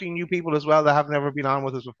especially new people as well that have never been on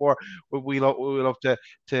with us before. We love to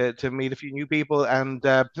meet a few new people, and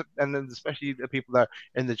then especially the people that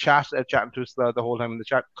are in the chat, chatting to us the whole time in the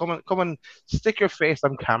chat. Come and stick your face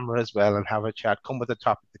on camera as well and have a chat. Come with a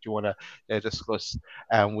topic that you want to discuss,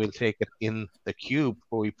 and we'll take it in the cube,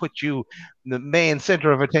 where we put you in the main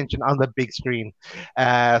center of attention on the big screen.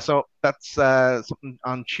 So that's something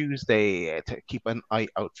on Tuesday to keep an eye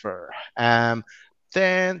out for.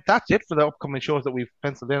 Then that's it for the upcoming shows that we've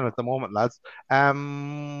penciled in at the moment, lads. Do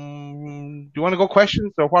you want to go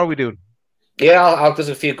questions, or what are we doing? Yeah, there's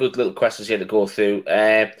a few good little questions here to go through.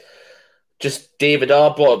 Just David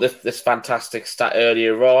R brought up this fantastic stat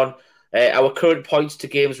earlier on. Our current points to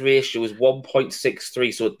games ratio is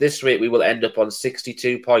 1.63. So at this rate, we will end up on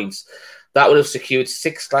 62 points. That would have secured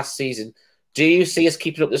 6 last season. Do you see us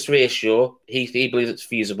keeping up this ratio? He believes it's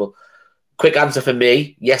feasible. Quick answer for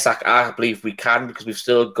me, yes, I believe we can, because we've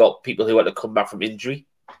still got people who want to come back from injury.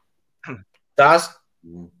 Daz?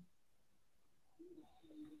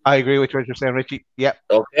 I agree with what you're saying, Richie. Yeah,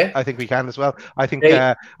 okay. I think we can as well. I think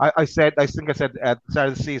I said at the start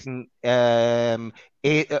of the season,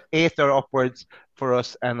 8th or upwards for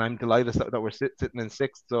us, and I'm delighted that we're sitting in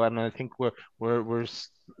 6th. So, and I think we're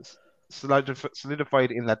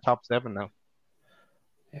solidified in that top 7 now.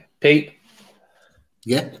 Pete?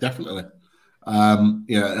 Yeah, definitely.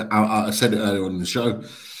 I said it earlier on in the show.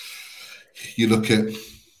 You look at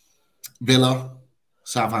Villa,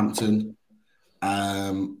 Southampton,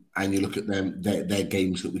 and you look at their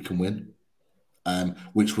games that we can win,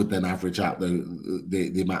 which would then average out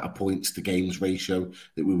the amount of points to games ratio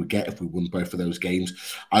that we would get if we won both of those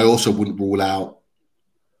games. I also wouldn't rule out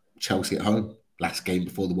Chelsea at home, last game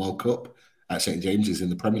before the World Cup at St James's in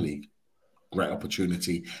the Premier League. Great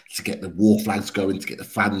opportunity to get the war flags going, to get the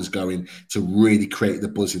fans going, to really create the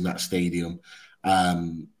buzz in that stadium.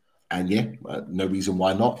 No reason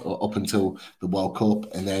why not, up until the World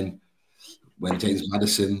Cup. And then when James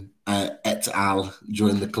Maddison et al.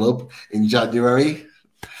 Joined the club in January,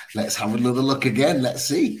 let's have another look again. Let's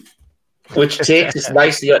see. Which takes us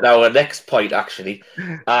nicely at our next point, actually.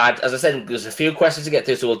 And as I said, there's a few questions to get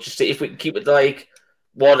to, so we'll just see if we can keep it like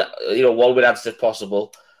one word answer if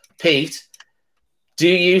possible. Pete, do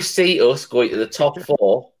you see us going to the top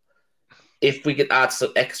 4 if we could add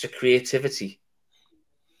some extra creativity?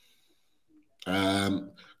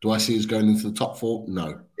 Do I see us going into the top 4?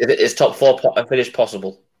 No. Is top 4 finish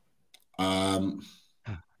possible? No.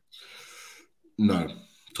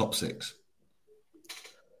 Top 6.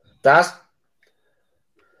 Daz?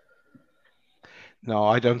 No,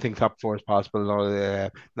 I don't think top 4 is possible. No,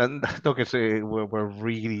 look, we're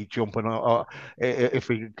really jumping if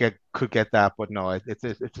we could get that, but no, it's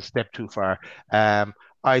a step too far.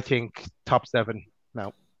 I think top 7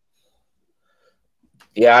 now.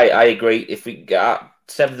 Yeah, I agree. If we get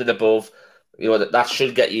 7th and above, that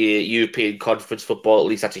should get you European Conference football. At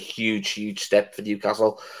least that's a huge step for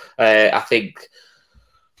Newcastle. I think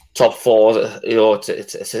top 4,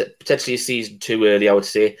 it's potentially a season too early, I would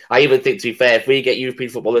say. I even think, to be fair, if we get European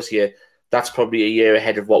football this year, that's probably a year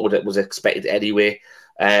ahead of what was expected anyway.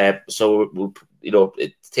 So,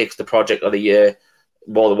 it takes the project on a year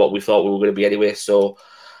more than what we thought we were going to be anyway. So,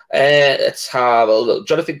 let's have a look.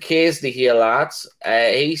 Jonathan Casey here, lads.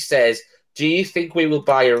 He says, do you think we will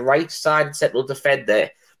buy a right-sided central defender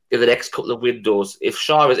in the next couple of windows? If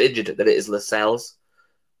Shaw is injured, then it is Lascelles.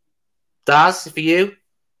 Daz, for you?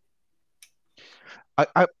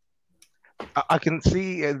 I I can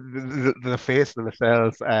see the face of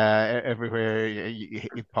Lascelles everywhere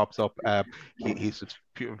he pops up. He's just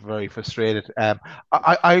very frustrated.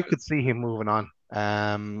 I could see him moving on.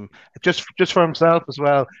 Just for himself as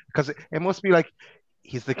well, because it must be like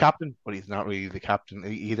he's the captain, but he's not really the captain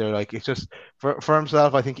either. Like it's just for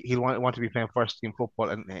himself. I think he'll want to be playing first team football,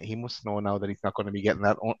 and he must know now that he's not going to be getting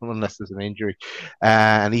that unless there's an injury.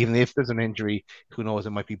 And even if there's an injury, who knows?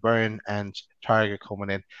 It might be Byrne and Target coming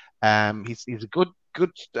in. He's a good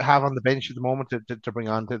to have on the bench at the moment to bring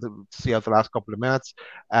on to see out the last couple of minutes.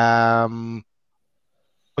 But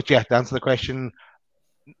yeah, to answer the question,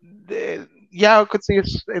 yeah, I could see it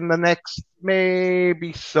in the next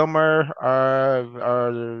maybe summer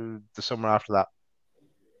or the summer after that.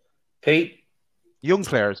 Pete? Young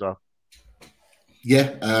player as well.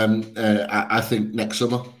 Yeah, I think next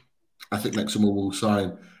summer. I think next summer we'll sign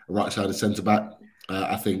a right-sided centre back.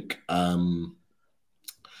 I think Lascelles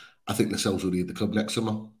will leave the club next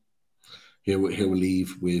summer. He'll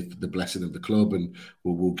leave with the blessing of the club, and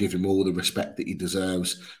we'll give him all the respect that he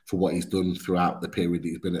deserves for what he's done throughout the period that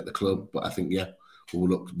he's been at the club. But I think, yeah,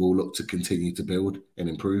 we'll look to continue to build and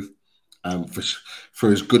improve.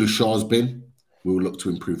 For as good as Shaw's been, we'll look to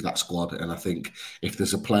improve that squad. And I think if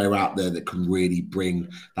there's a player out there that can really bring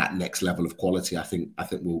that next level of quality, I think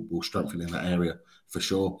we'll strengthen in that area for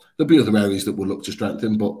sure. There'll be other areas that we'll look to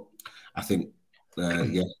strengthen, but I think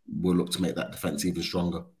we'll look to make that defence even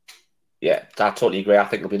stronger. Yeah, I totally agree. I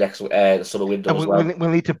think it'll be next the summer window as well.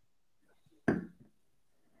 We'll need to.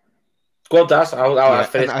 Go on, Daz. I'll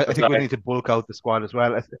finish. I think we need to bulk out the squad as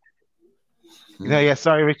well. No, yeah,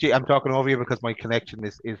 sorry, Richie, I'm talking over you because my connection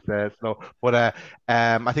is slow. But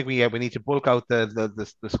I think we need to bulk out the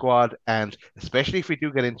squad, and especially if we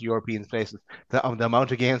do get into European places, the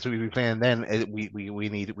amount of games we'll be playing then, we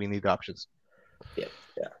need options. Yeah.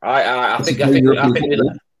 I think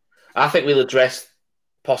we'll address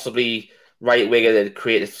possibly right winger and then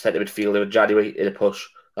creative centre midfielder in January in a push.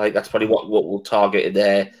 I think that's probably what we'll target in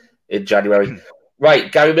there in January.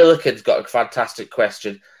 Right, Gary Milliken's got a fantastic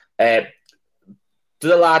question. Do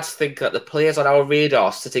the lads think that the players on our radar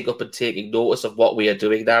are sitting up and taking notice of what we are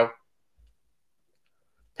doing now?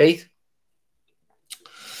 Pete?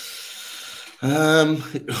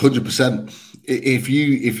 100%. If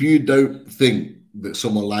you don't think that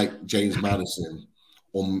someone like James Maddison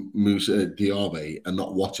or Moussa Diaby are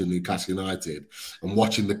not watching Newcastle United and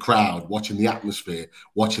watching the crowd, watching the atmosphere,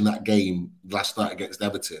 watching that game last night against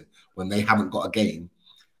Everton when they haven't got a game,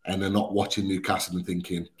 and they're not watching Newcastle and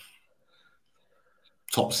thinking,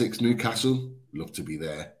 top 6 Newcastle, love to be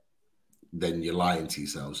there, then you're lying to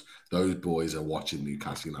yourselves. Those boys are watching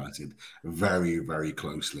Newcastle United very, very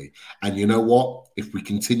closely. And you know what? If we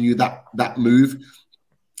continue that move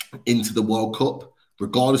into the World Cup,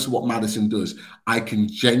 regardless of what Maddison does, I can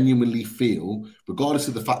genuinely feel, regardless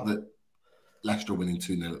of the fact that Leicester are winning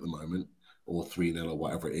 2-0 at the moment, or 3-0 or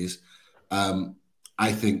whatever it is,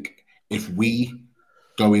 I think if we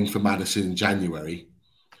go in for Maddison in January,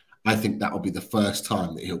 I think that will be the first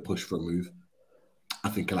time that he'll push for a move. I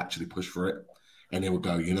think he'll actually push for it. And he'll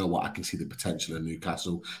go, you know what, I can see the potential in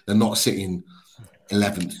Newcastle. They're not sitting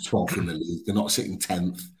 11th, 12th in the league. They're not sitting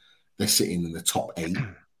 10th. They're sitting in the top 8.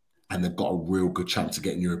 And they've got a real good chance of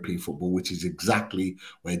getting European football, which is exactly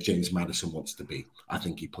where James Maddison wants to be. I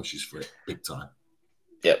think he pushes for it big time.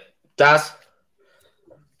 Yep. Daz?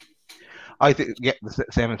 I think the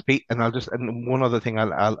same as Pete, and one other thing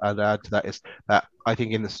I'll add to that is that I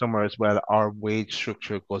think in the summer as well, our wage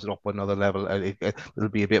structure goes up another level. There'll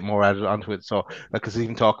be a bit more added onto it. So, because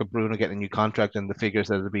even talk of Bruno getting a new contract and the figures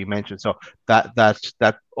that will be mentioned, so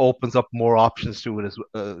that opens up more options to us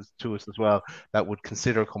as well that would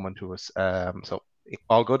consider coming to us. So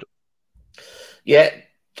all good. Yeah,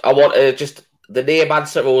 I want just the name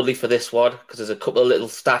answer only for this one because there's a couple of little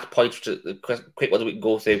stat points, quick ones we can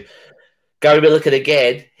go through. Gary Milliken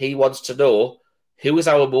again, he wants to know who is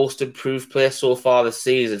our most improved player so far this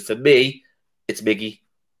season. For me, it's Miggy.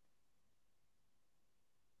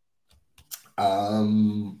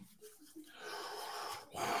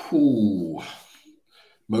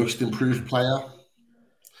 Most improved player?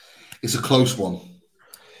 It's a close one.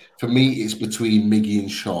 For me, it's between Miggy and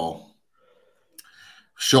Shaw.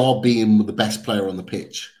 Shaw being the best player on the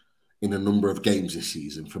pitch in a number of games this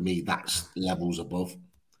season, for me, that's levels above.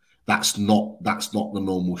 That's not the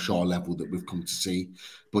normal Shaw level that we've come to see.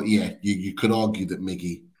 But yeah, you could argue that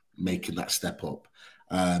Miggy making that step up.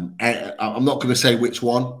 I'm not going to say which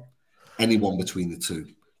one. Anyone between the two,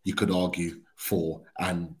 you could argue for.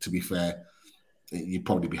 And to be fair, you'd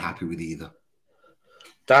probably be happy with either.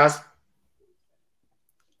 Daz?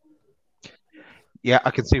 Yeah,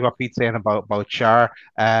 I can see what Pete's saying about Char,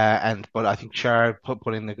 but I think Char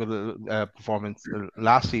put in a good performance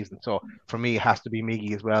last season. So for me, it has to be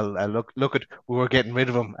Miggy as well. Look at we were getting rid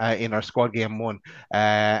of him in our squad game 1,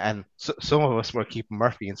 and some of us were keeping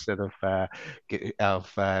Murphy instead of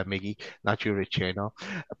Miggy. Not you, Rich,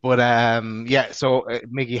 But yeah, so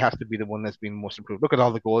Miggy has to be the one that's been most improved. Look at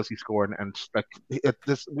all the goals he scored, and like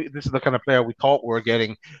this is the kind of player we thought we were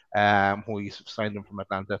getting when we signed him from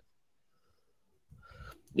Atlanta.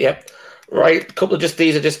 Yep. Right. A couple of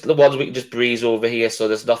these are just the ones we can just breeze over here, so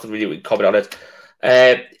there's nothing really we can comment on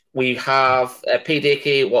it. We have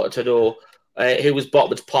PDK wanted to know who was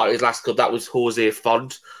Botman's partner his last club. That was Jose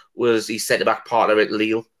Font, was his centre-back partner at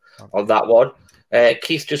Lille on that one.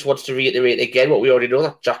 Keith just wants to reiterate again what we already know,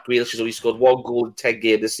 that Jack Grealish has only scored 1 goal in 10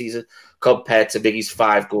 games this season compared to Miggy's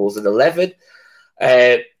 5 goals in 11.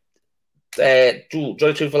 Johnny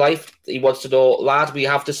Two for Life, he wants to know, lad, we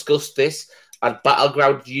have discussed this, and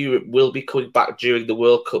Battleground Europe will be coming back during the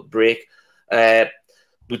World Cup break.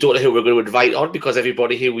 We don't know who we're going to invite on because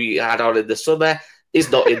everybody who we had on in the summer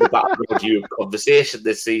is not in the Battleground Europe conversation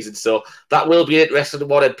this season. So that will be an interesting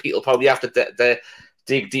one, and Pete will probably have to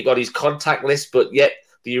dig deep on his contact list. But yet,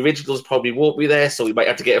 the originals probably won't be there, so we might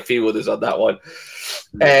have to get a few others on that one.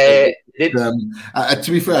 To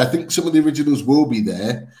be fair, I think some of the originals will be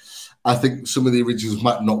there. I think some of the originals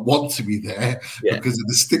might not want to be there because of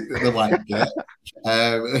the stick that they might get.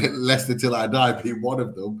 Leicester Till I Die being one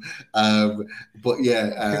of them. But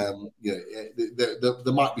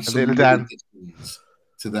there might be some additions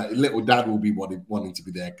to that. Little Dan will be wanting to be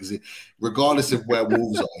there because regardless of where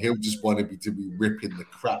Wolves are, he'll just want to be ripping the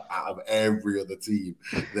crap out of every other team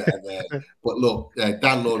that are there. But look,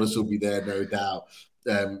 Dan Lawless will be there, no doubt.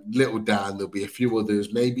 Little Dan, there'll be a few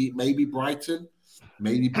others, maybe Brighton.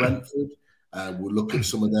 Maybe Brentford. We'll look at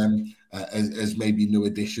some of them as maybe new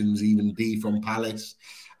additions, even D from Palace.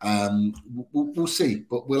 We'll see,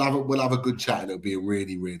 but we'll have a good chat, and it'll be a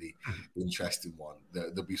really, really interesting one.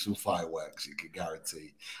 There'll be some fireworks, you can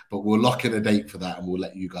guarantee. But we'll lock in a date for that, and we'll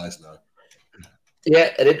let you guys know.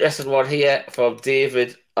 Yeah, an interesting one here from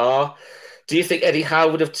David R. Do you think Eddie Howe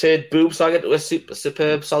would have turned Boomsong into a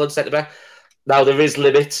superb, solid centre back? Now there is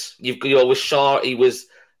limits. With Shaw, he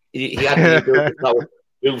had to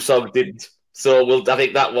Boomsong didn't. So I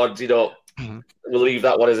think that one, we'll leave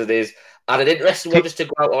that one as it is. And an interesting one just to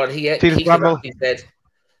go out on here. Keith said,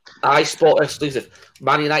 iSport exclusive.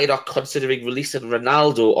 Man United are considering releasing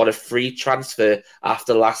Ronaldo on a free transfer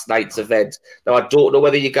after last night's event. Now, I don't know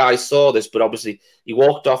whether you guys saw this, but obviously he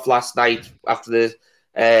walked off last night after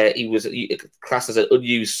he was classed as an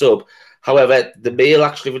unused sub. However, the Mail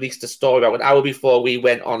actually released a story about an hour before we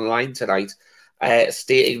went online tonight,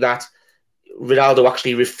 stating that Ronaldo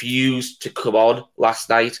actually refused to come on last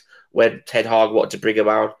night when Ten Hag wanted to bring him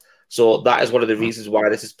on. So that is one of the reasons why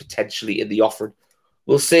this is potentially in the offering.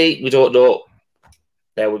 We'll see. We don't know.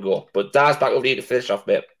 There we go. But Daz, back over to you to finish off,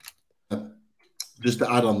 mate. Just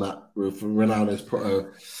to add on that, Ronaldo's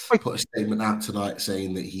put a statement out tonight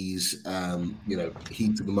saying that he's,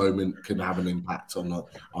 heat of the moment can have an impact on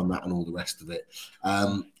that and all the rest of it.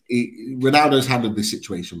 Ronaldo's handled this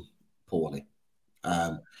situation poorly.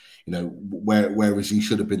 Whereas he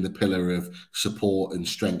should have been the pillar of support and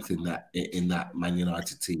strength in that Man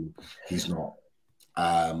United team, he's not,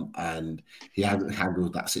 and he hasn't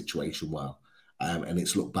handled that situation well, and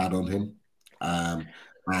it's looked bad on him.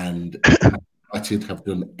 And United have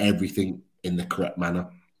done everything in the correct manner;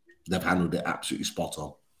 they've handled it absolutely spot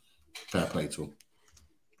on. Fair play to them.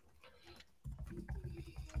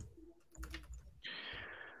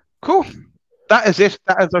 Cool. That is it.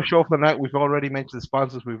 That is our show for the night. We've already mentioned the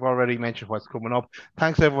sponsors. We've already mentioned what's coming up.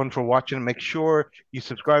 Thanks everyone for watching. Make sure you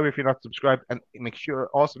subscribe if you're not subscribed, and make sure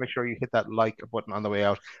you hit that like button on the way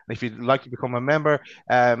out. And if you'd like to become a member,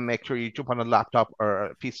 make sure you jump on a laptop or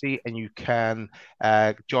a PC, and you can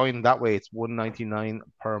join that way. It's $1.99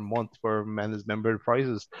 per month for men's member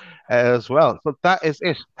prizes as well. So that is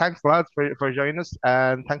it. Thanks, lads, for joining us,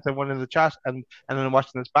 and thanks everyone in the chat and then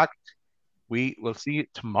watching us back. We will see you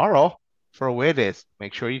tomorrow for away days.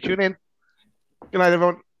 Make sure you tune in. Good night,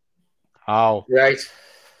 everyone. Oh. Right.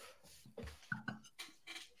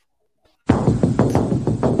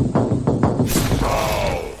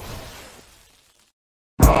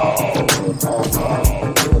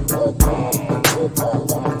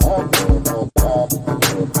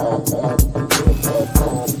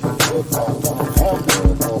 Oh.